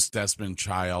knows Desmond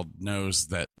Child knows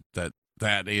that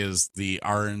is the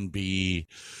R&B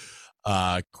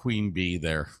queen bee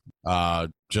there.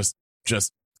 Just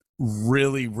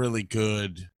really, really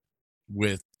good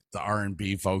with the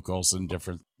R&B vocals and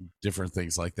different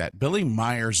things like that. Billy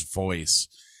Meyer's voice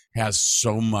has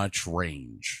so much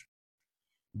range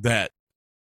that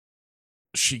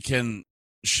she can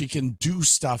do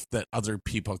stuff that other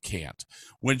people can't.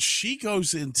 When she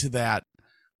goes into that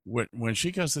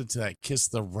Kiss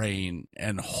the Rain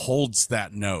and holds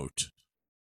that note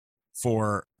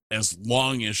for as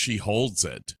long as she holds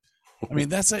it, I mean,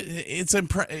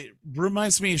 it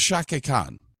reminds me of Shaka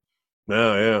Khan.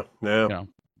 Yeah.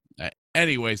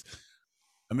 Anyways,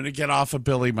 I'm going to get off of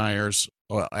Billy Myers.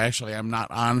 Well, actually, I'm not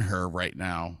on her right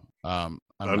now.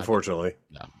 Unfortunately.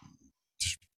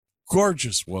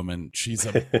 Gorgeous woman. She's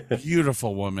a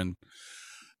beautiful woman.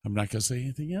 I'm not going to say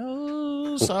anything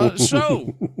else.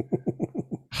 So,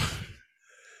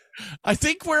 I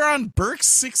think we're on Burke's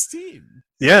 16.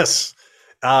 Yes.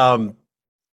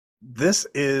 This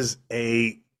is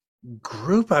a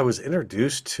group I was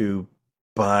introduced to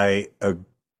by a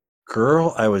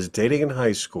girl I was dating in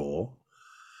high school.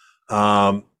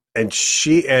 And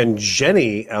she and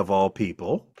Jenny, of all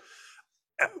people.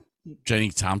 Jenny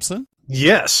Thompson?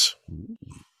 Yes.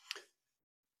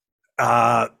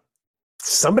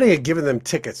 Somebody had given them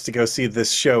tickets to go see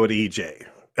this show at EJ.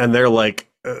 And they're like,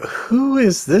 who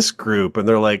is this group? And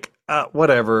they're like,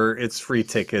 whatever, it's free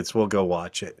tickets. We'll go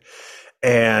watch it.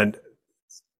 And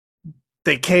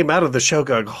they came out of the show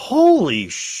going, holy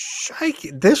shike,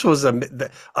 this was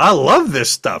I love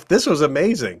this stuff. This was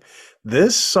amazing.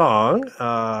 This song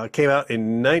came out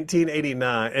in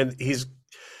 1989,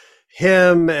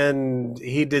 and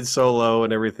he did solo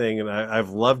and everything, and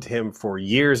I've loved him for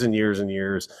years and years and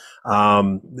years.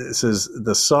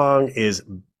 The song is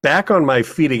 "Back on My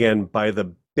Feet Again" by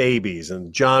the Babies,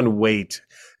 and John Waite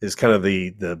is kind of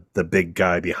the big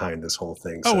guy behind this whole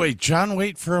thing. Oh, wait, John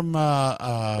Waite from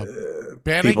Bad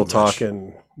People English.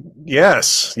 Talking.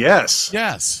 Yes.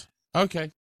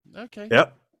 Okay.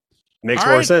 Yep. Makes All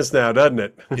more right. sense now, doesn't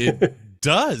it? It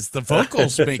does. The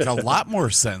vocals make a lot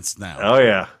more sense now. Oh,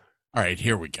 yeah. All right,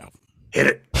 here we go. Hit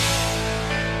it.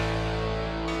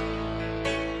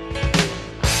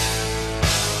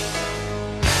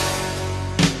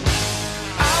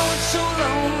 I was so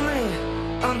lonely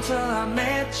until I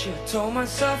met you. Told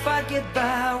myself I'd get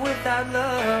by without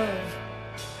love.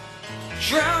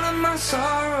 Drowning my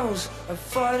sorrows, I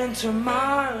fought into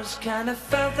Mars. Kinda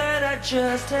felt that I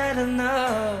just had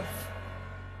enough.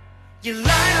 You light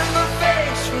up my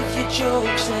face with your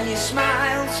jokes and your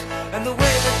smiles, and the way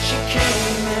that you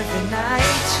came every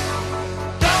night.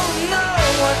 Don't know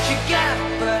what you got,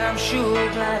 but I'm sure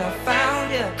glad I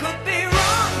found you. Could be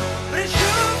wrong, but it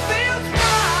sure feels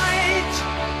right.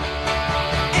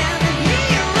 And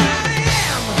here I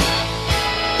am.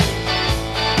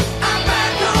 I'm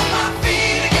back on my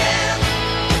feet again.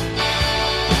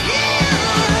 Here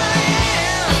I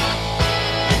am.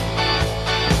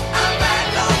 I'm back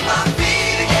on my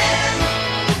feet again.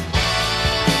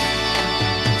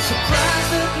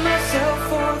 Surprised at myself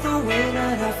for the way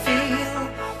that I feel.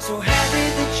 So happy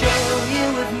that you're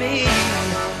here with me.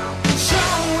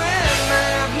 Some women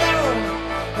I've known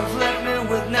have left me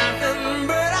with nothing,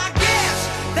 but I guess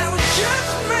that was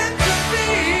just meant to be.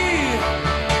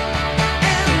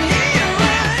 And here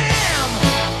I am.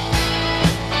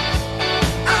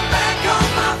 I'm back on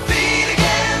my feet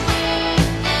again.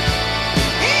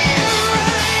 Here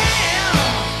I am.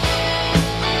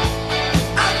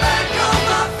 I'm back on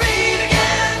my feet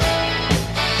again.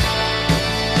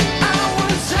 I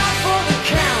was out for the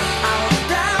count. I was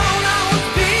down. I was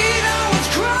beat. I was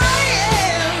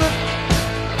crying.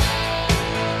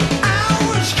 I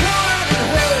was covered in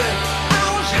hurt. I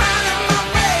was hiding my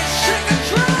face, sick of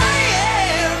trying.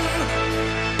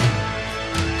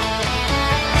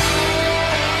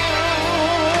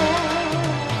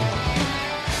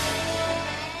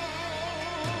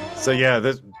 So yeah,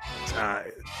 this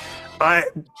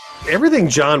everything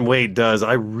John Waite does,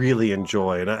 I really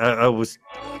enjoy, and I was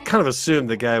kind of assumed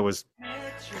the guy was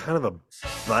kind of a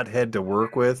butthead to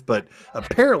work with, but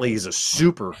apparently he's a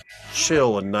super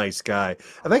chill and nice guy.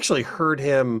 I've actually heard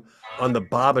him on the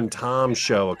Bob and Tom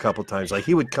show a couple times. Like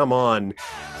he would come on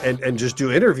and just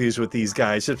do interviews with these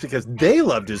guys just because they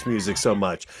loved his music so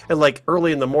much. And like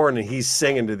early in the morning, he's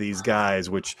singing to these guys,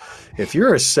 which if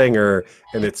you're a singer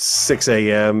and it's 6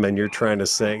 a.m. and you're trying to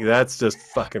sing, that's just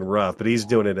fucking rough, but he's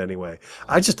doing it anyway.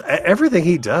 Everything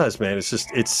he does, man,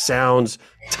 it sounds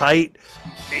tight.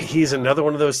 He's another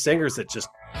one of those singers that just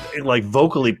like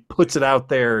vocally puts it out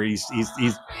there. He's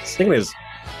singing his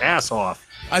ass off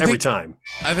every time.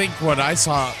 I think what I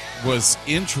saw was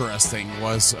interesting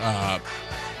was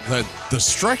the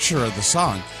structure of the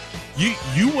song.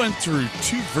 You went through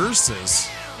 2 verses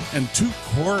and 2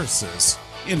 choruses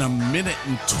in 1 minute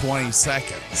and 20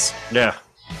 seconds. Yeah.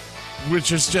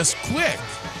 Which is just quick.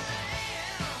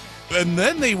 And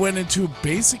then they went into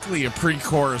basically a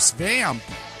pre-chorus vamp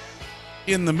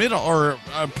in the middle, or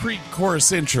a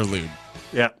pre-chorus interlude.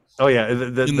 Yeah. Oh yeah.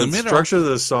 The middle. Structure of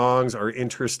the songs are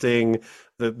interesting.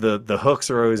 The hooks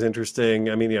are always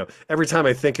interesting. I mean, every time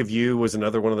I think of you was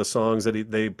another one of the songs that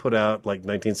they put out, like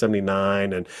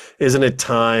 1979, and Isn't It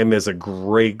Time is a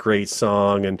great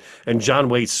song, and John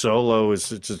Waite's solo is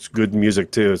just good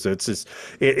music too. So it's just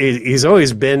he's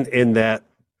always been in that.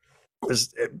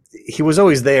 He was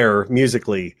always there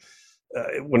musically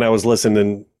when I was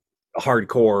listening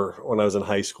hardcore when I was in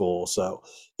high school. So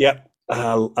yeah.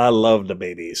 I love the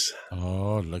babies.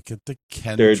 Oh, look at the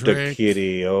Kendrick. There's the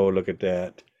kitty. Oh, look at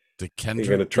that. The Kendrick.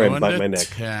 You're going to try and bite my neck.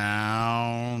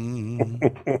 Town.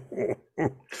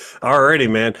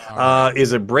 Alrighty, man.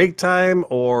 Is it break time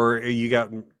or you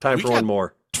got time for one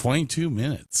more? 22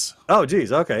 minutes. Oh,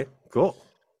 geez. Okay, cool.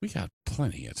 We got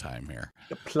plenty of time here.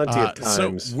 Plenty of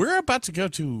times. So we're about to go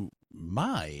to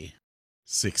my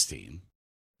 16.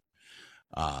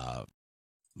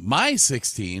 My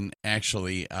 16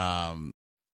 actually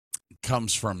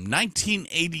comes from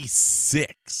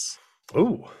 1986.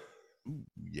 Ooh.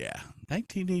 Yeah,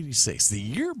 1986. The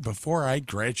year before I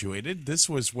graduated. This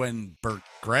was when Bert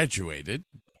graduated,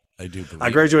 I do believe. I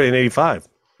graduated in 85.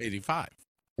 85.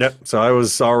 Yep. So I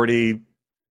was already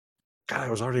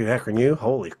at Akron U.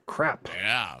 Holy crap.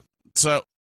 Yeah. So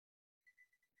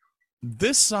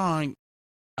this song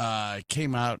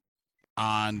came out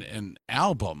on an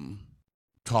album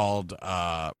called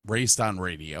Raised on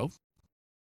Radio.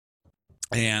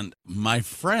 And my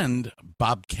friend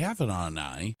Bob Cavanaugh and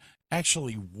I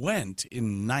actually went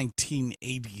in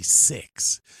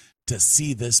 1986 to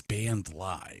see this band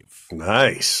live.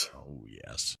 Nice. Oh,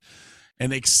 yes.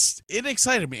 And it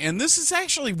excited me. And this is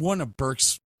actually one of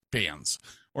Burke's bands,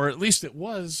 or at least it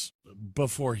was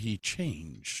before he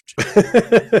changed.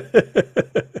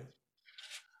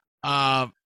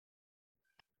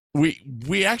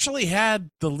 We actually had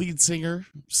the lead singer,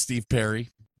 Steve Perry.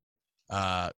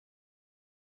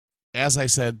 As I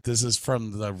said, this is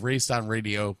from the Raised on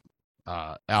Radio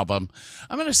album.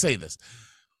 I'm going to say this.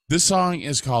 This song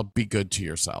is called Be Good to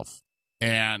Yourself.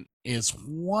 And it's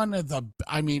one of the,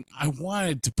 I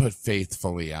wanted to put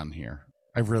Faithfully on here.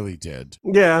 I really did.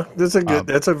 Yeah,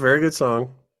 that's a very good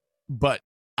song. But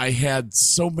I had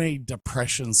so many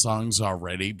depression songs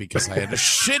already because I had a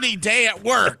shitty day at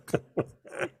work.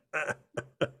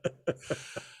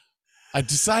 I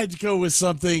decided to go with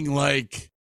something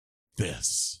like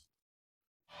this.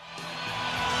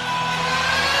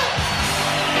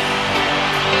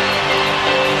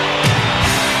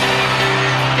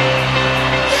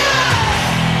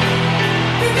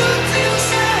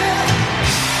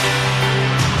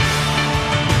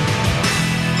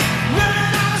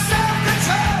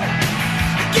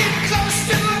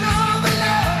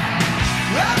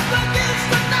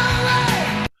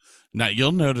 Now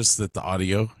you'll notice that the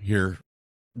audio here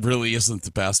really isn't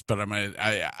the best, but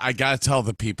I gotta tell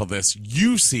the people this.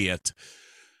 You see it.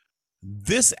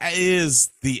 This is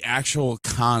the actual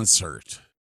concert.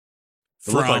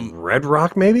 It looked like Red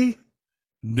Rock, maybe?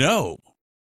 No.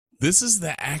 This is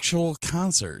the actual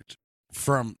concert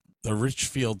from the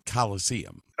Richfield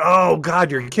Coliseum. Oh, God,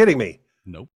 you're kidding me.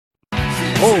 Nope.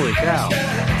 Holy cow.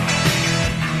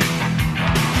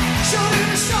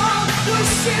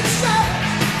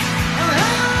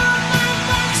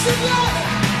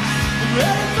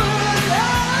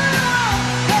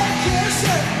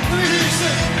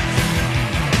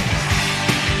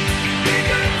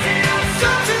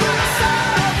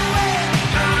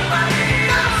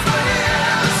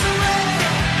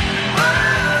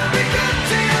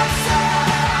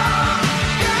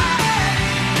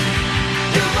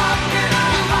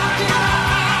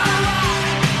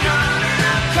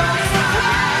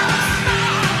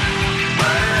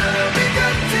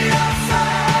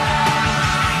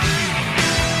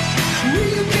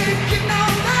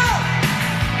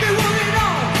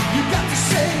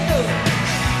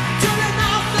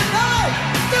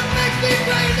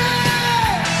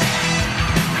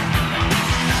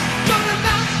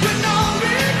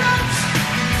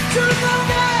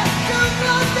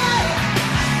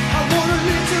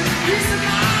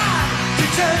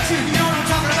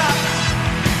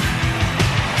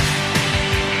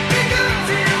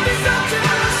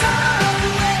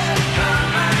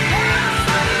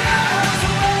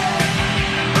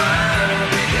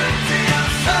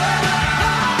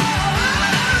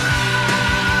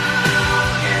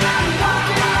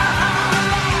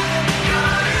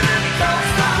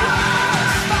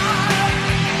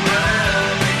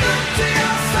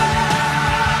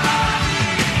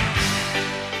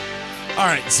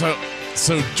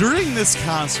 So during this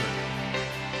concert,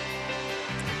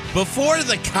 before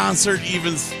the concert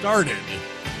even started,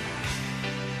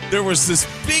 there was this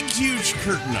big, huge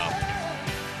curtain up,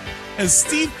 and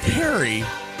Steve Perry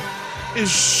is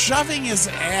shoving his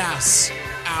ass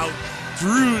out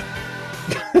through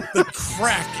the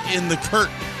crack in the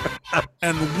curtain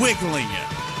and wiggling it.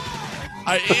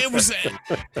 It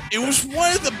was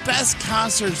one of the best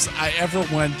concerts I ever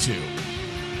went to.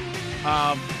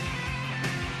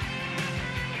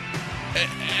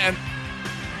 And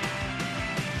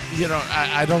you know,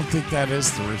 I don't think that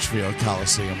is the Richfield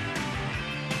Coliseum.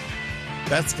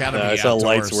 That's got to be I saw outdoors.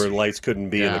 lights where lights couldn't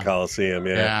be in the Coliseum.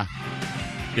 Yeah.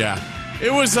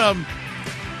 It was a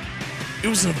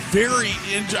very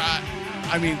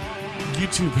I mean,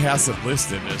 YouTube has it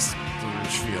listed as the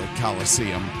Richfield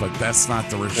Coliseum, but that's not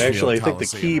the Richfield Actually, I think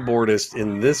Coliseum. the keyboardist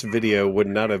in this video would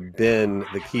not have been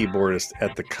the keyboardist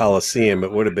at the Coliseum.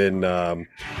 It would have been,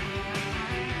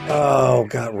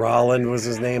 Rolland was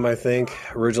his name, I think,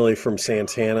 originally from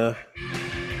Santana.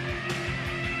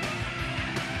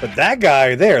 But that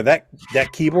guy there, that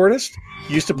keyboardist,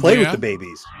 used to play with the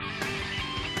Babies.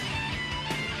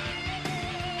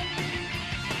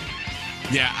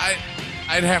 Yeah,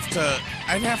 I'd have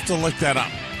to look that up.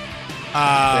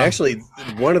 Actually,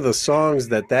 one of the songs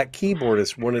that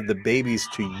keyboardist wanted the Babies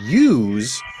to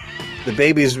use, the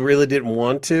Babies really didn't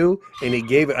want to, and he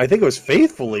gave it, I think it was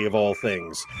Faithfully of all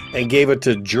things, and gave it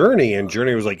to Journey, and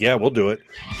Journey was like, yeah, we'll do it.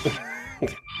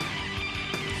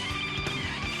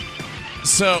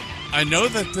 So I know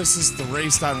that this is the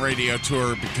Raised on Radio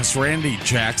tour because Randy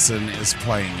Jackson is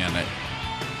playing in it.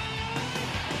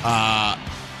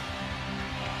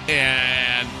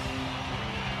 And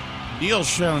Neil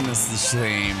Schon is the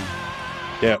same.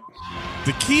 Yep.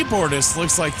 The keyboardist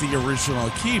looks like the original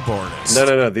keyboardist.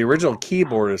 No. The original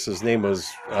keyboardist, his name was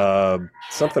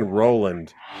something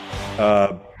Roland.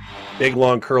 Big,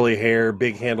 long, curly hair,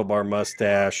 big handlebar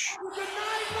mustache.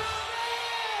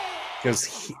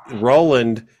 Because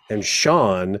Roland and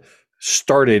Sean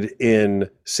started in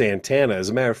Santana. As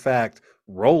a matter of fact,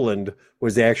 Roland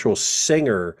was the actual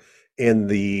singer in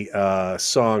the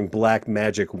song Black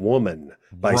Magic Woman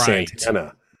by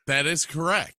Santana. That is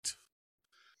correct.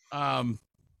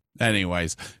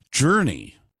 Anyways,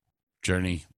 Journey,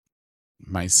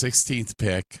 my 16th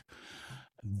pick.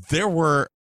 There were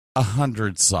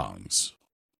 100 songs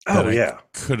that I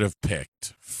could have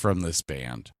picked from this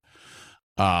band.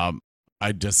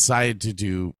 I decided to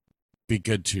do Be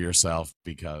Good to Yourself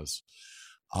because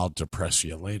I'll depress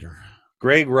you later.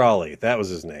 Greg Raleigh, that was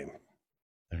his name.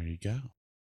 There you go.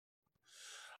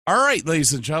 All right,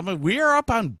 ladies and gentlemen, we are up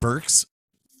on Burke's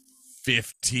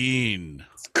 15.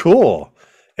 Cool.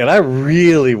 And I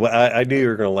really, I knew you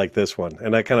were going to like this one.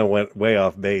 And I kind of went way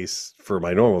off base for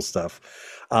my normal stuff.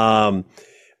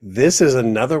 This is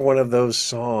another one of those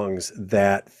songs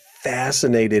that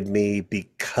fascinated me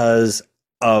because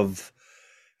of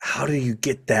how do you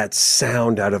get that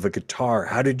sound out of a guitar?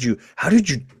 How did you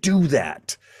do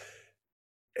that?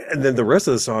 And then the rest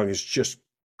of the song is just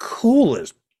cool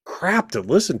as crap to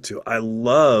listen to. I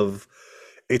love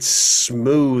it's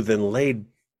smooth and laid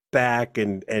back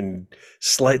and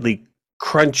slightly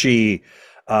crunchy.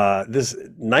 This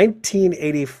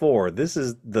 1984. This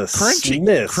is the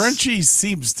Smiths. Crunchy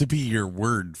seems to be your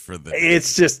word for this.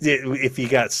 It's just if you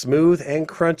got smooth and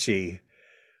crunchy,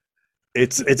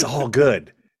 it's all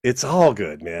good. It's all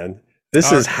good, man.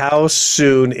 This is How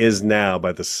Soon Is Now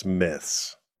by the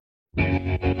Smiths. I'm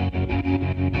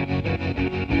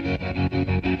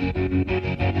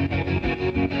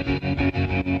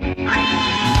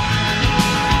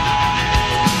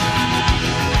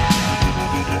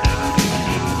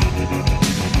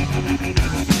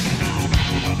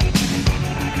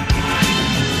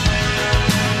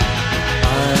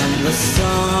the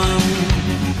sun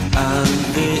and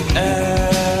the air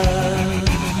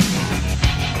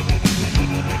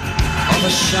of a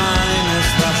shyness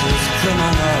that is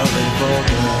criminally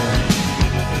vulgar.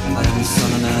 I am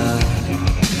sun and air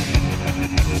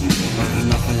of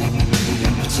nothing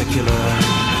in particular.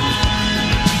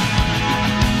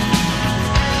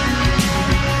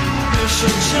 You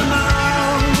shut your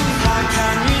mouth, how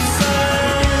can you say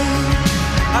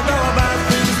I go about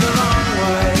things the wrong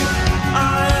way? I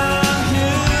am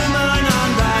human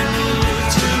and I need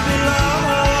to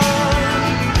belong,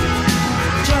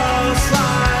 just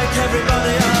like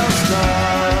everybody else does.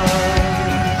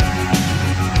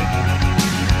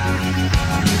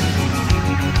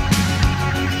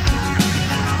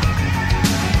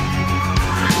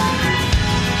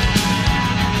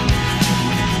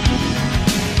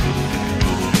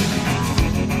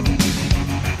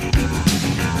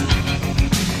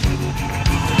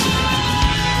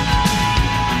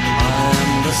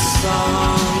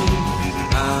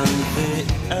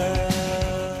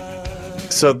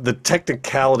 So the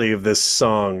technicality of this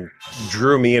song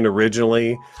drew me in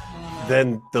originally.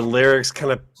 Then the lyrics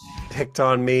kind of picked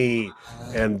on me,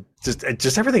 and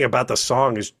just everything about the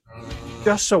song is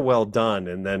just so well done.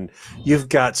 And then you've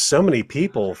got so many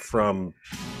people from,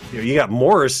 you got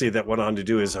Morrissey that went on to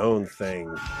do his own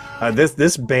thing.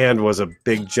 This band was a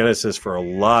big genesis for a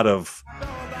lot of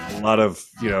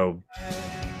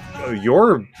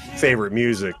your favorite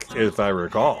music, if I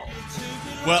recall.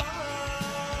 Well,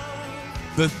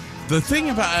 the thing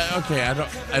about, okay,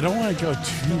 I don't want to go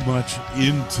too much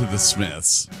into the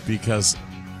Smiths because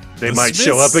they might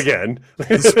show up again.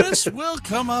 The Smiths will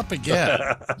come up again.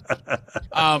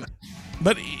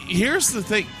 But here's the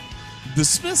thing. The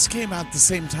Smiths came out the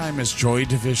same time as Joy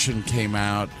Division came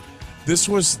out. This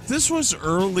was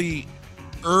early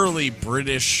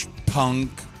British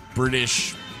punk,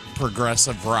 British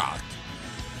progressive rock.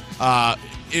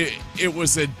 It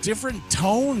was a different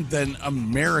tone than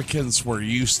Americans were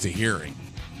used to hearing.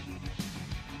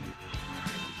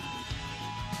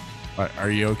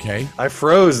 Are you okay? I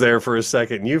froze there for a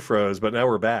second. You froze, but now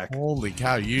we're back. Holy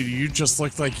cow! You just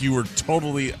looked like you were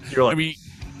totally. You're like, I mean,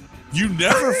 you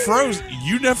never froze.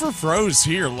 You never froze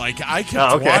here. Like I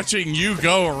kept watching you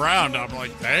go around. I'm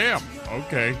like, damn.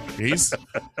 Okay, he's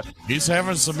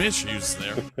having some issues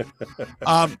there.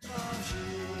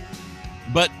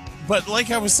 But like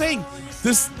I was saying,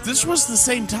 this was the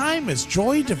same time as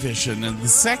Joy Division and the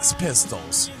Sex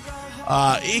Pistols,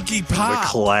 Iggy Pop, the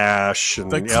Clash,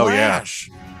 and the Clash.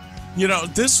 You know,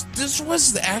 this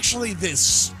was actually the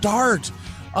start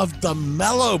of the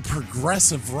mellow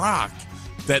progressive rock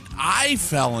that I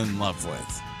fell in love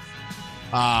with.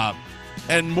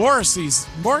 And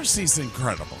Morrissey's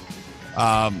incredible.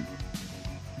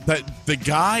 But the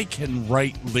guy can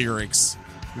write lyrics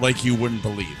like you wouldn't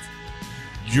believe.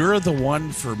 You're the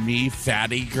one for me,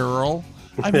 fatty girl.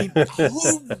 I mean,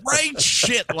 who writes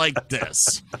shit like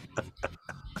this?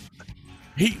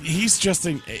 He's just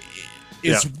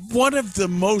it's one of the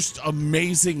most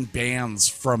amazing bands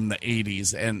from the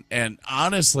 80s. And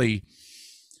honestly,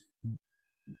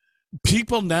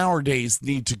 people nowadays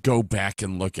need to go back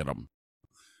and look at them.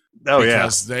 Oh,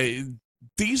 because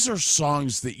these are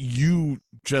songs that you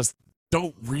just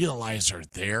don't realize are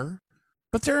there,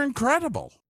 but they're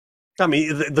incredible. I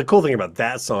mean, the cool thing about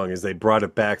that song is they brought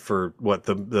it back for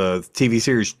the TV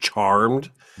series Charmed,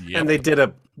 and they did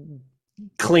a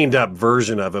cleaned up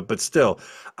version of it. But still,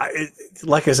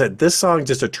 like I said, this song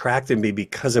just attracted me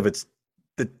because of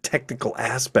the technical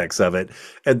aspects of it,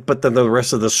 but then the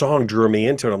rest of the song drew me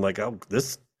into it. I'm like, oh,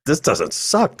 this doesn't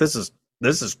suck. This is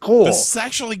cool. This is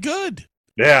actually good.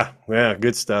 Yeah,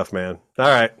 good stuff, man. All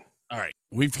right.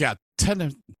 We've got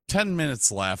 10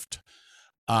 minutes left.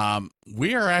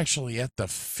 We are actually at the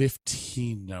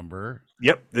 15 number.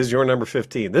 Yep, this is your number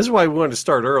 15. This is why we wanted to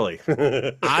start early.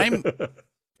 We're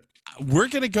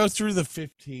going to go through the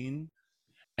 15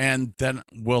 and then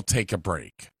we'll take a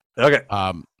break. Okay.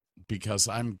 Because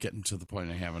I'm getting to the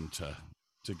point of having to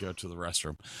go to the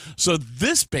restroom. So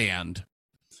this band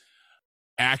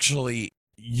actually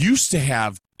used to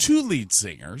have two lead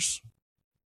singers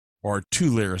or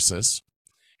two lyricists.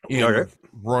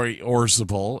 Roy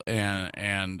Orzabal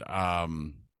and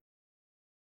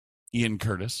Ian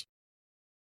Curtis.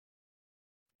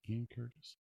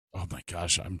 Oh my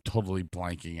gosh, I'm totally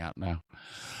blanking out now.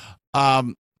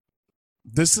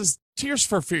 This is Tears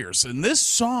for Fears, and this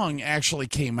song actually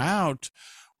came out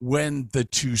when the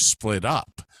two split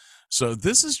up. So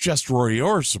this is just Roy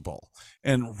Orzabal,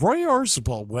 and Roy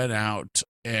Orzabal went out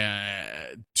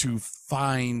to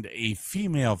find a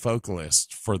female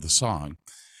vocalist for the song.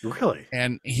 Really?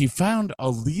 And he found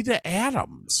Alita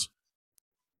Adams,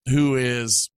 who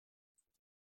is,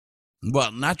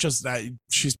 well, not just that,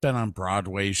 she's been on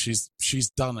Broadway. She's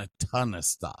done a ton of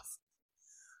stuff.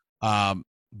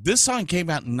 This song came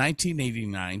out in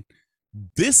 1989.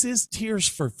 This is Tears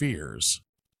for Fears.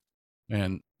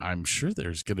 And I'm sure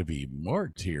there's going to be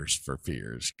more Tears for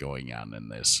Fears going on in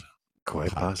this. Quite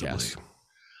podcast. possibly.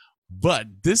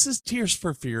 But this is Tears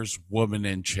for Fears, Woman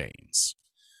in Chains.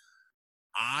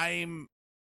 I'm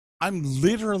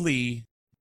literally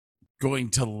going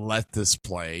to let this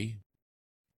play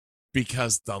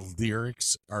because the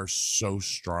lyrics are so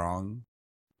strong.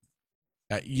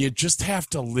 You just have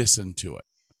to listen to it.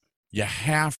 You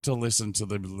have to listen to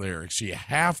the lyrics. You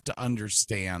have to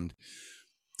understand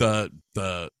the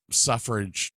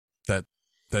suffrage that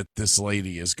this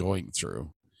lady is going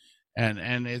through.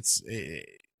 And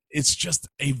it's just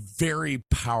a very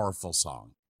powerful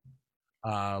song.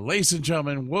 Ladies and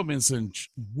gentlemen,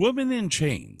 Woman in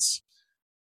Chains.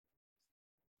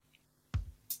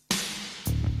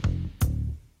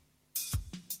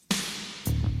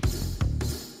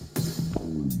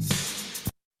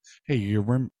 Hey,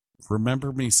 you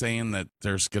remember me saying that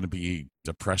there's going to be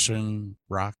depression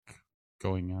rock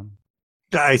going on?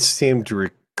 I seem to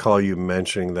recall you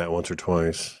mentioning that once or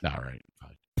twice. All right.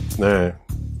 Nah.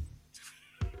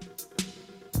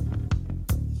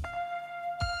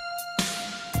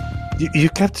 You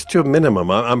kept it to a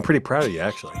minimum. I'm pretty proud of you,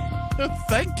 actually.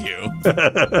 Thank you.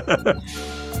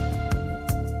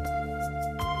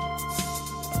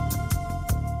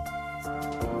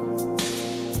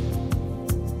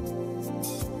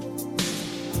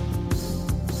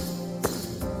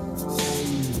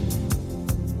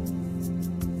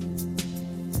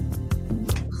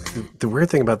 The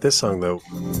weird thing about this song, though,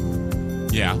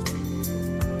 Yeah.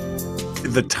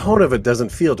 the tone of it doesn't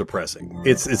feel depressing.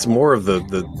 It's more of the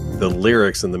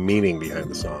lyrics and the meaning behind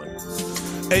the song.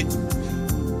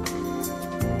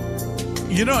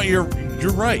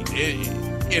 You're right.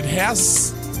 It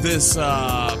has this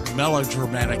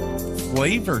melodramatic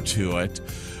flavor to it,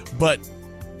 but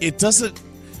it doesn't.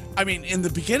 I mean, in the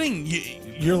beginning,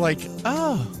 you're like,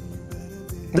 oh,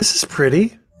 this is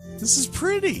pretty. This is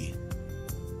pretty.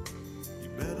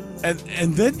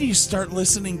 And then you start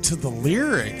listening to the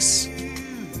lyrics,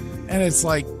 and it's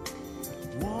like,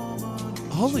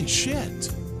 holy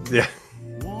shit. Yeah.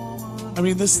 I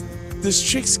mean, this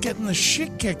chick's getting the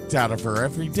shit kicked out of her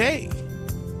every day.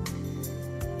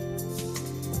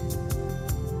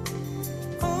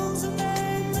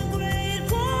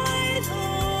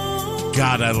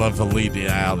 God, I love Olivia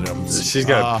Adams. She's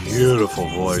got a beautiful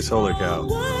voice. Holy cow.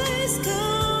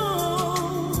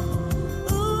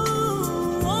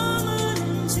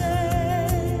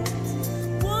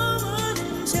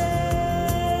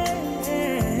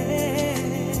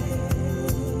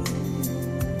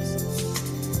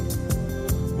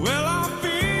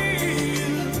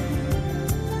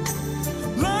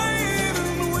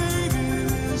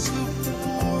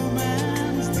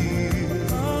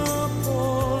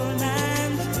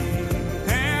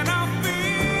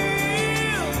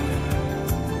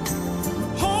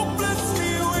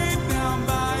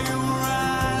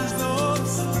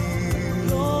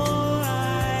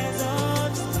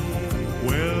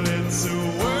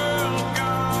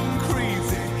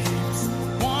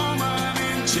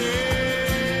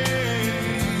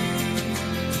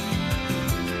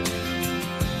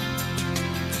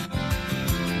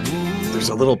 There's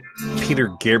a little Peter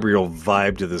Gabriel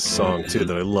vibe to this song, too,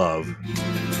 that I love.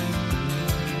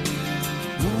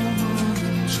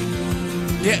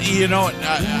 Yeah, you know what?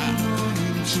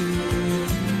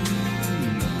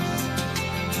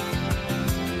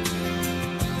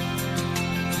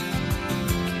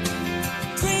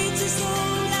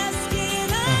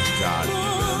 Oh, God.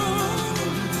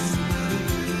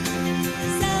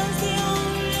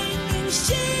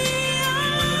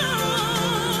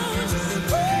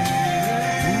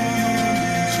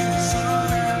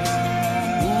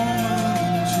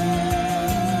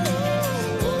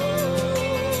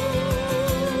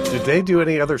 Did they do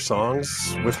any other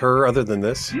songs with her other than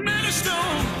this?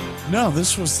 No,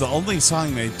 this was the only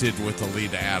song they did with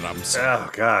Alida Adams. Oh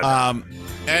God!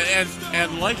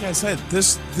 And like I said,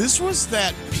 this was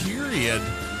that period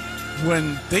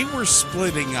when they were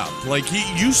splitting up. Like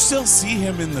you still see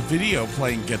him in the video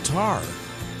playing guitar,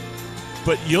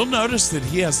 but you'll notice that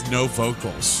he has no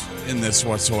vocals in this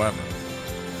whatsoever.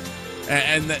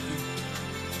 And that,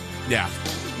 yeah.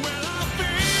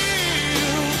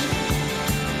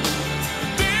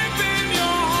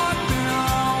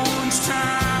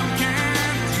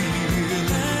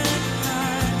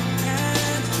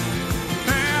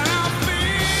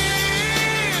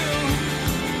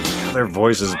 Their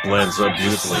voices blend so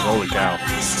beautifully. Holy cow.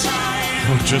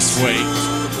 Oh, just wait.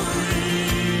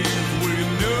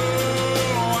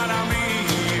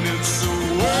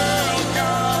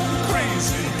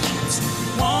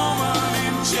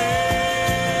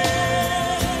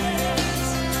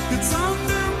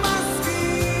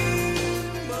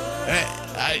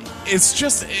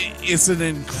 It's an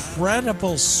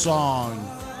incredible song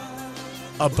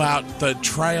about the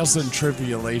trials and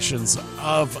tribulations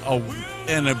of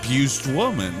an abused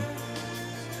woman,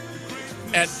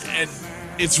 and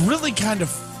it's really kind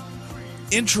of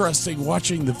interesting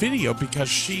watching the video because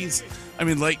she's, I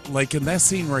mean, like in that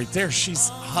scene right there, she's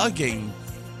hugging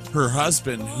her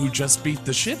husband who just beat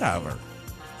the shit out of her.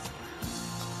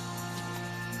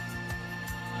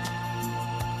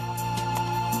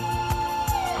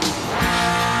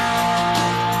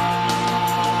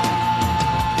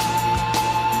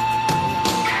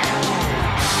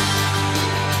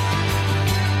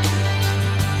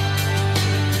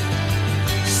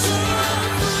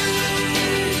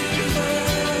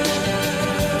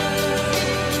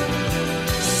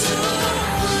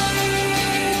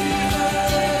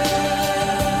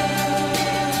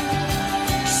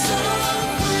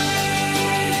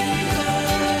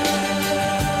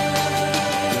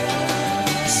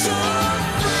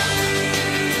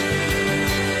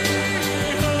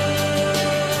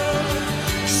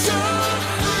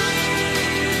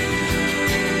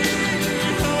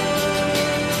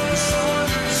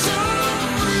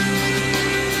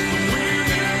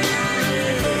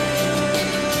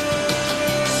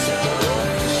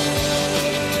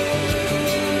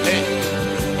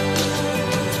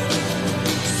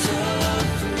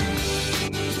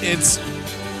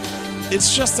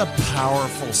 it's just a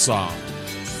powerful song.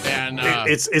 And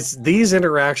it's these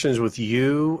interactions with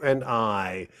you and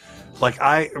I, like,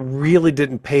 I really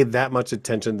didn't pay that much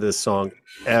attention to this song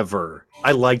ever.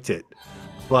 I liked it,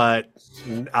 but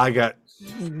I got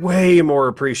way more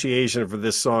appreciation for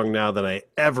this song now than I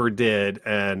ever did,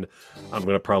 and I'm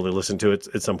gonna probably listen to it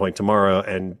at some point tomorrow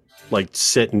and like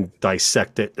sit and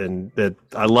dissect it. And that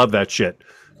I love that shit.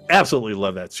 Absolutely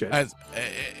love that shit.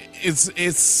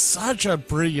 It's such a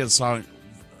brilliant song.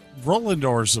 Roland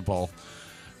Orzabal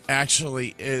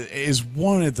actually is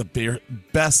one of the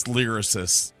best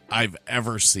lyricists I've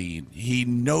ever seen. He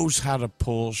knows how to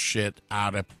pull shit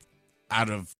out of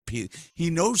he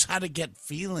knows how to get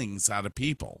feelings out of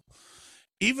people,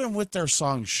 even with their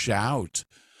song Shout.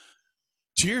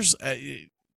 Tears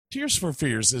for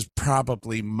Fears is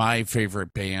probably my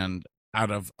favorite band out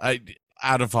of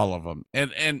all of them,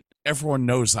 and everyone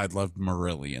knows I love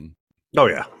Marillion. Oh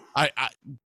yeah, I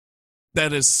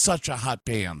that is such a hot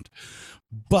band,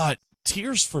 but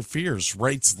Tears for Fears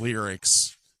writes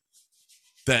lyrics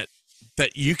that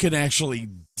you can actually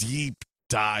deep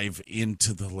dive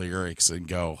into the lyrics and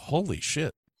go, holy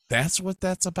shit, that's what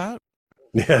that's about.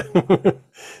 Yeah.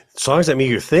 Songs that make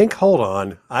you think. Hold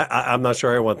on, I'm not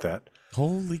sure I want that.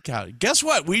 Holy cow. Guess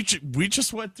what? We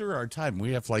just went through our time.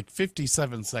 We have like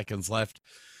 57 seconds left.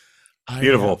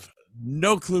 Beautiful. I have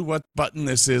no clue what button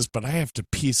this is, but I have to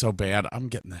pee so bad. I'm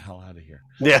getting the hell out of here.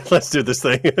 Yeah, let's do this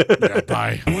thing. Yeah,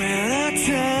 bye. When our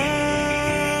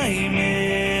time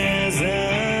is up,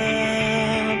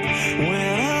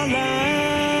 when our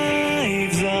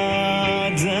lives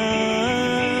are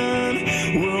done,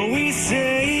 will we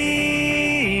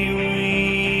say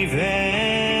we've had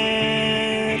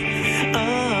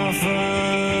our fun?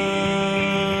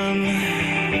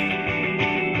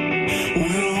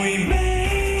 Will we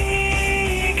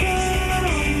make our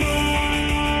mark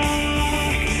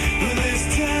this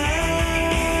time?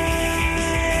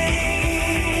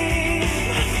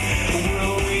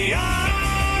 Will we always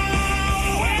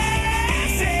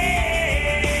say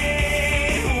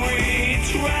we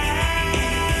tried?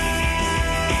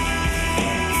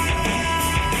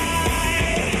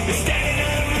 Standing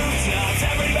on the rooftops,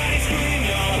 everybody scream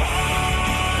your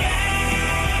heart out.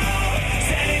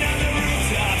 Standing on the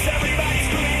rooftops, everybody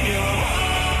scream your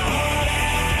heart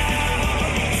out.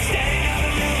 Standing on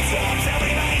the rooftops,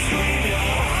 everybody scream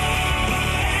your heart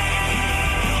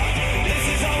out. This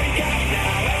is all we got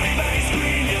now, everybody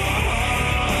scream your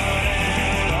heart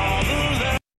out. All the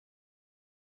love.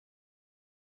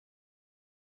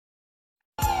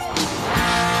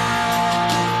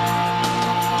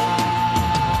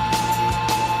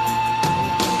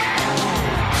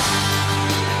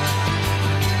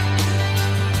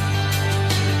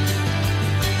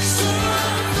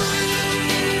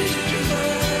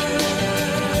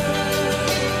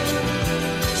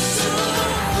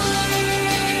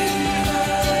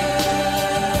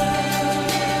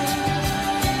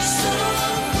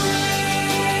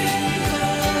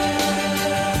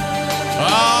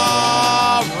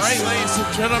 All right, ladies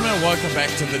and gentlemen, welcome back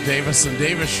to the Davis and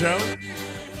Davis Show.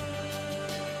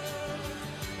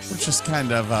 We're just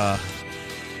kind of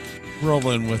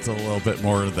rolling with a little bit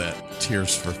more of that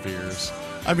Tears for Fears.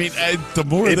 I mean, the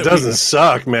more It that doesn't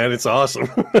suck, man. It's awesome.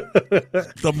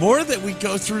 the more that we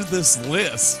go through this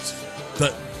list,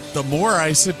 the more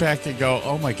I sit back and go,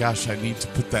 oh my gosh, I need to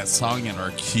put that song in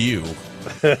our queue.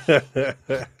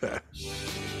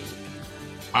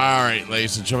 All right,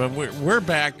 ladies and gentlemen, we're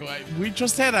back. We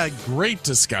just had a great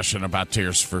discussion about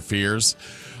Tears for Fears,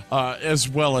 as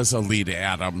well as Alita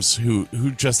Adams,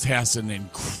 who just has an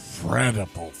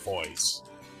incredible voice.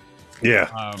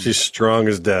 Yeah, she's strong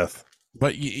as death.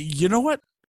 But you know what?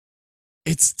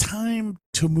 It's time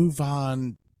to move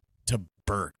on to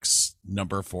Burke's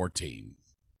number 14.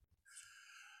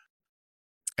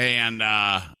 And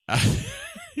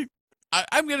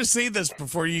I'm going to say this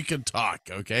before you can talk,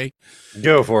 okay?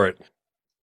 Go for it.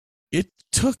 It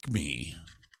took me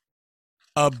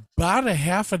about a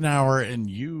half an hour and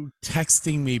you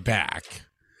texting me back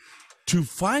to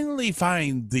finally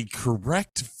find the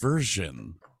correct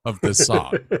version of this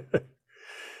song.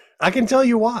 I can tell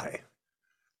you why.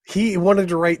 He wanted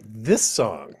to write this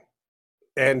song,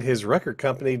 and his record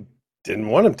company didn't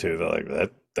want him to. They're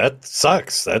like, that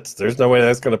sucks. There's no way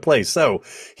that's going to play. So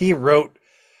he wrote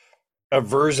a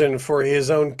version for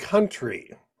his own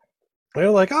country. They're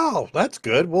like, oh, that's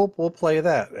good. We'll play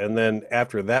that. And then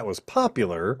after that was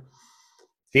popular,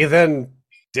 he then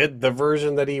did the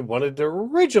version that he wanted to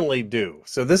originally do.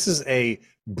 So this is a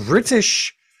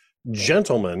British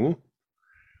gentleman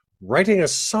writing a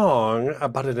song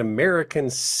about an American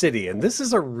city. And this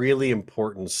is a really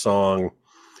important song.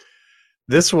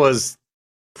 This was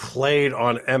played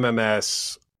on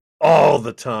MMS all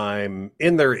the time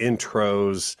in their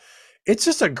intros. It's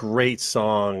just a great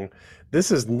song.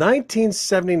 This is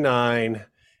 1979,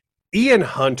 Ian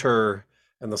Hunter,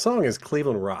 and the song is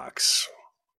Cleveland Rocks.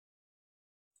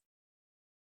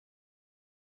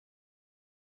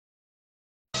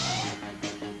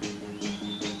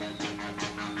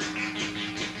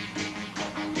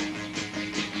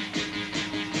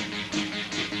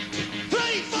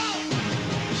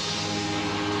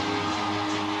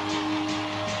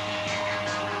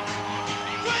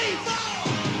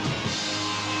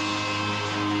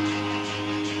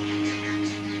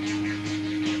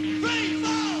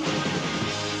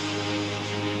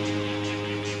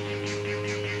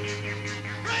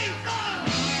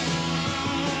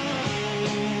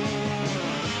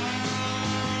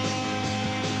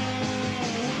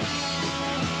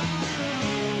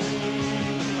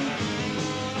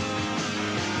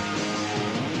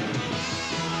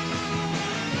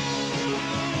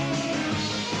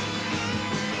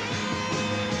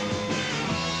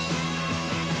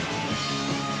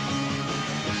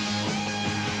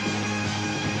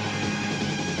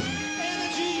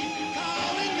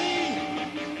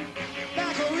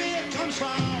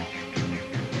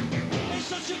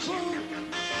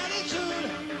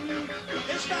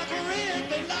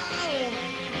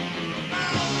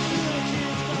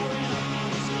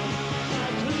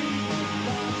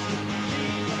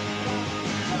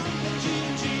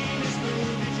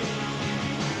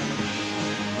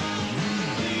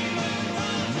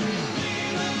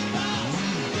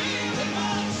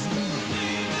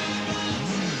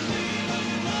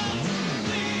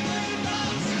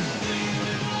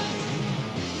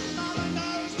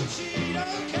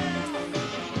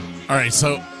 All right,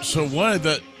 so one of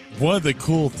the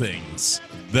cool things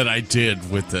that I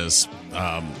did with this,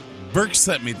 Burke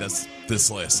sent me this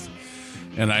list,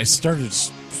 and I started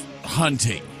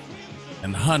hunting,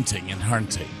 and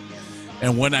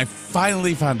when I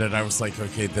finally found it, I was like,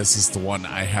 okay, this is the one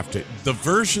I have to. The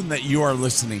version that you are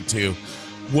listening to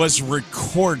was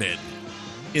recorded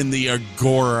in the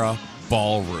Agora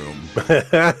Ballroom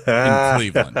in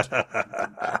Cleveland.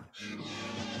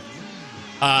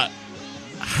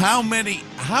 How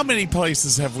many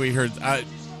places have we heard?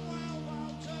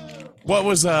 What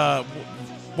was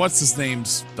what's his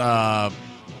name's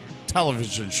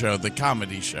television show, the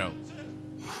comedy show?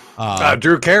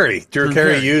 Drew Carey. Drew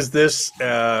Carey used this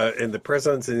in the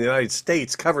Presidents of the United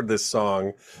States covered this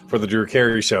song for the Drew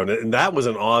Carey show, and that was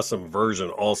an awesome version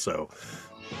also.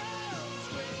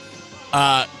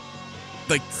 The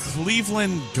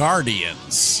Cleveland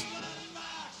Guardians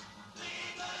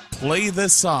play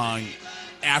this song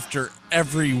after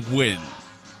every win.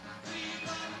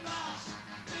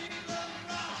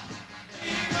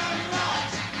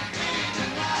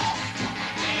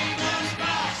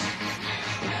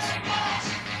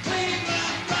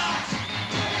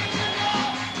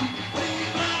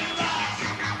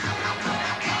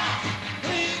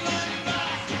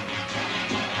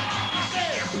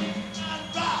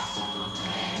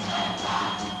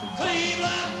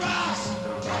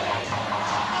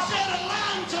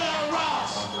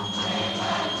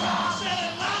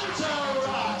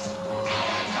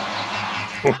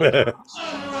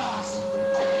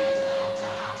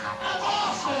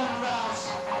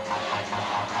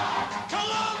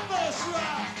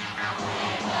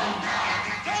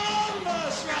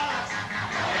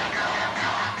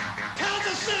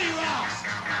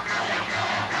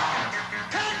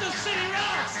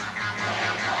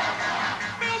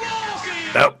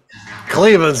 Nope.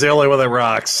 Cleveland's the only one that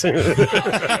rocks. Minneapolis.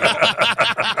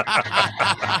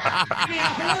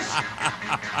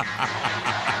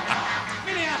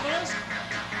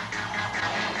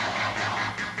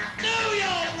 New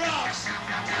York rocks.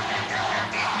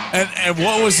 And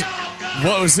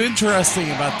what was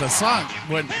interesting about the song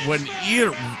when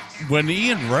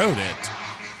Ian wrote it,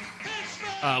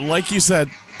 like you said,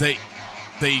 they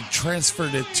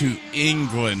transferred it to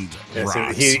England Rocks.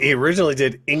 So he originally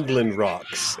did England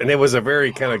Rocks, and it was a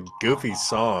very kind of goofy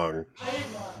song.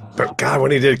 But God, when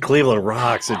he did Cleveland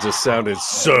Rocks, it just sounded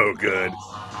so good.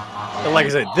 And like I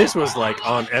said, this was like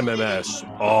on MMS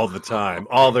all the time,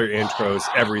 all their intros,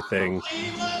 everything.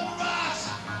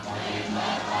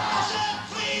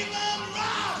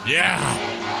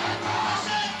 Yeah.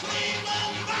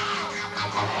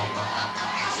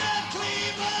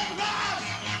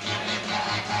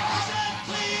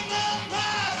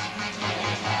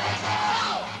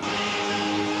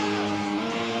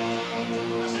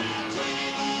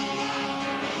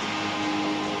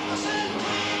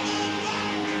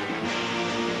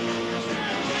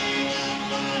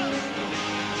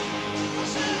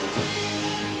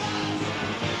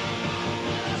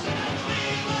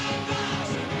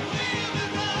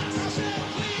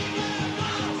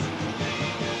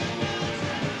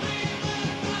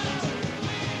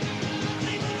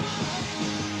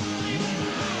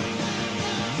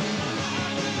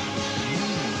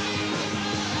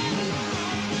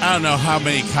 I don't know how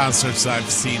many concerts I've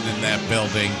seen in that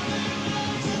building.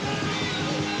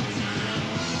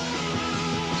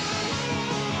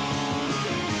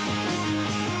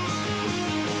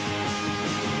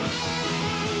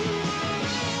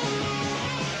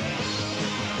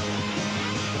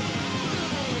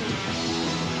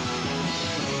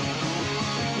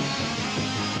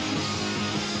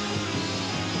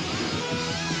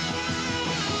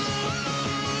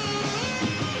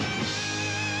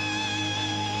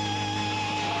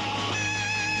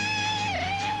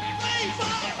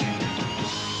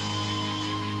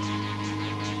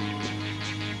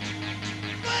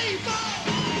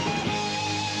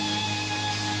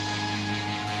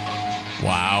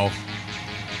 Wow.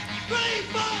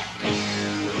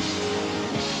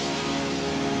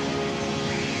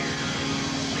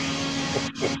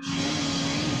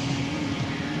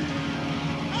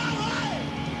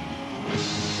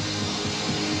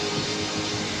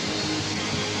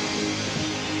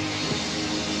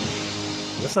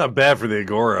 That's not bad for the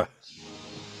Agora.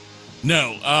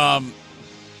 No,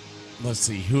 let's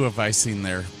see, who have I seen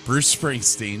there? Bruce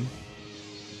Springsteen,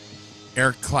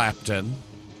 Eric Clapton.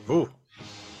 Ooh.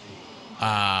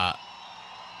 I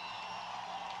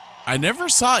never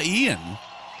saw Ian.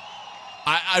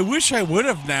 I wish I would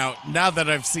have now that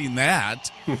I've seen that.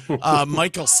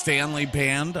 Michael Stanley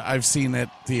Band, I've seen at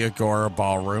the Agora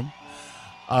Ballroom.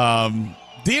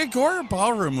 The Agora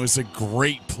Ballroom was a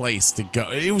great place to go.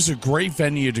 It was a great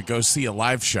venue to go see a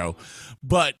live show.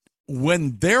 But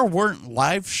when there weren't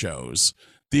live shows,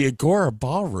 the Agora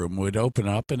Ballroom would open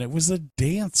up and it was a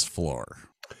dance floor.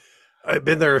 I've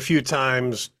been there a few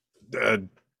times,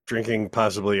 drinking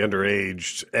possibly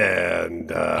underage,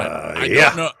 and I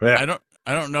yeah, don't know. yeah.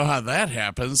 I don't know how that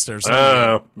happens. There's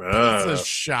Oh, a pizza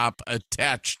shop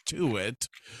attached to it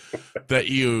that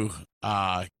you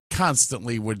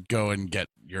constantly would go and get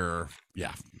your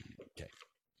okay.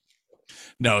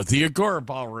 No, the Agora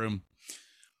Ballroom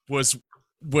was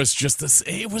just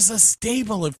it was a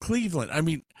staple of Cleveland. I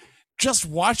mean, just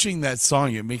watching that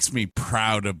song, it makes me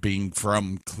proud of being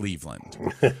from Cleveland.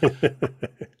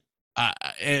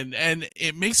 And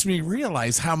it makes me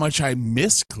realize how much I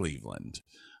miss Cleveland.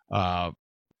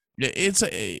 It's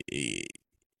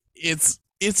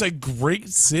a great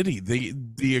city.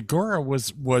 The Agora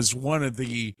was one of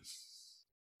the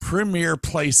premier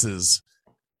places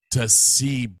to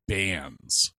see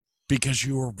bands because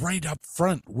you were right up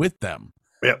front with them.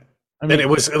 Yep. I mean, And it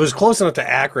was close enough to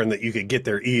Akron that you could get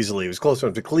there easily. It was close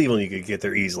enough to Cleveland you could get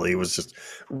there easily. It was just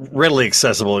readily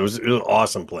accessible. It was an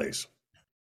awesome place.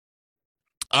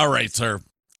 all right, sir.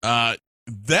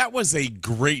 That was a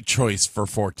great choice for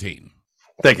 14.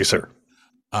 Thank you, sir.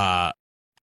 My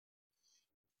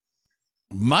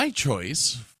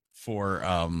choice for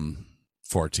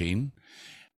 14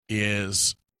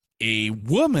 is a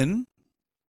woman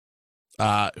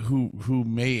who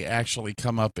may actually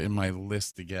come up in my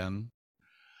list again.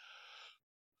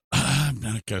 I'm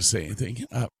not going to say anything.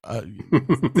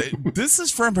 This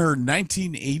is from her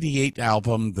 1988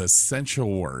 album, The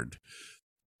Sensual Word.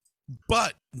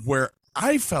 But where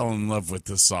I fell in love with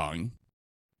the song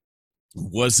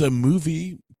was a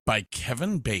movie by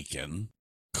Kevin Bacon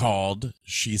called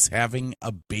She's Having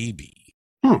a Baby.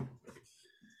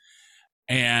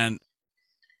 And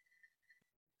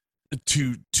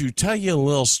to tell you a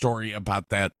little story about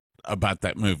that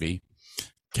movie,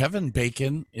 Kevin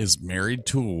Bacon is married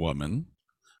to a woman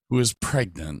who is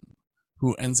pregnant,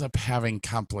 who ends up having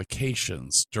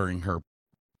complications during her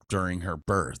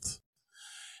birth.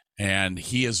 And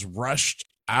he is rushed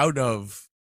out of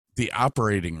the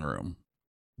operating room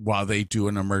while they do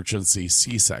an emergency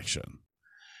C-section.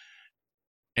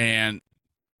 And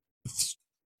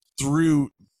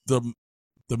through the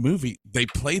movie, they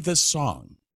play this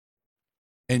song,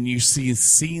 and you see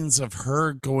scenes of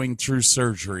her going through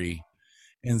surgery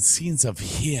and scenes of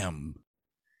him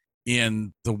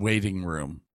in the waiting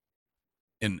room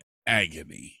in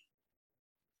agony.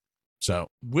 So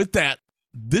with that,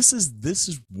 this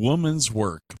is Woman's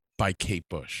Work by Kate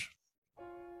Bush.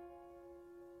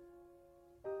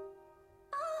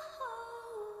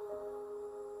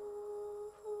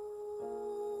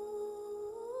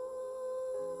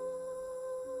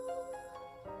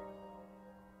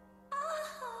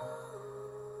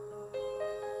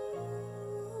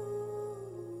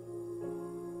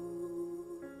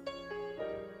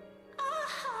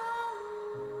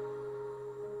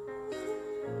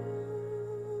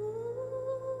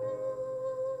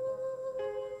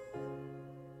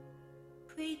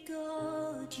 Pray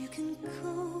God you can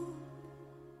come.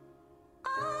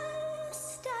 I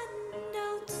stand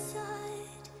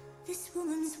outside this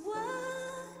woman's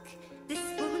work,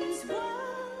 this woman's word.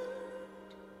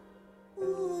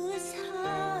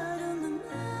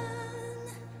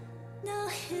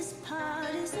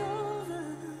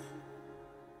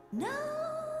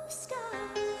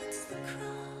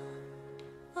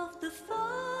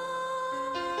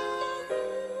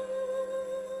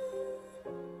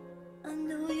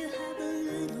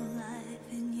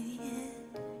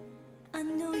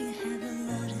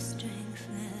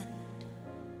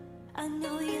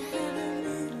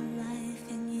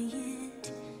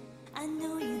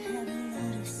 have a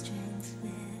lot of strength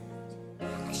left.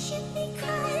 I should be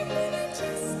crying, but I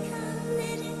just can't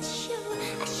let it show.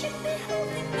 I should be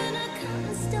hoping, but I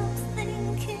can't stop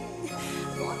thinking.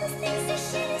 All the things I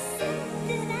should have said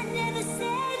that I never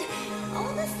said.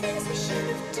 All the things we should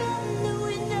have done that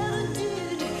we never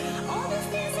did. All the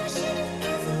things I should have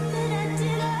given that I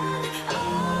didn't. Oh,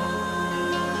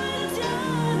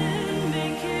 darling,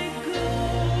 make it go.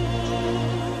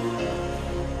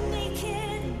 Make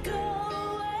it go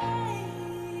away.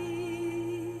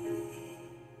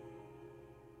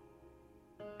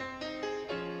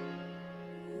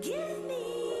 Give me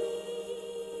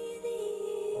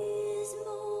these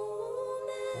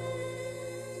moments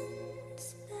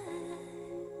back.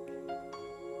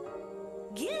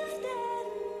 Give them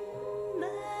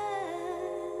back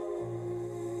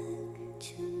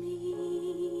to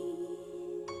me.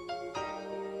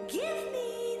 Give me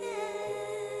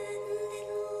that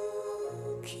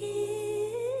little kiss.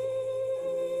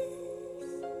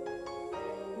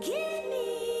 Give me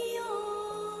all.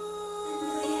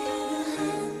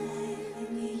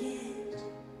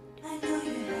 I know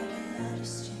you have a lot of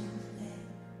strength left.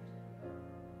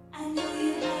 I know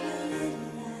you have a little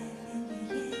life in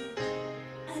you yet.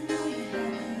 I know you have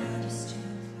a lot of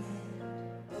strength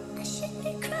left. I should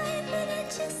be crying, but I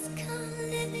just can't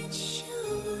let it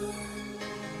show.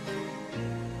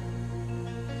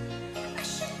 I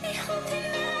should be hoping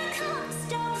that I can't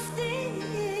stop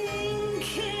thinking.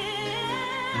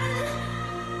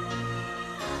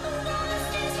 All the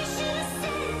things we should have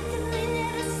said that we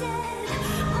never said.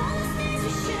 All the things we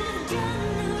should have done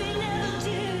that we never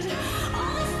did.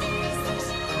 All the things that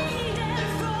you needed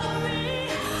from me.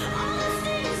 All the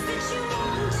things that you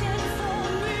wanted from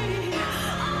me.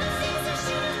 All the things I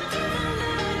should have given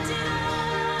that I didn't.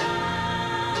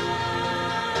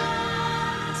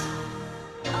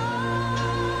 Oh,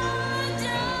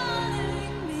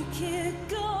 darling, make it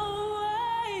go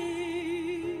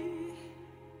away.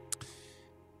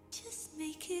 Just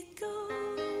make it go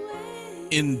away.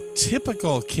 In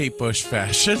typical Kate Bush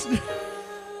fashion,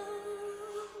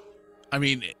 I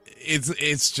mean,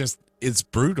 it's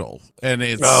brutal, and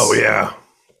it's Oh yeah.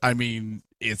 I mean,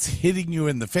 it's hitting you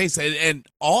in the face, and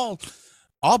all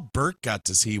Bert got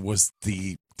to see was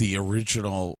the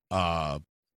original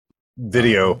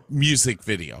Video. music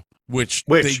video, which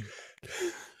Which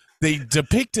they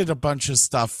depicted a bunch of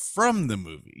stuff from the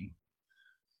movie.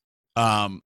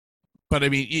 But I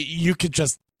mean, you could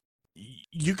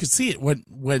see it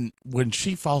when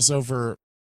she falls over,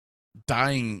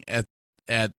 dying at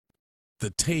the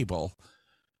table.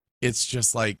 It's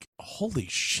just like, holy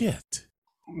shit.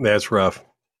 that's rough.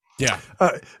 Yeah.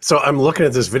 So I'm looking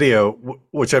at this video,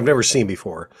 which I've never seen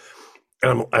before,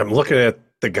 and I'm looking at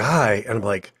the guy, and I'm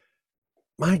like,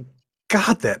 my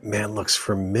God, that man looks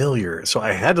familiar. So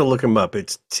I had to look him up.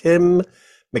 It's Tim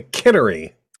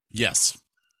McInnery, Yes.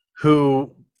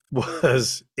 who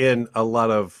was in a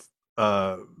lot of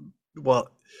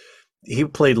he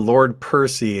played Lord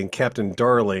Percy and Captain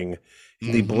Darling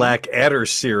in the Mhm. Black Adder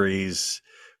series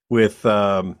with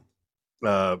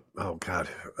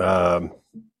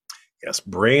yes,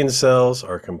 brain cells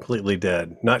are completely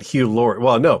dead. Not Hugh Laurie.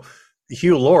 Well, no,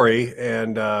 Hugh Laurie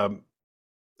and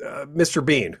Mr.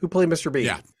 Bean. Who played Mr. Bean?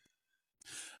 Yeah.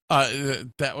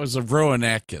 That was a Rowan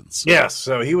Atkins. Yes,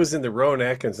 so he was in the Rowan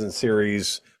Atkinson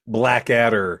series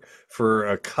Blackadder for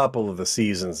a couple of the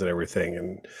seasons and everything,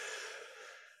 and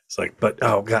it's like, but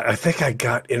oh God, I think I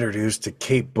got introduced to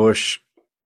Kate Bush,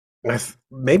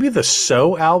 maybe the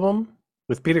So album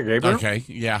with Peter Gabriel. Okay.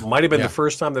 Yeah. Might have been Yeah. the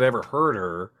first time that I ever heard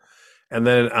her, and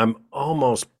then I'm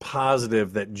almost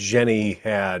positive that Jenny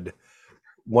had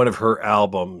one of her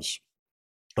albums,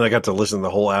 and I got to listen to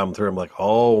the whole album through. I'm like,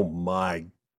 oh my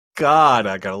God,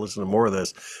 I got to listen to more of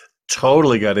this.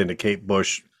 Totally got into Kate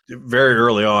Bush very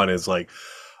early on. It's like,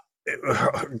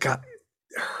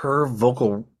 her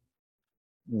vocal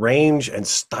range and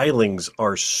stylings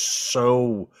are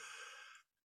so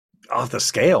off the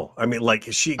scale. I mean, like,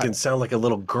 she can sound like a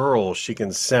little girl. She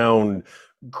can sound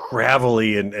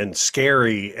gravelly and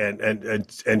scary,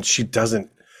 and she doesn't.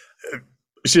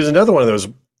 She's another one of those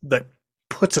that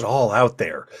puts it all out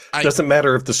there. Doesn't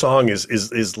matter if the song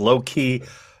is low key,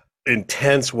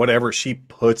 intense, whatever. She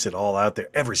puts it all out there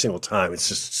every single time. It's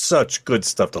just such good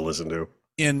stuff to listen to.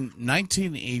 In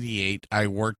 1988, I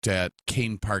worked at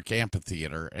Kane Park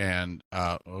Amphitheater, and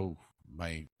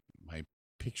my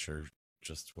picture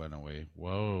just went away.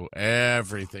 Whoa!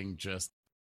 Everything just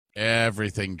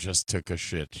took a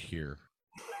shit here.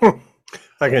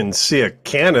 I can see a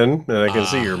cannon, and I can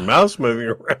see your mouse moving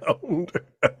around.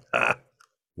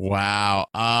 Wow.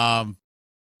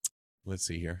 Let's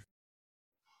see here.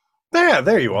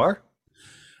 There you are.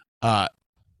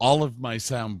 all of my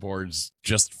soundboards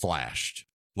just flashed.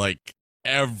 Like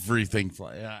everything.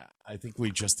 I think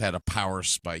we just had a power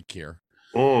spike here.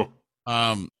 Mm.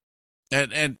 And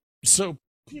so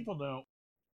people know,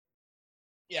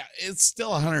 yeah, it's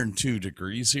still 102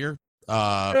 degrees here.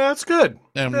 Yeah, that's good.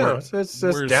 And yeah, it's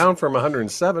down from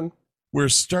 107. We're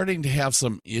starting to have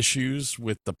some issues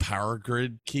with the power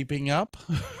grid keeping up.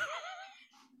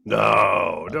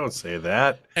 No, don't say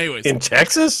that. Anyways, in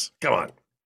Texas? Come on.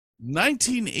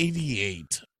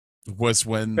 1988 was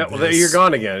when Yeah, well, you're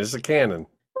gone again. It's a cannon.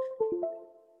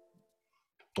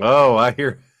 Oh, I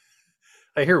hear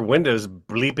Windows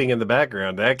bleeping in the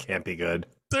background. That can't be good.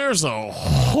 There's a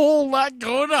whole lot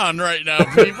going on right now,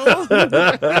 people.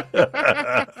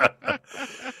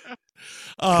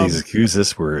 Please excuse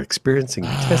us. We're experiencing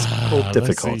technical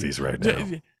difficulties right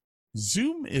now.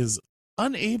 Zoom is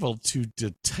unable to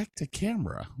detect a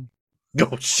camera.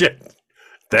 Oh shit!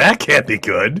 That can't be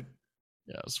good.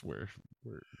 Yes, we're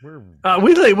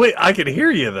wait. I can hear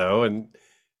you though, and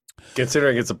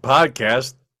considering it's a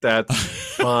podcast, that's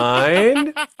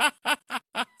fine.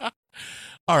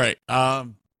 All right.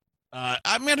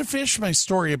 I'm gonna finish my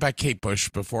story about Kate Bush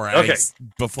before I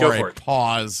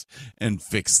pause and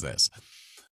fix this.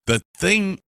 The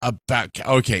thing about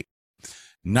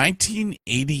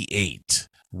 1988,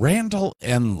 Randall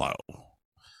Enlow,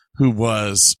 who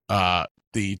was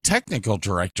the technical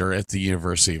director at the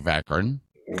University of Akron,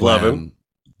 love him,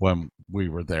 when we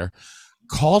were there,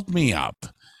 called me up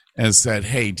and said,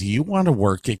 "Hey, do you want to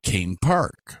work at Kane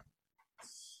Park?"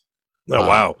 Oh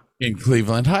wow. In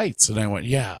Cleveland Heights. And I went,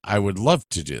 yeah, I would love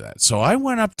to do that. So I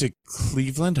went up to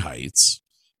Cleveland Heights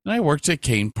and I worked at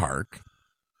Kane Park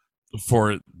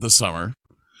for the summer.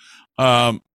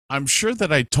 I'm sure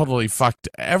that I totally fucked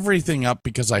everything up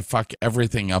because I fuck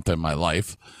everything up in my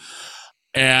life.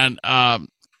 And I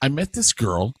met this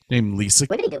girl named Lisa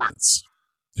Gibbons,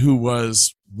 who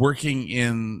was working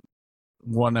in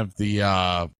one of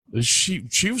the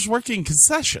she was working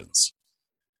concessions.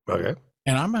 Okay.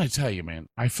 And I'm going to tell you, man,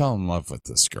 I fell in love with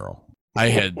this girl. I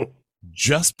had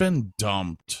just been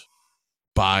dumped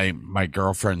by my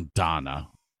girlfriend, Donna.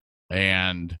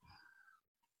 And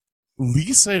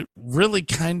Lisa really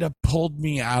kind of pulled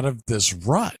me out of this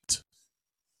rut.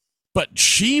 But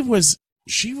she was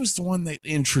the one that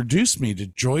introduced me to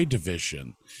Joy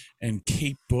Division and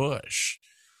Kate Bush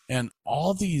and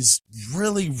all these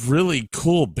really, really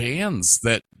cool bands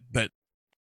that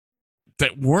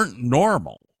weren't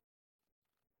normal.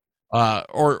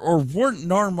 Or weren't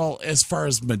normal as far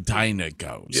as Medina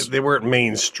goes. Yeah, they weren't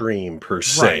mainstream per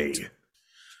se.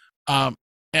 Right.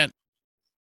 And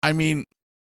I mean,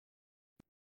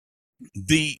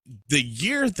 the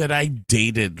year that I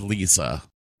dated Lisa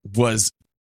was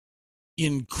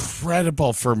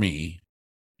incredible for me,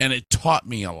 and it taught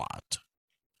me a lot.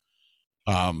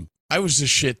 I was a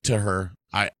shit to her.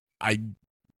 I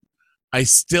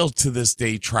still to this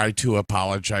day try to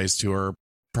apologize to her.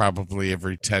 Probably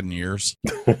every 10 years.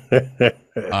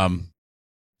 I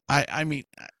mean,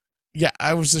 yeah,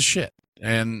 I was a shit,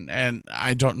 and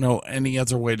I don't know any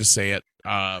other way to say it.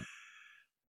 I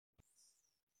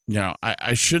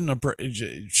shouldn't have.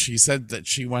 She said that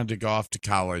she wanted to go off to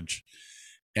college,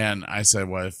 and I said,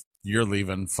 "Well, if you're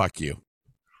leaving, fuck you."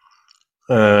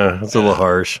 It's a little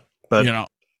harsh, but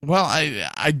well,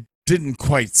 I didn't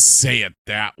quite say it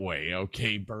that way.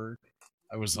 Okay, Bert.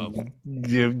 I was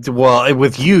well,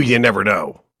 with you, you never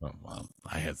know. Well,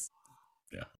 I had,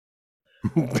 yeah.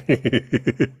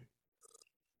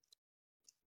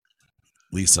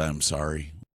 Lisa, I'm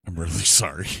sorry. I'm really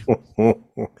sorry. I'm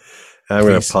going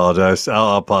to apologize.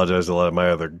 I'll apologize to a lot of my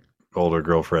other older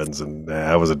girlfriends, and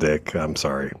I was a dick. I'm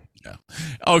sorry. Yeah.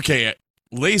 Okay,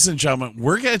 ladies and gentlemen,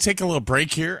 we're going to take a little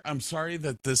break here. I'm sorry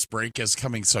that this break is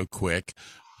coming so quick,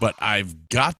 but I've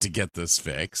got to get this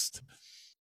fixed.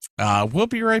 We'll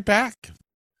be right back.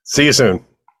 See you soon.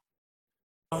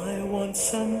 I want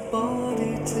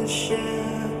somebody to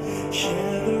share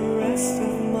the rest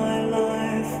of my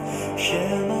life,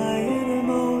 share my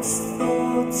innermost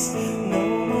thoughts,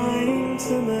 know my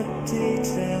intimate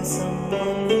details,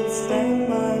 someone who'll stand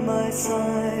by my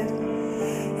side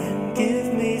and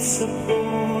give me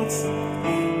support.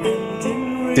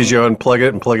 And did you unplug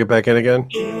it and plug it back in again?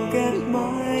 Did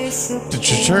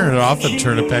you turn it off and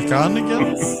turn it back on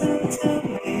again?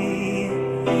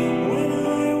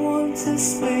 To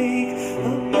speak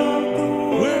about the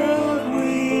world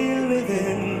we live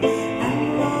in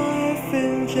and life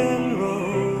in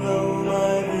general. Though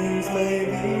my views may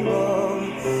be wrong,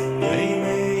 they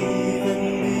may even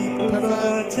be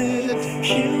perverted.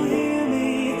 She'll hear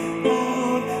me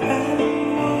out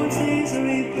and won't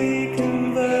easily be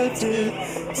converted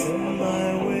to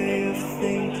my way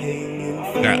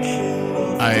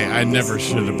Yeah. I never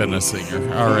should have been a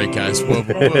singer. All right, guys. We'll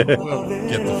get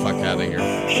the fuck out of here.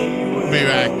 We'll be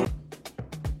back.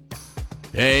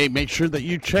 Hey, make sure that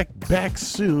you check back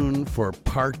soon for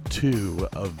part 2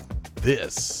 of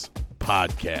this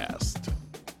podcast.